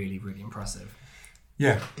really, really impressive.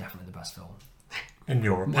 Yeah, Definitely the best film. in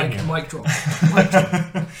your opinion. Mic drop.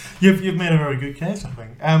 You've made a very good case, I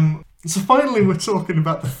think. So finally, we're talking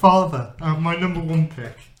about The Father, my number one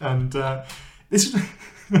pick, and this.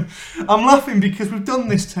 I'm laughing because we've done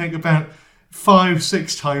this take about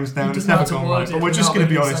 5-6 times now, and it's never gone right. But we're just going to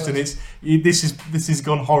be honest, and this has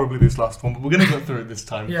gone horribly, this last one, but we're going to go through it this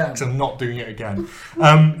time because I'm not doing it again.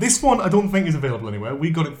 This one I don't think is available anywhere. We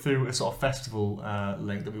got it through a sort of festival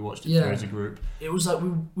link that we watched it through as a group. It was like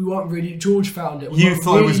we weren't really. George found it. You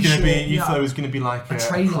thought it was going to be. You thought it was going to be like a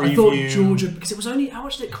trailer. preview. I thought George, because it was only, how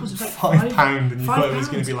much did it cost? It was like £5, and you thought it was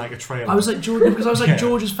 £5. going to be like a trailer. I was like George, because I was like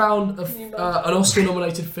George has found an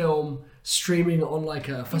Oscar-nominated film streaming on like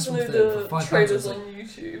a festival thing for £5. Trailers on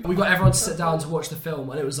YouTube. We got everyone to sit down to watch the film,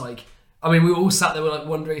 and it was like, I mean, we all sat there like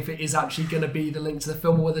wondering if it is actually going to be the link to the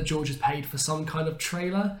film or whether George has paid for some kind of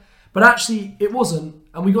trailer. But actually, it wasn't,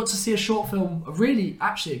 and we got to see a short film, a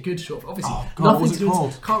good short film. Obviously, what was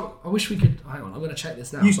it called? I wish we could. Hang on, I'm going to check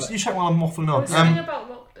this now. You check while I'm waffling on. Something about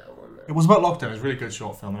lockdown, wasn't it? It was about lockdown. It was a really good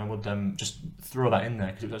short film, and I would just throw that in there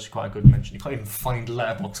because it was actually quite a good mention. You can't even find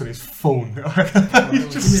Letterboxd on his phone. He's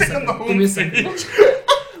just sitting on the home page.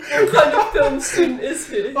 What kind of film student is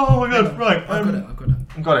he? Oh my god! Right,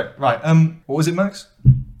 I've got it. Right. What was it, Max?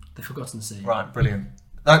 The Forgotten Sea. Right, brilliant.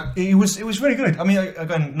 It was really good. I mean,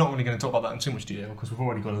 again, not really going to talk about that in too much detail because we've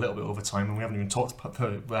already gone a little bit over time and we haven't even talked about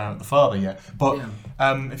the Father yet. But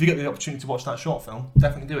if you get the opportunity to watch that short film,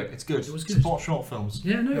 definitely do it. It's good. It was good. Support short films.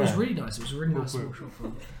 Yeah, no, it was really nice. It was a really nice short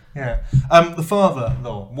film. Yeah. The Father,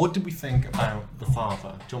 though. What did we think about The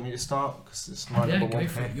Father? Do you want me to start? Because it's my number one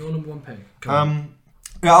pick. Your number one pick.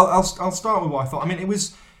 Yeah, I'll start with what I thought. I mean, it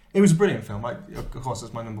was a brilliant film. Of course,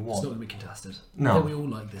 it's my number one. It's not going to be contested. No. I think we all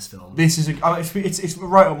like this film. This is it's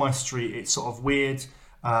right up my street. It's sort of weird.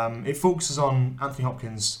 It focuses on Anthony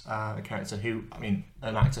Hopkins, a character who, I mean,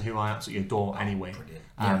 an actor who I absolutely adore anyway.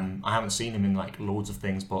 I haven't seen him in like loads of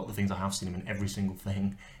things, but the things I have seen him in, every single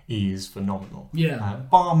thing, he is phenomenal. Yeah.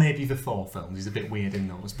 Bar maybe the Thor films. He's a bit weird in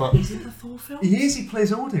those, but is it the Thor film? he is. He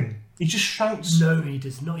plays Odin. He just shouts. No, he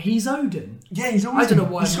does not. He's Odin. Yeah, he's Odin. I don't know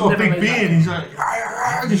why. He's got a big beard. He's like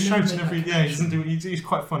just Never shouting made every. that Yeah, he doesn't do. He's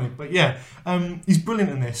quite funny, but yeah, he's brilliant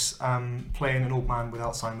in this. Playing an old man with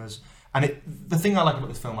Alzheimer's. And the thing I like about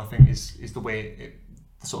this film, I think, is the way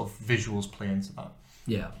the sort of visuals play into that.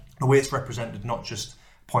 Yeah. The way it's represented, not just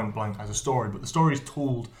point blank as a story, but the story is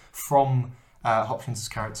told from Hopkins'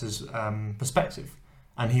 character's perspective,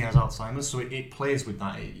 and he has Alzheimer's, so it plays with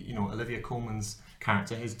that. Olivia Colman's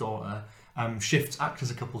character, his daughter, shifts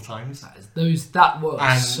actors a couple of times. That works.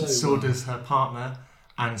 And so does her partner,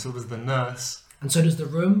 and so does the nurse. And so does the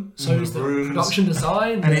room. So does the production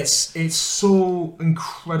design. And it's so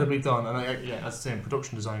incredibly done. And as I say,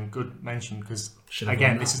 production design, good mention, because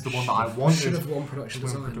again, this is the one that I wanted. Should have won production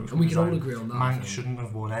design. And we can all agree on that. Mank shouldn't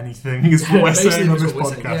have won anything, is what we're saying on this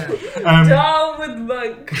podcast. Down with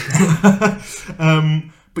Mank!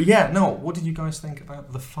 But yeah, no, what did you guys think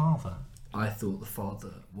about The Father? I thought The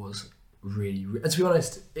Father was really... to be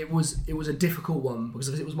honest, it was a difficult one,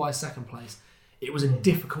 because it was my second place. It was a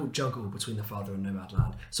difficult juggle between The Father and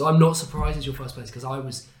Nomadland. So I'm not surprised it's your first place, because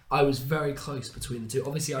I was very close between the two.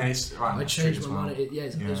 Obviously, I changed my mind.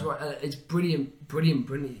 It's right. It's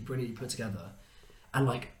brilliantly put together, and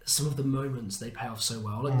like some of the moments they pay off so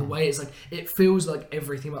well. Like the way it's like, it feels like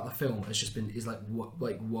everything about the film has just been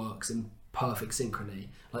works in perfect synchrony.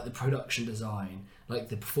 Like the production design, like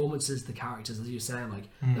the performances, the characters, as you were saying, like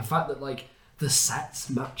the fact that like the sets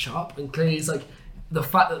match up, and clearly it's like the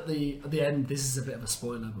fact that at the end, this is a bit of a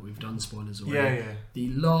spoiler, but we've done spoilers already. Yeah.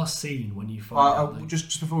 The last scene when you find out,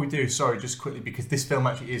 just before we do, sorry, just quickly, because this film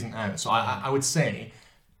actually isn't out, so I would say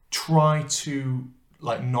try to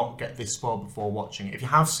like not get this spoiled before watching it. If you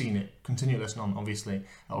have seen it, continue listening on, obviously,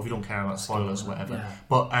 or if you don't care about spoilers or whatever. Yeah.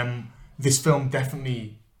 But this film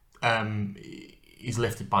definitely is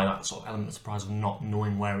lifted by that sort of element of surprise of not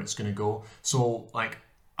knowing where it's going to go. So like,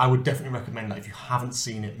 I would definitely recommend that if you haven't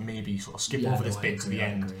seen it, maybe sort of skip over this bit to the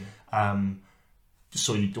end, just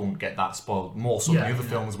so you don't get that spoiled. More so than the other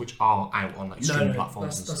films which are out on like streaming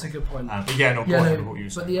platforms. That's a good point. But go ahead with what you were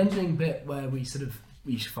saying. But the ending bit where we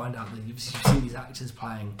find out that you've seen these actors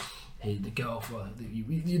playing the girl for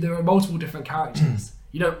there are multiple different characters.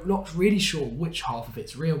 You're not really sure which half of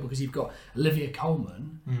it's real, because you've got Olivia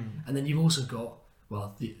Colman, and then you've also got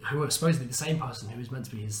who are supposedly the same person who is meant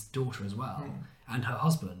to be his daughter as well, and her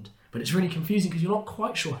husband. But it's really confusing because you're not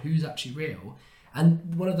quite sure who's actually real.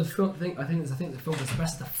 And one of the I think the film does the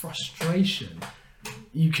best, the frustration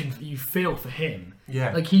you feel for him.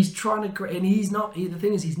 Yeah, like he's trying to, and he's not. The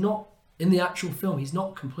thing is, he's not in the actual film. He's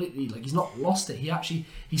not completely he's not lost it.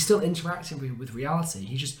 He's still interacting with reality.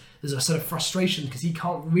 There's a sort of frustration because he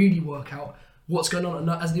can't really work out what's going on, and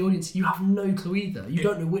as the audience, you have no clue either. You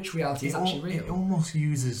don't know which reality is actually real. It almost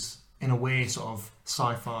uses, in a way, sort of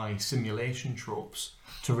sci-fi simulation tropes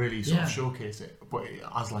to really sort of showcase it, but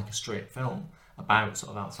as like a straight film about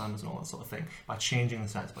sort of Alzheimer's and all that sort of thing, by changing the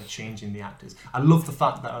sets, by changing the actors. I love the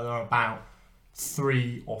fact that there are about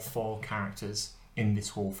 3 or 4 characters in this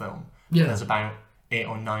whole film. Yeah. There's about 8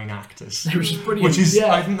 or 9 actors, which is brilliant.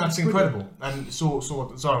 I think that's incredible. And so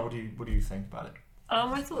Zara, what do you think about it?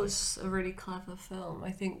 I thought it was a really clever film.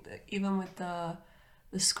 I think that even with the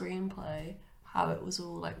screenplay, how it was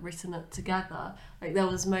all like written up together, like there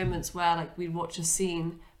was moments where like we'd watch a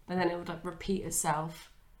scene, but then it would like repeat itself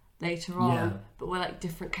later on, but we're like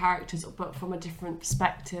different characters, but from a different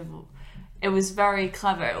perspective. It was very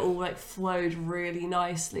clever. It all like flowed really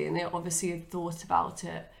nicely, and they obviously had thought about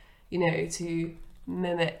it, to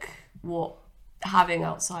mimic what having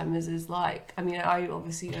Alzheimer's is like. I mean, I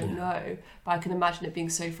obviously don't know, but I can imagine it being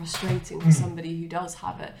so frustrating for somebody who does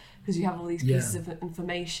have it, because you have all these pieces of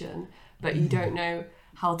information, but you don't know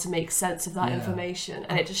how to make sense of that information,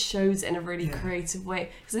 and it just shows it in a really creative way.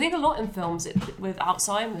 Because I think a lot in films with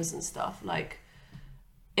Alzheimer's and stuff, like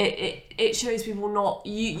it shows people not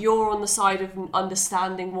you're on the side of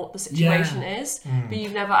understanding what the situation is, but you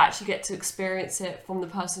never actually get to experience it from the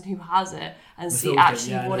person who has it and see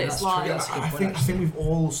actually what it's like. I think we've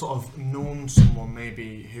all sort of known someone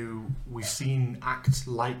maybe who we've seen act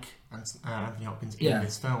like Anthony Hopkins in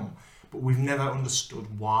this film, but we've never understood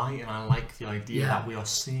why. And I like the idea that we are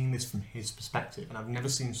seeing this from his perspective, and I've never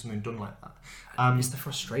seen something done like that. It's the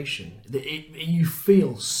frustration. You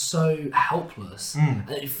feel so helpless, and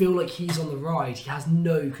you feel like he's on the ride. He has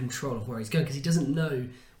no control of where he's going because he doesn't know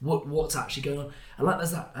what's actually going on. And like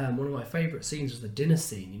there's that one of my favourite scenes was the dinner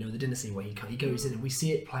scene. The dinner scene where he goes in, and we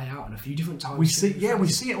see it play out in a few different times. We see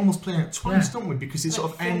it almost playing out twice, don't we? Because it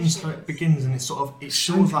sort of ends how it begins, and it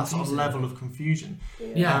shows that sort of level of confusion.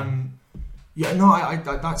 That's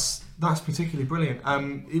particularly brilliant.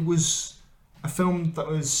 It was a film that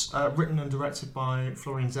was written and directed by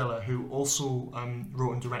Florian Zeller, who also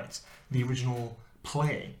wrote and directed the original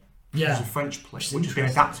play. It was a French play, which has been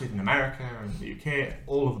adapted in America and the UK,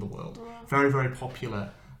 all over the world. Very, very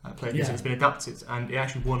popular play. It's been adapted, and it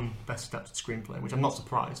actually won Best Adapted Screenplay, which I'm not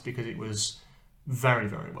surprised, because it was very,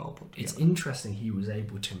 very well put together. It's interesting he was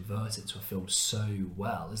able to convert it to a film so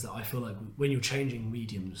well, is that I feel like when you're changing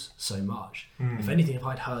mediums so much, if anything, if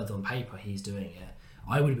I'd heard on paper he's doing it,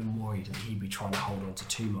 I would have been worried that he'd be trying to hold on to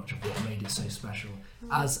too much of what made it so special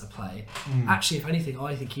as a play. Actually, if anything,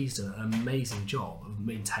 I think he's done an amazing job of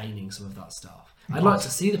maintaining some of that stuff. I'd like to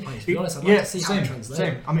see the play, to be honest. I'd like to see how it translates.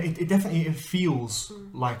 Same. I mean, it definitely feels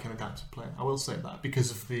like an adapted play. I will say that, because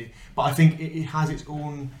of but I think it has its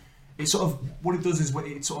own. It sort of, what it does is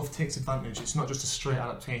it sort of takes advantage. It's not just a straight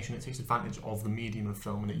adaptation. It takes advantage of the medium of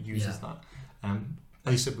film, and it uses that.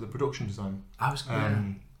 As you said, with the production design,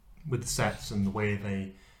 with the sets and the way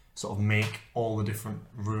they sort of make all the different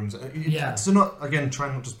rooms. So not, again,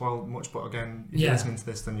 trying not to spoil much, but again, if you're listening to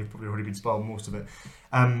this, then you've probably already been spoiled most of it.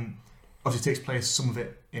 Obviously, it takes place, some of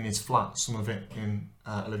it in his flat, some of it in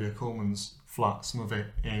Olivia Colman's flat, some of it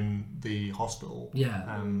in the hospital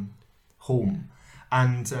home,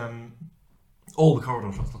 and all the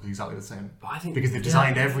corridor shots look exactly the same. But I think because they've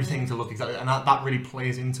designed everything to look exactly, and that really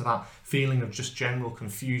plays into that feeling of just general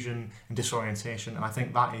confusion and disorientation. And I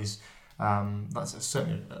think that is that's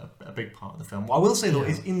certainly a big part of the film. What I will say though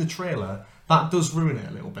is in the trailer that does ruin it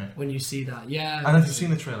a little bit. When you see that, I don't know if you've seen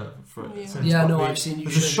the trailer for it. I've seen you.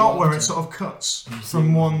 There's a shot where it sort of cuts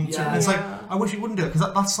from one to... And it's like, I wish it wouldn't do it,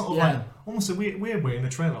 because that's sort of like almost a weird way in a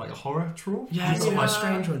trailer, like a horror trope. Yeah, it's a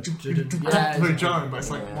strange one. Very jarring, but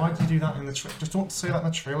it's like, why do you do that in the trailer? Just don't say that in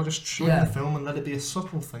the trailer, just show it in the film and let it be a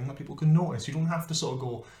subtle thing that people can notice. You don't have to sort of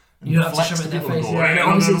go... You have to shove it in their face.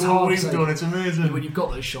 Obviously it's hard. It's amazing. When you've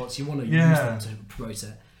got those shots, you want to use them to promote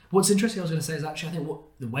it. What's interesting, I was going to say, is actually I think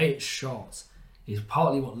the way it's shot is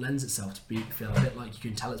partly what lends itself to feel a bit like you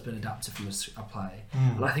can tell it's been adapted from a play.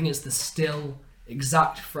 And I think it's the still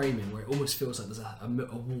exact framing where it almost feels like there's a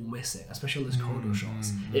wall missing, especially on those corridor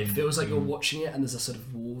shots. It feels like you're watching it and there's a sort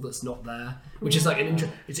of wall that's not there, which is like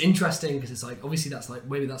it's interesting because it's like obviously that's like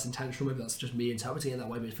maybe that's intentional, maybe that's just me interpreting it that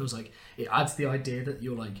way, but it feels like it adds the idea that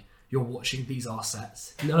you're watching, these are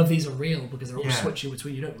sets. None of these are real because they're all switching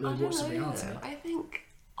between. You don't know what's the reality. I think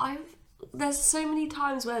there's so many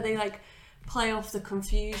times where they like play off the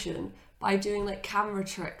confusion by doing like camera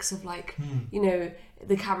tricks of like you know,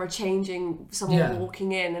 the camera changing, someone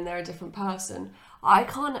walking in and they're a different person. I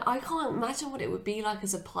can't imagine what it would be like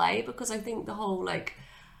as a play, because I think the whole like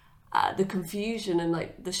the confusion and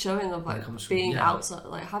like the showing of like being outside,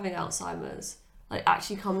 like having Alzheimer's, like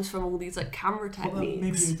actually comes from all these like camera techniques. Well,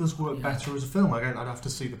 maybe it does work better as a film. I'd have to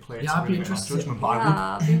see the play to I'd be really make my interested. judgment, but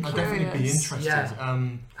I'd definitely be interested.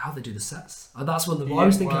 How they do the sets. That's one of the I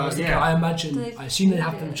was thinking. I assume they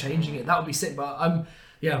have them changing it. That would be sick, but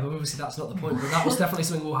but obviously that's not the point. But that was definitely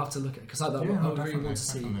something we'll have to look at, because I would really want to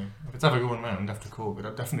see. If it's ever going around after COVID,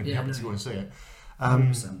 I'd definitely be happy to go and see it.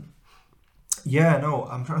 100%. Yeah, no,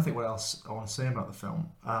 I'm trying to think what else I want to say about the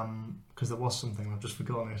film, because there was something, I've just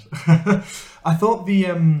forgotten it. I thought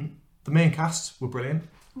the main cast were brilliant.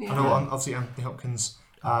 I know obviously Anthony Hopkins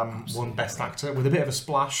won Best Actor with a bit of a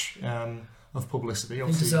splash of publicity.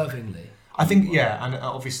 Deservingly. I think, and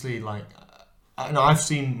obviously like, I've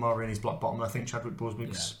seen Ma Rainey's Black Bottom, and I think Chadwick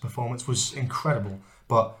Boseman's performance was incredible,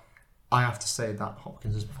 but I have to say that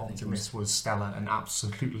Hopkins' performance in this was stellar and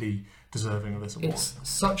absolutely deserving of this award. It's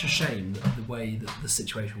such a shame the way that the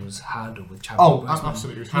situation was handled with Chadwick Boseman.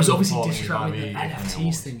 Absolutely. It was obviously disrespecting the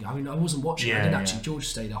NFTs thing. I mean, I wasn't watching. I didn't actually. George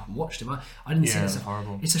stayed up and watched him. I didn't see it.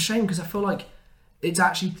 Horrible. It's a shame because I feel like it's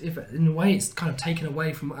actually, in a way, it's kind of taken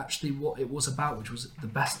away from actually what it was about, which was the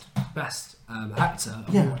best actor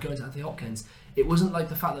award going to Anthony Hopkins. It wasn't like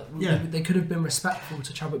the fact that they could have been respectful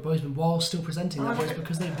to Chadwick Boseman while still presenting that way,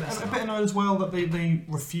 because they've messed up. I'm a bit annoyed as well that they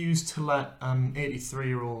refused to let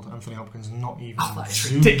 83-year-old Anthony Hopkins not even that is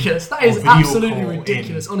ridiculous. That is absolutely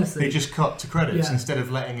ridiculous, honestly. They just cut to credits instead of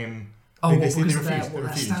letting him... They refused.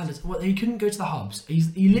 Their standards. Well, he couldn't go to the hubs.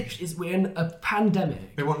 He literally we're in a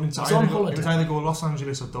pandemic. They want him to either go Los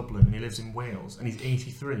Angeles or Dublin, and he lives in Wales, and he's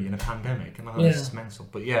 83 in a pandemic, and that's just mental.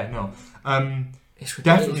 But it's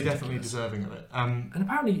definitely deserving of it. And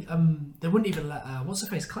apparently, they wouldn't even let what's her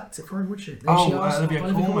face collect it for him, would she? Olivia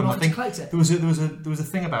Colman. I think there was a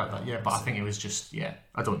thing about that, but I think it was just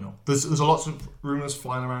I don't know. There's a lots of rumours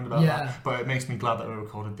flying around about that, but it makes me glad that we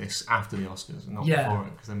recorded this after the Oscars and not before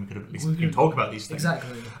it, because then we could have at least talk about these things.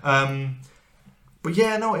 Exactly. But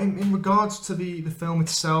in regards to the film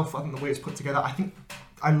itself, I think the way it's put together, I think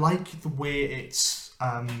I like the way it's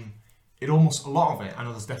it almost, a lot of it, I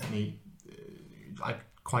know there's definitely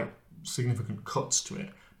quite significant cuts to it,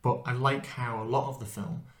 but I like how a lot of the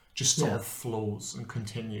film just sort of flows and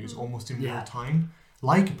continues almost in real time,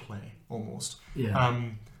 like a play almost.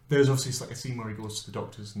 There's obviously like a scene where he goes to the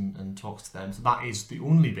doctors and talks to them, so that is the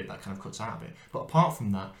only bit that kind of cuts out of it. But apart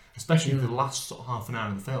from that, especially the last sort of half an hour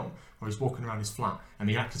of the film, where he's walking around his flat and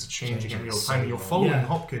the actors are changing in real time, and you're following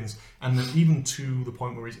Hopkins, and then even to the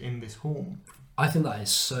point where he's in this home. I think that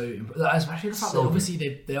is so important, especially the fact that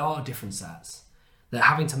obviously they are different sets. They're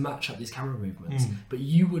having to match up these camera movements, but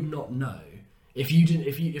you would not know if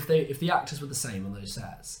the actors were the same on those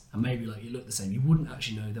sets, and maybe like you look the same, you wouldn't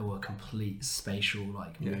actually know there were complete spatial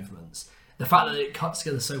movements. The fact that it cuts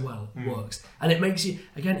together so well works, and it makes you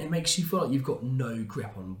feel like you've got no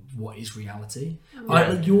grip on what is reality.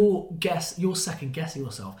 You're second guessing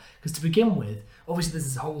yourself, because to begin with, obviously there's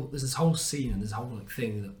this whole scene and this whole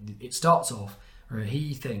thing that it starts off where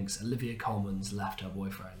he thinks Olivia Colman's left her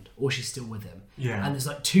boyfriend, or she's still with him. And there's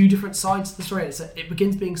like two different sides to the story. It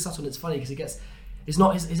begins being subtle, and it's funny because it's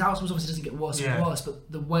not his Alzheimer's obviously doesn't get worse and worse,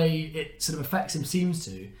 but the way it sort of affects him seems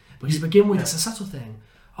to. Because to begin with, it's a subtle thing.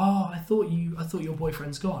 oh, I thought your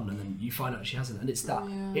boyfriend's gone, and then you find out she hasn't, and it's that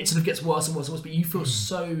it sort of gets worse and worse and worse. But you feel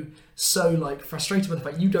so like frustrated by the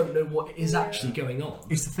fact you don't know what is actually going on.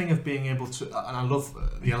 It's the thing of being able to, and I love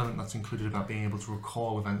the element that's included about being able to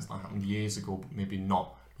recall events that happened years ago, but maybe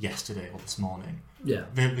not yesterday or this morning. Yeah.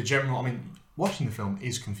 The general, I mean, watching the film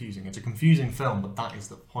is confusing. It's a confusing film, but that is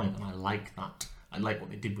the point, and I like that. I like what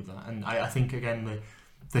they did with that, and I think again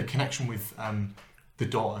the connection with the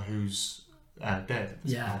daughter who's dead. At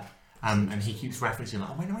this point. And he keeps referencing like,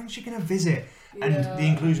 when's she going to visit? And the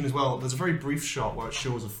inclusion as well. There's a very brief shot where it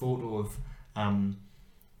shows a photo of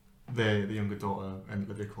the younger daughter and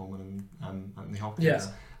Olivia Colman and Anthony Hopkins,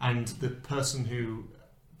 and the person who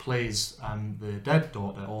plays the dead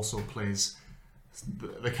daughter also plays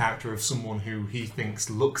the character of someone who he thinks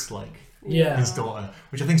looks like his daughter,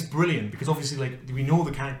 which I think is brilliant because obviously like we know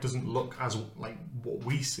the character doesn't look as like what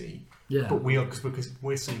we see, but we are because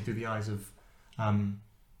we're seeing through the eyes of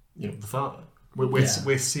the father.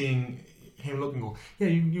 We're seeing him look and go,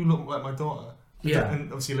 you look like my daughter.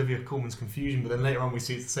 And obviously Olivia Colman's confusion, but then later on we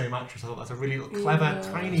see it's the same actress. I thought that's a really clever,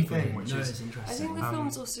 tiny thing, which is interesting. I think the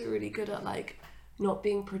film's also really good at like not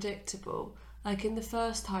being predictable. Like in the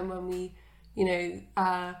first time when we,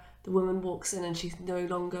 the woman walks in and she's no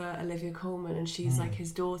longer Olivia Colman and she's like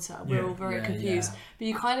his daughter. We're all very confused. But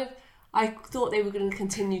I thought they were going to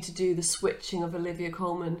continue to do the switching of Olivia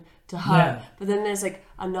Colman to her, but then there's like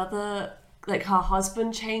another, like her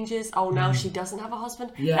husband changes. Oh, now she doesn't have a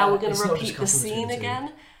husband. Now we're going to repeat the scene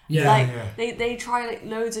again. They try like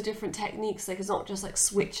loads of different techniques. Like it's not just like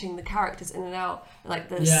switching the characters in and out. Like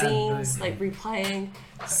the scenes, like replaying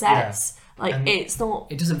sets. Like and it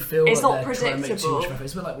doesn't feel. It's like not predictable.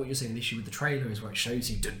 It's a bit like what you're saying. The issue with the trailer is where it shows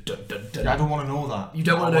you. I don't want to know that. You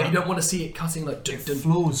don't want to know. You don't want to see it cutting like. It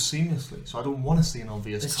flows seamlessly, so I don't want to see an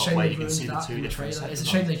obvious cut where you can see the two different trailer. It's a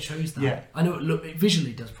shame they chose that. Yeah. I know it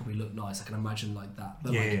visually does probably look nice. I can imagine like that.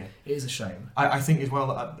 But it is a shame. I think as well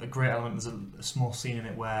that a great element. There's a small scene in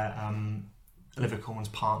it where Olivia Colman's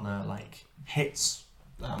partner like hits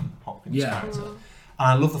Hopkins' character, and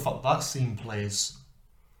I love the fact that scene plays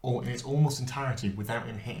in its almost entirety without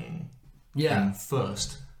him hitting him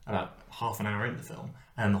first about half an hour into the film,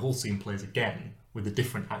 and the whole scene plays again with a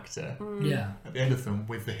different actor at the end of the film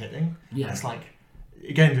with the hitting. It's like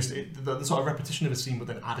again just the sort of repetition of a scene but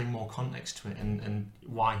then adding more context to it and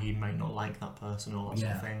why he might not like that person or that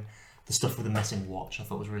sort of thing. The stuff with the missing watch I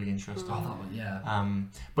thought was really interesting.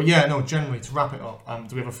 But generally to wrap it up,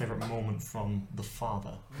 do we have a favourite moment from The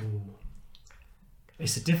Father?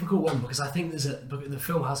 It's a difficult one because I think the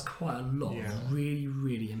film has quite a lot of really,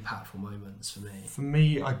 really impactful moments for me. For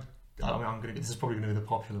me, this is probably going to be the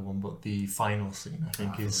popular one, but the final scene I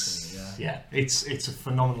think it's a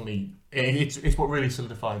phenomenally it's what really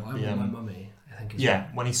solidified my mummy. I think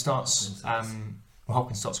when he starts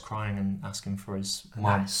Hopkins starts crying and asking for his mum.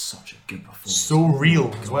 That is such a good performance. So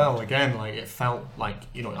real as well. Again, like it felt like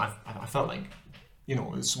I felt like.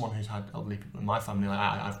 As someone who's had elderly people in my family, like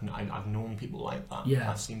I've known people like that.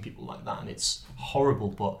 I've seen people like that, and it's horrible,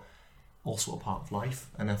 but also a part of life.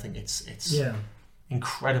 And I think it's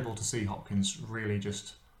incredible to see Hopkins really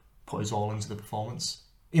just put his all into the performance.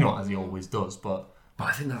 As he always does. But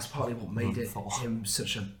I think that's partly what made him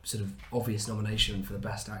such a sort of obvious nomination for the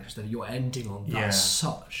best actress. That you're ending on that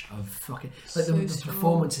such a fucking the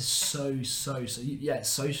performance is so it's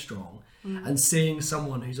so strong, and seeing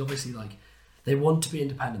someone who's obviously like. They want to be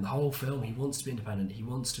independent. The whole film, he wants to be independent. He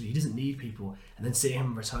doesn't need people. And then seeing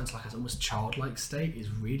him return to like an almost childlike state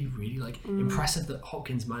is really, really like impressive that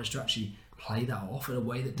Hopkins managed to actually play that off in a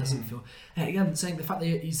way that doesn't feel. And again, saying the fact that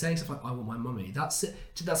he's saying stuff like "I want my mummy." That's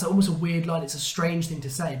almost a weird line. It's a strange thing to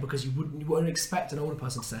say because you wouldn't expect an older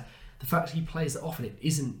person to say. The fact that he plays it off and it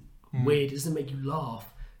isn't weird. It doesn't make you laugh.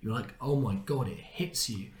 You're like, oh my god, it hits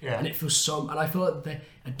you, and it feels so. And I feel like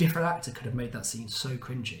a different actor could have made that scene so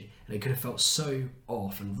cringy, and it could have felt so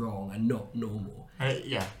off and wrong and not normal.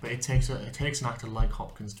 But it takes an actor like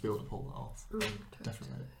Hopkins to be able to pull that off.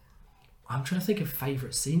 Definitely. I'm trying to think of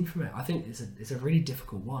favourite scene from it. I think it's a really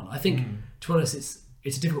difficult one. I think, to be honest,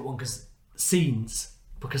 it's a difficult one because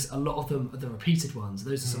a lot of them are the repeated ones.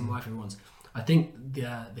 Those are some of my favourite ones. I think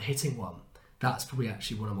the hitting one, that's probably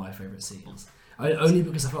actually one of my favourite scenes. Only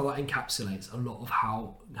because I feel like that encapsulates a lot of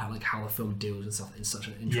how the film deals with stuff in such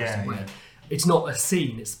an interesting way. It's not a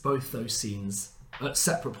scene; it's both those scenes at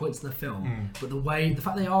separate points in the film. But the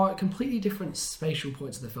fact they are at completely different spatial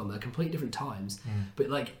points in the film, they're completely different times. But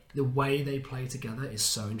like the way they play together is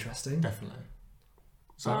so interesting. Definitely.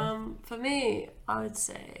 So, for me, I would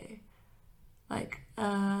say like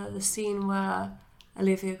the scene where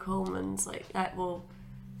Olivia Colman's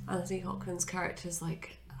Anthony Hopkins' character's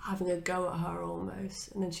like having a go at her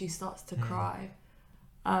almost, and then she starts to cry.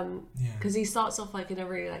 Yeah. Because he starts off like in a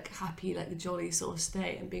really like happy, like jolly sort of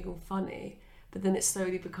state and being all funny, but then it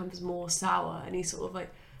slowly becomes more sour, and he sort of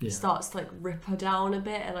like starts to like rip her down a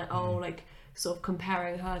bit, and like like sort of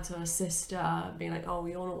comparing her to her sister, and being like, oh,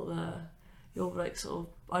 you're like sort of,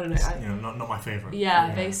 I don't know, not my favourite.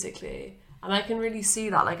 Yeah, basically. And I can really see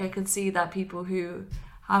that. Like I can see that people who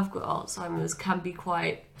have got Alzheimer's can be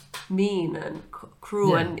quite mean and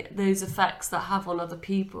cruel, and those effects that have on other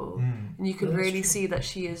people. And you can really see that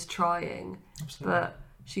she is trying. Absolutely.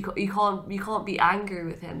 But you can't be angry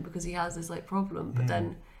with him because he has this like problem. But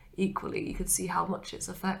then equally, you could see how much it's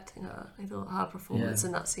affecting her. I thought her performance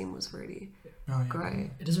in that scene was really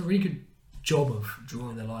great. It does a really good job of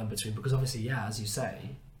drawing the line between, because obviously, as you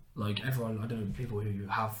say, like everyone, I don't know, people who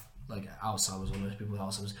have like Alzheimer's, or most people with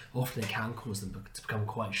Alzheimer's, often it can cause them to become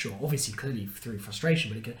quite short. Obviously, clearly through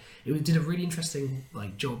frustration, but it did a really interesting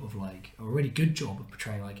like job of like a really good job of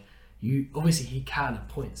portraying like you. Obviously, he can at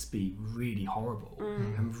points be really horrible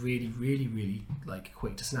and really, really, really like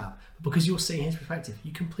quick to snap. But because you're seeing his perspective,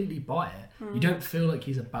 you completely buy it. You don't feel like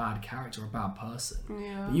he's a bad character or a bad person.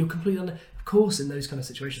 Yeah. But you're completely Of course, in those kind of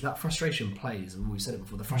situations, that frustration plays, and we've said it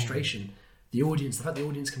before. The frustration. The fact the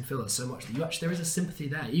audience can feel that so much that you actually, there is a sympathy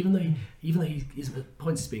there, even though he is at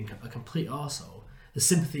points as being a complete arsehole. The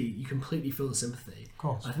sympathy, you completely feel the sympathy. Of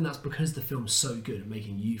course. I think that's because the film's so good at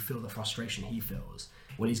making you feel the frustration he feels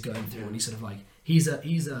when he's going through, and he's sort of like he's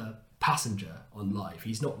a passenger on life.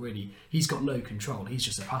 He's got no control. He's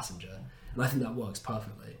just a passenger, and I think that works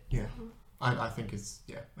perfectly. Yeah, I think it's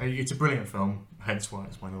a brilliant film. Hence why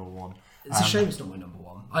it's my number one. It's a shame it's not my number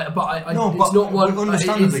one. It's not one.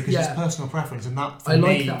 Understandably, because it's personal preference, and that for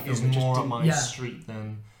me is more up my street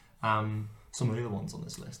than some of the other ones on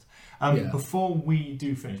this list. Before we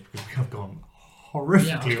do finish, because we have gone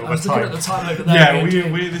horrifically over time. I was looking at the time over there.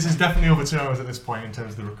 Yeah, this is definitely over 2 hours at this point in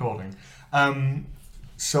terms of the recording.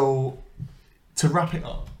 So to wrap it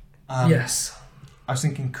up, yes, I was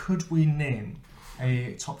thinking, could we name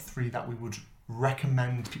a top 3 that we would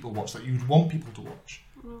recommend people watch, that you would want people to watch?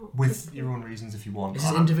 With your own reasons, if you want. Is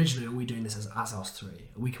this individually, or are we doing this as us 3? Are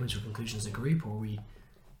we coming to a conclusion as a group, or are we?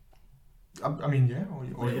 I mean,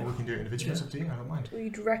 or we can do it individually. It's up to you. I don't mind.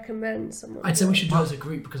 We'd recommend someone. I'd say we should do it as a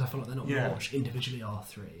group, because I feel like they're not going to watch individually our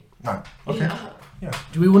 3. No. Okay. Yeah.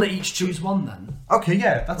 Do we want to each choose one then? Okay.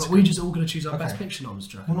 Yeah. That's. But we just all going to choose our best picture noms,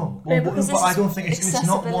 do you reckon? Well, no. But I don't think it's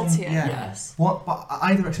not one. Yes. What? But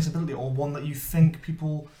either accessibility or one that you think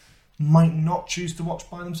people might not choose to watch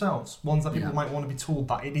by themselves. Ones that people might want to be told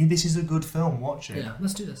that this is a good film, watch it. Yeah,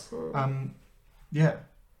 let's do this. Yeah.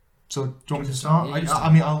 So do you want me to start?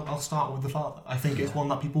 I'll start with The Father. I think it's one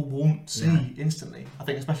that people won't see instantly. I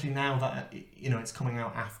think especially now that it's coming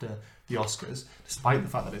out after the Oscars, despite the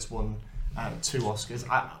fact that it's won 2 Oscars,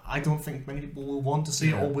 I don't think many people will want to see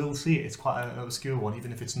it or will see it. It's quite an obscure one,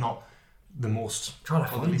 even if it's not the most trying to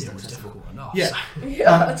find it was difficult enough. Yeah.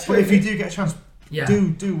 But if you do get a chance,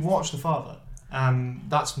 do watch The Father.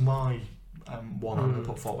 That's my one I'm going to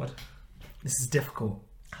put forward. This is difficult.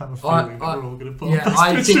 I have a feeling we're all going to put. Yeah,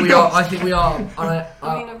 I think we are.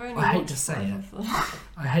 I hate to say it.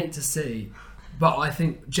 I hate to say, but I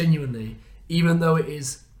think genuinely, even though it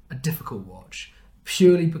is a difficult watch,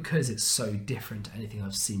 purely because it's so different to anything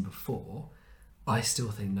I've seen before, I still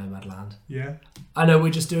think Nomadland. Yeah. I know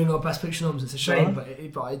we're just doing our best picture noms. It's a shame,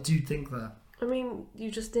 but I do think that. I mean, you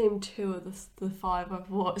just named 2 of the 5 I've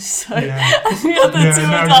watched, so the other 2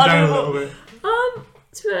 are down a little bit.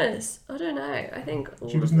 To be honest, I don't know. I think all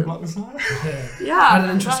Judas and the Black Messiah. I had an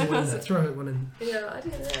interesting one there. Throw it one in. Yeah, I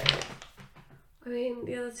don't know. I mean,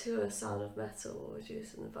 the other 2 are Sound of Metal, or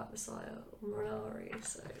Judas and the Black Messiah, or Minari.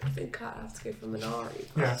 So I think I have to go for Minari.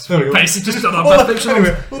 Yeah, so basically just done our best picture noms.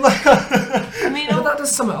 I mean, but that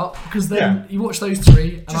does sum it up, because then you watch those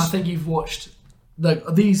 3, and I think you've watched.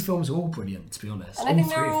 These films are all brilliant, to be honest. And I think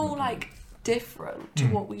they're all like different to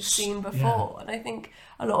what we've seen before. And I think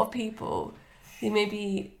a lot of people, they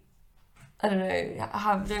maybe, I don't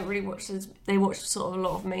know, don't really watch this. They watch sort of a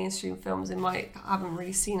lot of mainstream films and haven't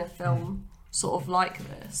really seen a film sort of like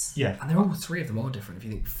this. Yeah, and they're all 3 of them are different. If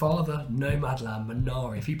you think Father, Nomadland,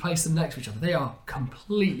 Minari, if you place them next to each other, they are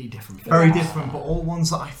completely different films. Very different, but all ones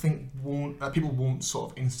that I think people won't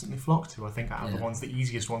sort of instantly flock to. I think out of the ones, the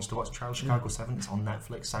easiest ones to watch, Chicago 7, it's on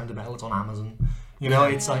Netflix. Sound of Metal, it's on Amazon.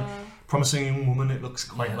 It's like Promising Young Woman. It looks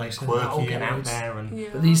quite like quirky and out there.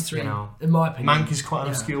 And but these 3, in my opinion, Mank is quite an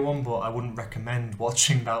obscure one, but I wouldn't recommend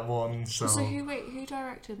watching that one. So who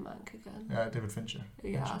directed Mank again? David Fincher.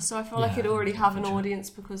 Yeah, so I feel like it'd already have an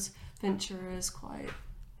audience, because Fincher is quite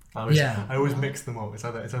I always mix them up. It's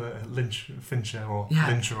either Fincher or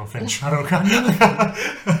Lyncher or Finch. I don't know.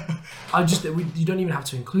 You don't even have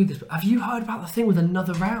to include this. But have you heard about the thing with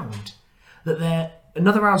Another Round?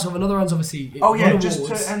 Another round's obviously. Oh yeah, just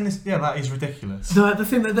to end this. Yeah, that is ridiculous. The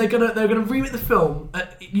thing that they're gonna remake the film.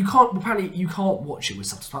 You can't watch it with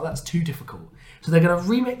subtitles. Like, that's too difficult. So they're gonna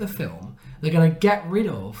remake the film. They're gonna get rid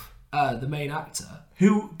of the main actor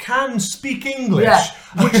who can speak English. Yeah,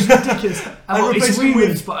 which is ridiculous. It's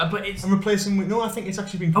rumours, but it's. I'm replacing with. No, I think it's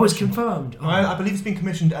actually been. Oh, it's confirmed. Oh. I believe it's been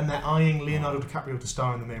commissioned, and they're eyeing Leonardo DiCaprio to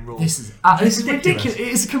star in the main role. This is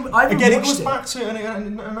ridiculous. It goes back to a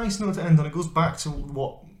nice note to end on. It goes back to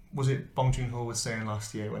what was it Bong Joon-ho was saying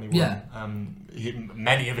last year when he won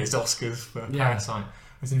many of his Oscars for Parasite.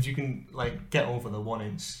 I said if you can get over the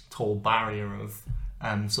 1-inch tall barrier of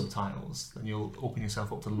subtitles, then you'll open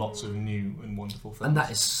yourself up to lots of new and wonderful films. And that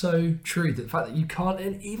is so true. The fact that you can't,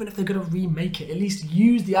 and even if they're going to remake it, at least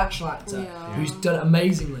use the actual actor who's done it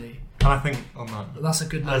amazingly. And I think on that, that's a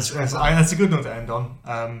good note. That's a good note to end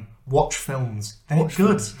on. Watch films. They're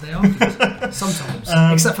good. They are good. Sometimes.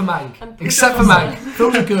 Except for Mank.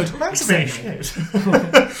 Films are good. Mank's a bit shit.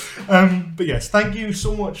 But yes, thank you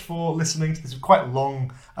so much for listening to this quite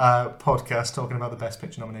long podcast talking about the Best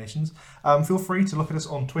Picture nominations. Feel free to look at us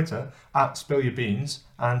on Twitter @SpillYourBeans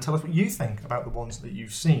and tell us what you think about the ones that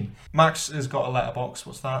you've seen. Max has got a letterbox.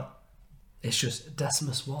 What's that? It's just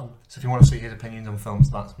Decimus 1. So if you want to see his opinions on films,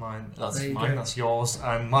 that's mine. That's yours.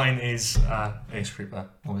 And mine is Ace Creeper,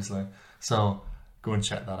 obviously. So go and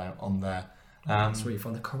check that out on there. That's where you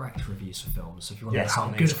find the correct reviews for films. So if you want to know how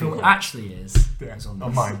on good a film actually is, it's on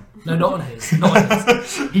mine. No, not on his. He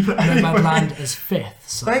put Nomadland as 5th.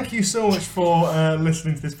 So. Thank you so much for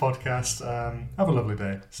listening to this podcast. Have a lovely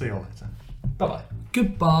day. See you all later. Bye-bye.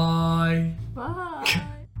 Goodbye.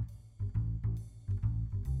 Bye.